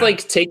 this is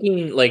like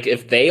taking, like,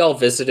 if they all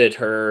visited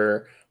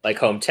her like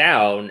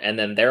hometown and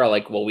then they're all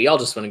like, well, we all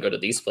just want to go to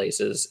these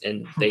places,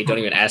 and they don't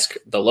even ask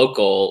the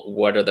local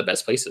what are the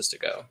best places to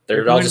go.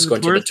 They're all just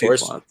going to the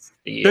tourist spots.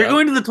 Yeah. They're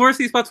going to the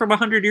touristy spots from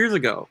 100 years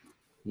ago.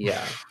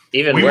 Yeah,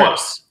 even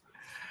worse.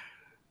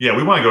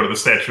 We want to go to the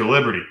Statue of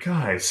Liberty,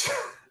 guys.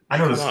 I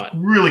know this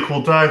really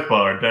cool dive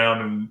bar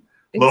down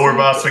in Lower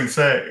Ba Sing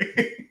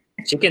Se.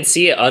 She can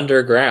see it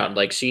underground.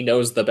 Like, she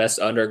knows the best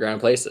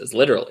underground places,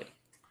 literally.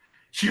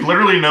 She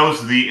literally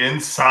knows the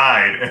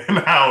inside and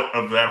out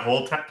of that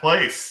whole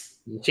place.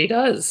 She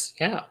does,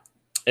 yeah.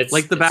 It's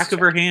like the back of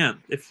her hand,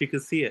 if she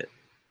could see it.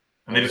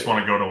 And they just want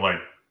to go to,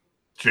 like,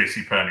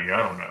 JCPenney. I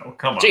don't know.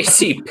 Come on.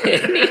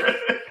 JCPenney?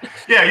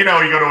 Yeah, you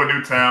go to a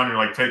new town, you're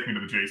like, take me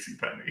to the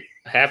JCPenney.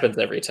 Happens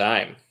every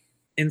time.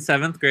 In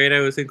 7th grade, I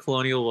was in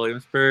Colonial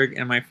Williamsburg,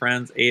 and my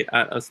friends ate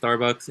at a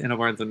Starbucks in a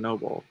Barnes &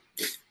 Noble.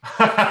 Oh,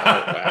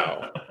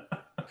 wow.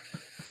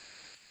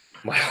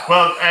 Wow.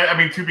 Well, I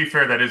mean, to be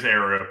fair, that is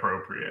era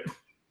appropriate.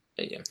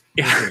 Yeah.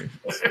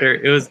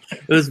 It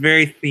was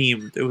very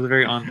themed. It was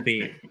very on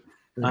theme.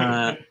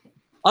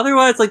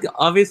 Otherwise, like,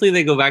 obviously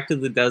they go back to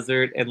the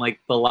desert, and like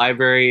the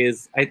library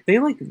is. They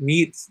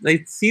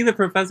see the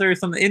professor or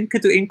something in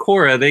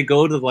Korra. They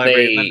go to the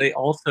library, and then they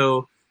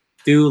also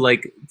do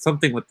like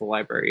something with the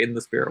library in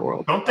the spirit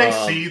world. Don't they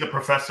see the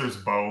professor's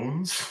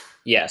bones?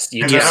 Yes,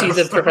 you do see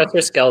the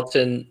professor's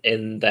skeleton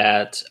in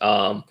that.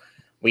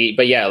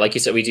 But yeah, like you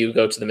said, we do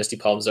go to the Misty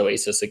Palms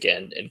Oasis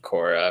again in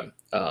Korra.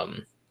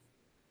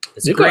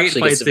 Zuko great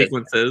fight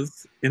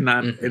sequences in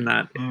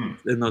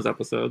those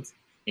episodes.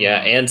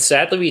 Yeah, and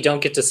sadly, we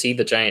don't get to see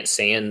the giant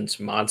sand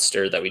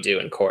monster that we do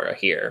in Korra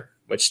here,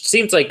 which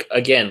seems like,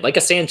 again, like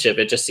a sand ship.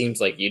 It just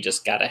seems like you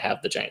just gotta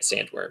have the giant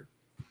sandworm.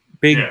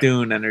 Big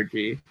Dune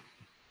energy.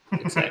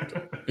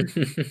 Exactly.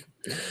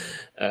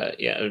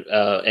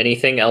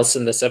 Anything else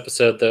in this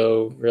episode,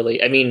 though?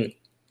 Really, I mean,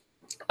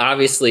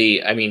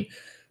 obviously,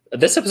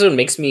 this episode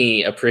makes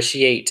me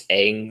appreciate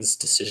Aang's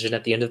decision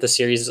at the end of the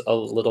series a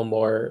little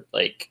more,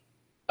 like,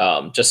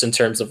 just in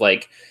terms of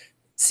like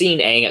seeing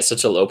Aang at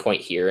such a low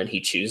point here, and he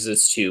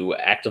chooses to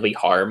actively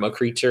harm a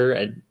creature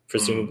and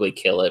presumably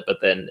kill it. But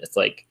then it's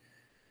like,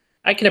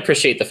 I can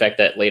appreciate the fact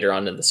that later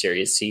on in the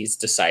series, he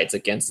decides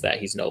against that.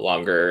 He's no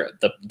longer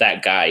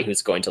that guy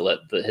who's going to let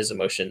his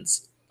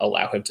emotions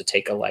allow him to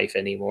take a life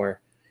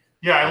anymore.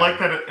 Yeah, I like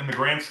that in the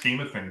grand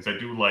scheme of things. I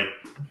do like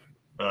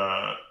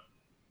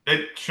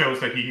it shows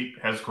that he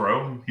has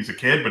grown. He's a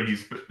kid, but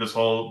this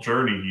whole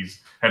journey, he's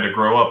had to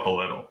grow up a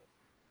little.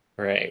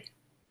 Right.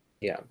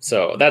 Yeah.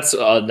 So that's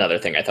another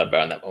thing I thought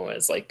about in that moment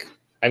is like,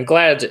 I'm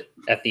glad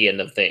at the end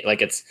of things,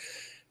 like it's,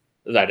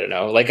 I don't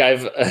know, like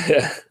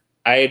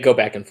I go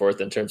back and forth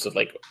in terms of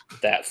like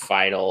that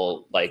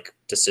final like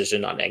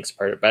decision on Aang's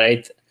part,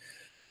 but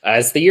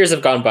as the years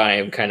have gone by,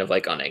 I'm kind of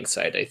like on Aang's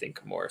side, I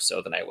think, more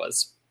so than I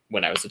was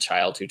when I was a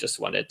child who just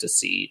wanted to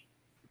see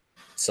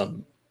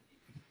some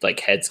like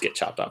heads get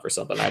chopped off or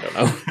something. I don't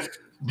know.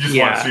 You just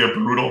want to see a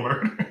brutal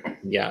murder.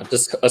 Yeah,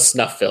 just a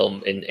snuff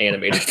film in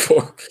animated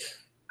form.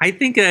 I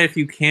think if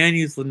you can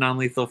use the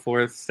non-lethal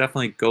force,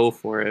 definitely go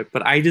for it.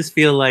 But I just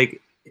feel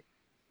like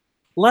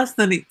less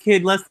than a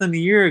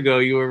year ago,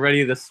 you were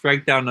ready to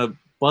strike down a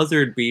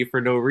buzzard bee for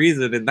no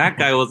reason, and that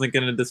guy wasn't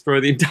going to destroy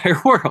the entire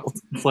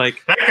world. It's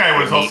like that guy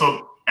was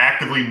also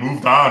actively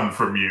moved on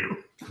from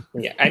you.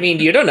 Yeah, I mean,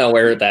 you don't know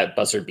where that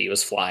buzzard bee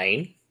was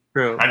flying.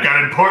 True. I've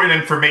got important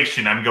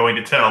information I'm going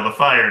to tell the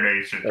Fire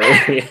Nation.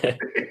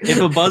 If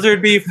a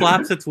buzzard bee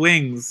flaps its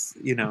wings,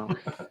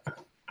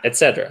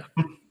 etc.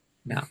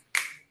 No.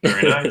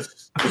 Very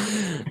nice.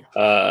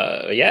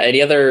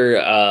 Any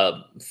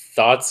other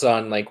thoughts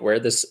on like where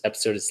this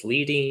episode is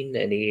leading?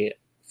 Any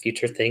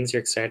future things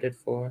you're excited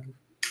for?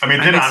 I mean,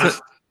 I'm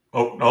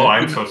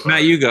so sorry.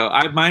 Matt, you go.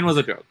 Mine was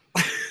a joke.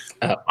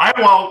 Now I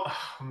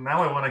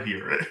want to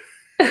hear it.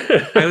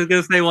 I was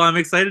gonna say, I'm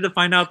excited to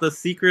find out the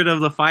secret of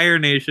the Fire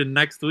Nation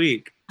next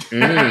week.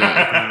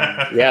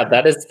 Yeah,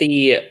 that is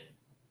the,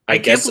 I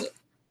guess,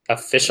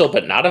 official,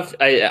 but not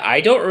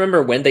I don't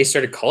remember when they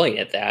started calling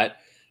it that.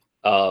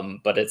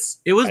 But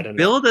it was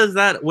billed as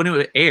that when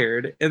it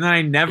aired, and then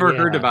I never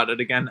heard about it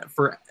again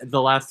for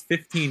the last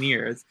 15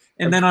 years.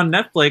 And then on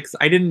Netflix,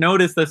 I didn't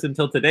notice this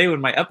until today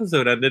when my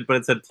episode ended, but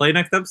it said play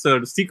next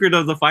episode, Secret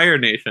of the Fire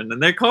Nation,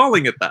 and they're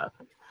calling it that.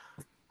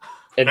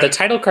 And the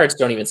title cards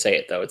don't even say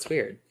it, though. It's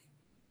weird.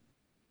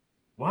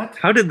 What?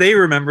 How did they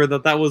remember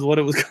that was what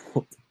it was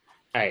called?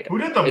 Who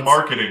did the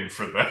marketing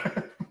for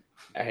that?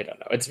 I don't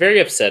know. It's very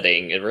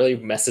upsetting. It really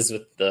messes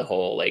with the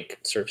whole like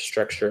sort of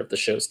structure of the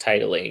show's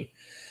titling.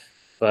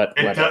 But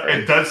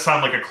it does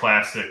sound like a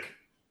classic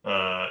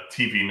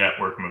TV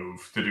network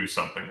move to do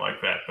something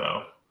like that,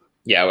 though.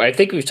 Yeah, I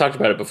think we've talked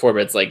about it before,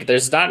 but it's like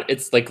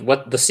it's like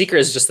what the secret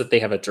is just that they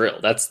have a drill.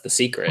 That's the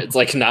secret. It's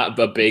like not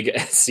a big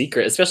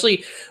secret,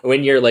 especially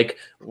when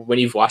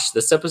you've watched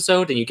this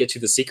episode and you get to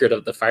the secret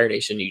of the Fire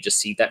Nation, you just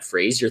see that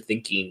phrase, you're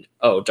thinking,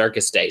 oh,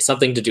 Darkest Day,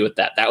 something to do with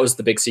that. That was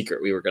the big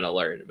secret we were going to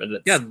learn. But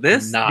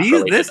it's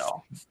this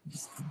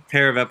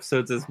pair of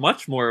episodes is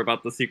much more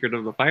about the secret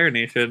of the Fire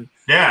Nation.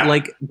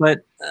 Yeah.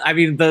 But I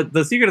mean,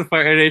 the secret of the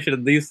Fire Nation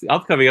in these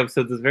upcoming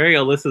episodes is very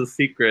Alyssa's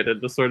secret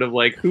and just sort of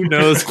like, who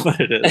knows what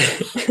it is.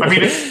 I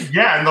mean,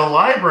 in the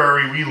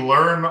library, we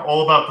learn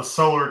all about the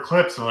solar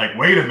eclipse and like,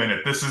 wait a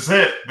minute, this is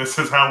it. This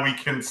is how we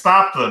can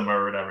stop them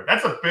or whatever.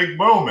 That's a big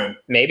moment.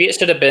 Maybe it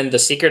should have been the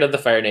secret of the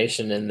Fire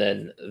Nation and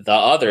then the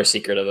other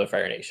secret of the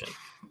Fire Nation.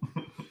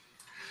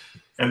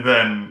 And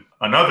then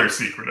another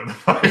secret of the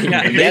Fire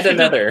Nation. Yet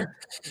another.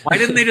 Why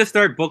didn't they just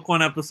start book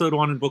 1, episode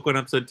 1 and book 1,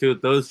 episode 2?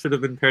 Those should have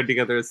been paired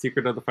together as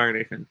Secret of the Fire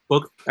Nation.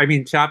 I'm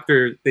saying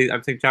chapter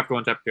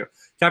 1, chapter 2.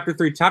 Chapter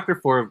 3, chapter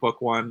 4 of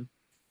book 1,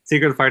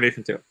 Secret of the Fire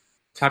Nation 2.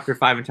 Chapter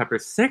 5 and chapter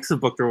 6 of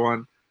book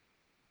 1,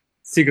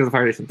 Secret of the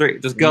Fire Nation 3.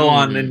 Just go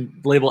on and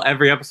label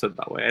every episode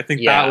that way. I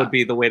think that would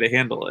be the way to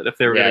handle it if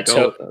they were going to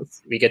go with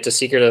this. We get to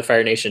Secret of the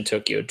Fire Nation,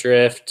 Tokyo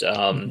Drift,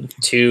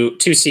 2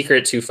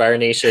 Secret, 2 Fire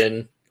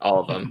Nation, all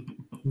of them.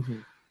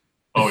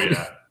 Oh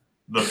yeah,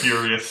 the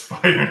Furious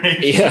Fire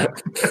Nation. Yeah,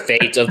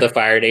 Fate of the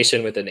Fire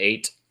Nation with an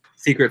 8.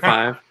 Secret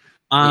 5.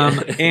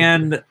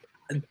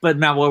 But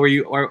Matt, what were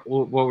you going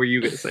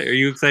to say? Are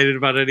you excited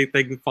about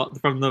anything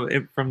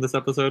from this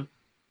episode?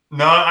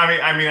 No,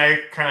 I mean, I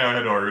kind of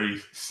had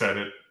already said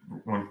it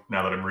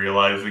now that I'm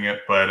realizing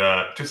it,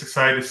 but just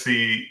excited to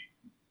see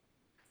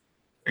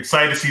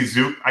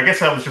Zuko. I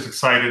guess I was just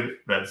excited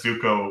that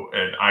Zuko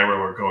and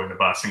Iroh were going to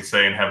Ba Sing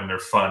Se and having their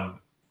fun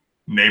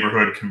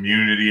neighborhood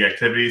community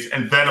activities.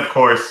 And then, of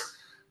course,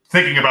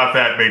 thinking about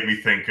that made me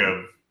think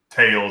of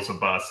Tales of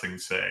Ba Sing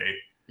Se,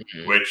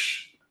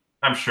 which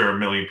I'm sure a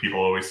million people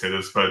always say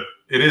this, but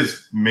it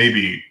is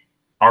maybe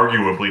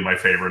arguably my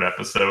favorite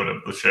episode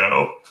of the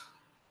show.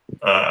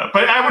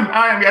 But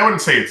I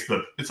wouldn't say it's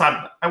the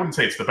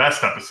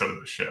best episode of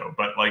the show,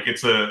 but like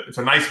it's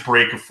a nice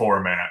break of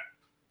format.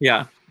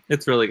 Yeah,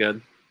 it's really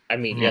good. I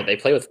mean, they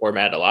play with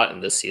format a lot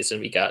in this season.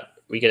 We get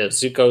a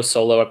Zuko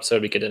solo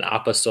episode, we get an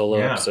Appa solo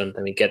episode, and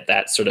then we get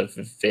that sort of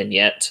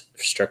vignette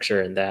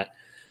structure and that.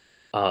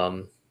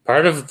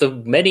 Part of the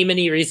many,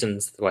 many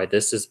reasons why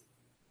this is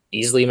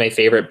easily my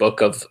favorite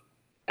book of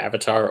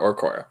Avatar or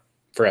Korra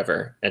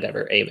forever and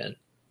ever. Amen.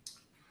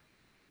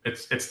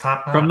 It's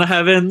top notch. From the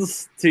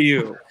heavens to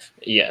you.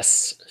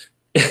 Yes.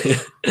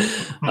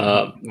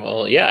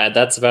 Well, yeah,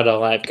 that's about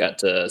all I've got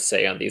to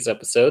say on these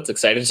episodes.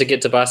 Excited to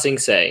get to Ba Sing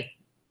Se.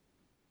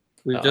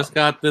 We've just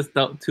got this.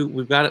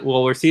 We've got it.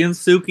 Well, we're seeing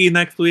Suki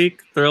next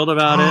week. Thrilled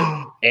about it.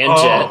 And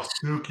Jet.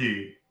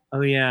 Suki. Oh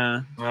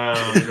yeah.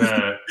 Oh,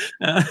 Jet.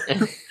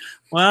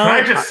 Well, can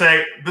I just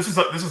say this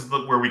is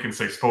where we can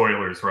say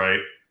spoilers, right?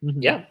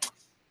 Yeah.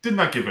 Did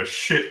not give a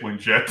shit when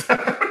Jet.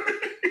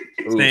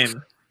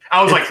 Same.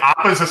 I was like,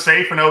 Appa's a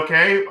safe and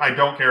okay. I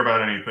don't care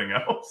about anything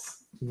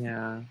else.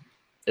 Yeah.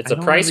 It's a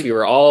price we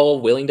were all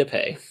willing to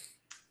pay.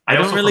 I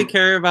don't really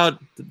care about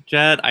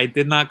Jet. I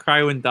did not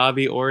cry when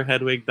Dobby or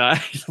Hedwig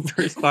died the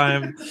first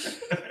time.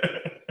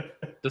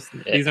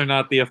 These are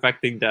not the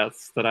affecting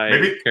deaths that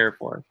I care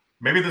for.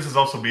 Maybe this is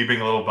also me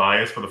being a little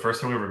biased, but the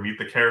first time we ever meet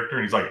the character,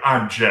 and he's like,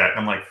 "I'm Jet."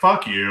 I'm like,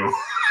 "Fuck you."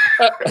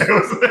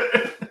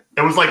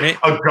 It was like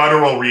a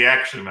guttural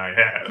reaction I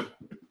had.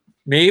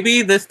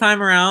 Maybe this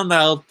time around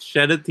I'll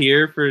shed a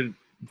tear for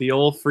the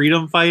old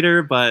freedom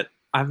fighter, but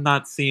I'm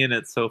not seeing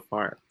it so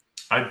far.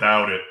 I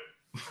doubt it.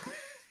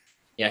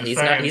 Yeah, he's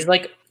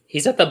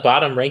at the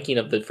bottom ranking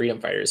of the freedom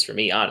fighters for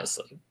me,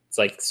 honestly. It's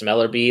like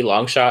Smellerbee,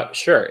 Longshot.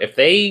 Sure, if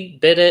they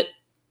bid it,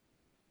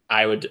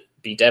 I would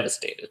be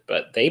devastated.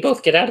 But they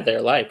both get out of there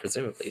alive,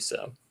 presumably.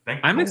 So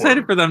I'm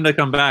excited for them to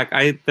come back.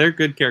 They're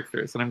good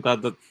characters, and I'm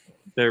glad that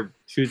they're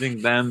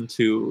choosing them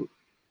to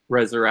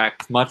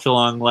resurrect, much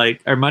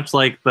like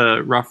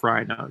the Rough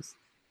Rhinos.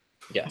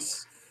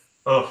 Yes.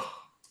 Ugh,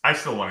 I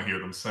still want to hear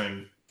them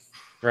sing.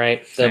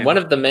 Right. One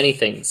of the many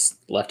things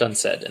left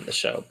unsaid in the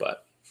show,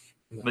 but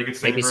they could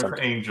sing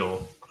for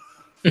Angel.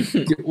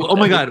 Oh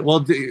my God!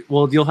 Well,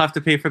 you'll have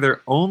to pay for their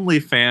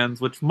OnlyFans,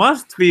 which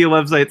must be a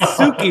website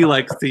Suki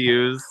likes to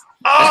use.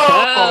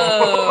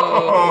 Oh!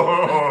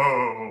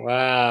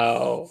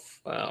 Wow!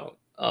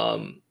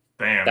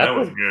 Damn, that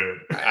was good.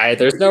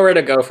 There's nowhere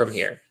to go from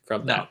here.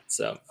 From that,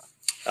 so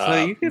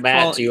So you can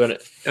Matt, do you want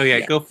to? Oh yeah,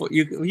 go for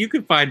you. You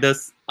can find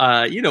us.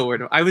 You know where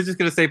to. I was just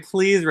gonna say,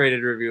 please rate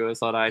and review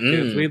us on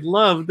iTunes. We'd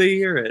love to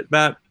hear it.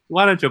 Matt,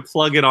 why don't you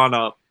plug it on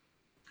up?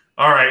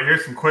 All right,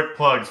 here's some quick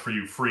plugs for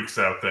you freaks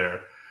out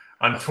there.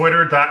 On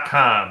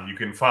Twitter.com, you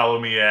can follow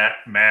me at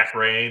Matt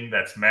Rain.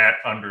 That's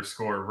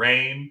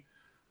Matt_Rain.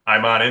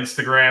 I'm on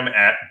Instagram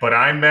at But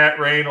I'm Matt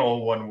Rain,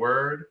 all one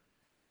word.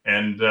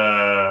 And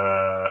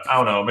I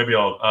don't know, maybe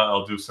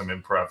I'll do some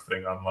improv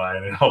thing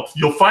online, and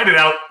you'll find it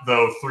out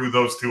though through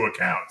those 2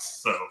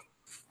 accounts. So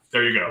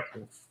there you go.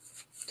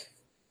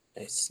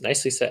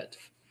 Nicely said.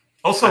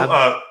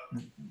 Also,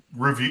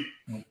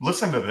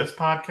 listen to this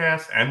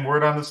podcast and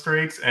Word on the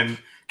Streets, and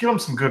give them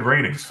some good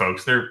ratings,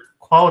 folks. They're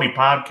quality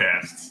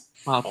podcasts.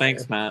 Wow,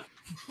 thanks, Matt.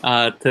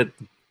 To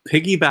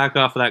piggyback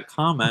off of that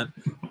comment,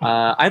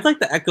 I'd like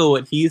to echo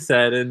what he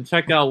said and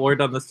check out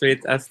Word on the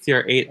Streets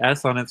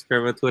STR8S on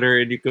Instagram and Twitter,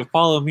 and you can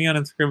follow me on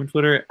Instagram and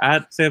Twitter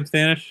at Sam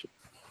Stanish,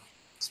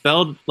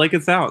 spelled like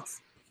it sounds.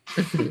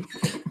 You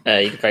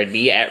can find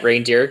me at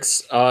Rain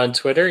Dirks on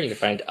Twitter. You can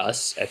find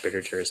us at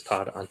Bitter Jurors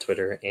Pod on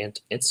Twitter and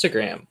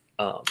Instagram.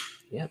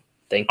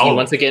 Thank you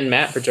once again,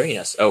 Matt, for joining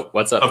us. Oh,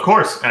 what's up? Of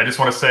course. I just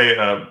want to say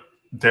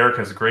Derek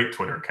has a great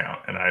Twitter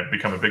account, and I've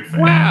become a big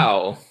fan.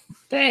 Wow.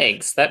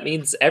 Thanks. That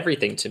means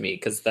everything to me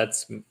because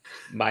that's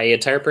my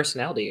entire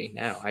personality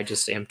now. I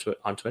just am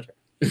on Twitter.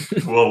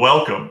 Well,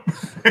 welcome.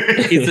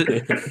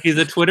 He's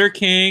a Twitter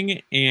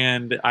king,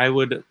 and I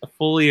would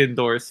fully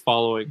endorse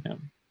following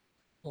him,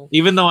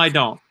 even though I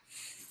don't.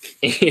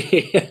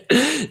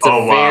 It's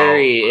a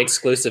very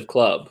exclusive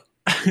club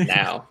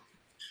now,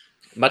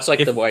 much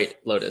like the White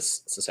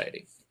Lotus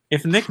Society.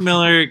 If Nick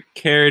Miller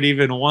cared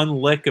even one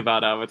lick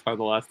about Avatar: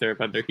 The Last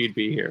Airbender, he'd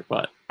be here,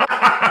 but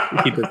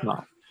he does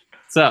not.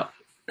 So,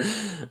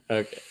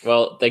 okay.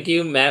 Well, thank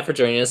you, Matt, for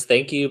joining us.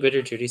 Thank you,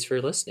 Bitter Judies,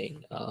 for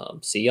listening.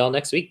 See y'all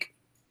next week.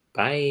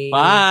 Bye.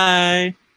 Bye.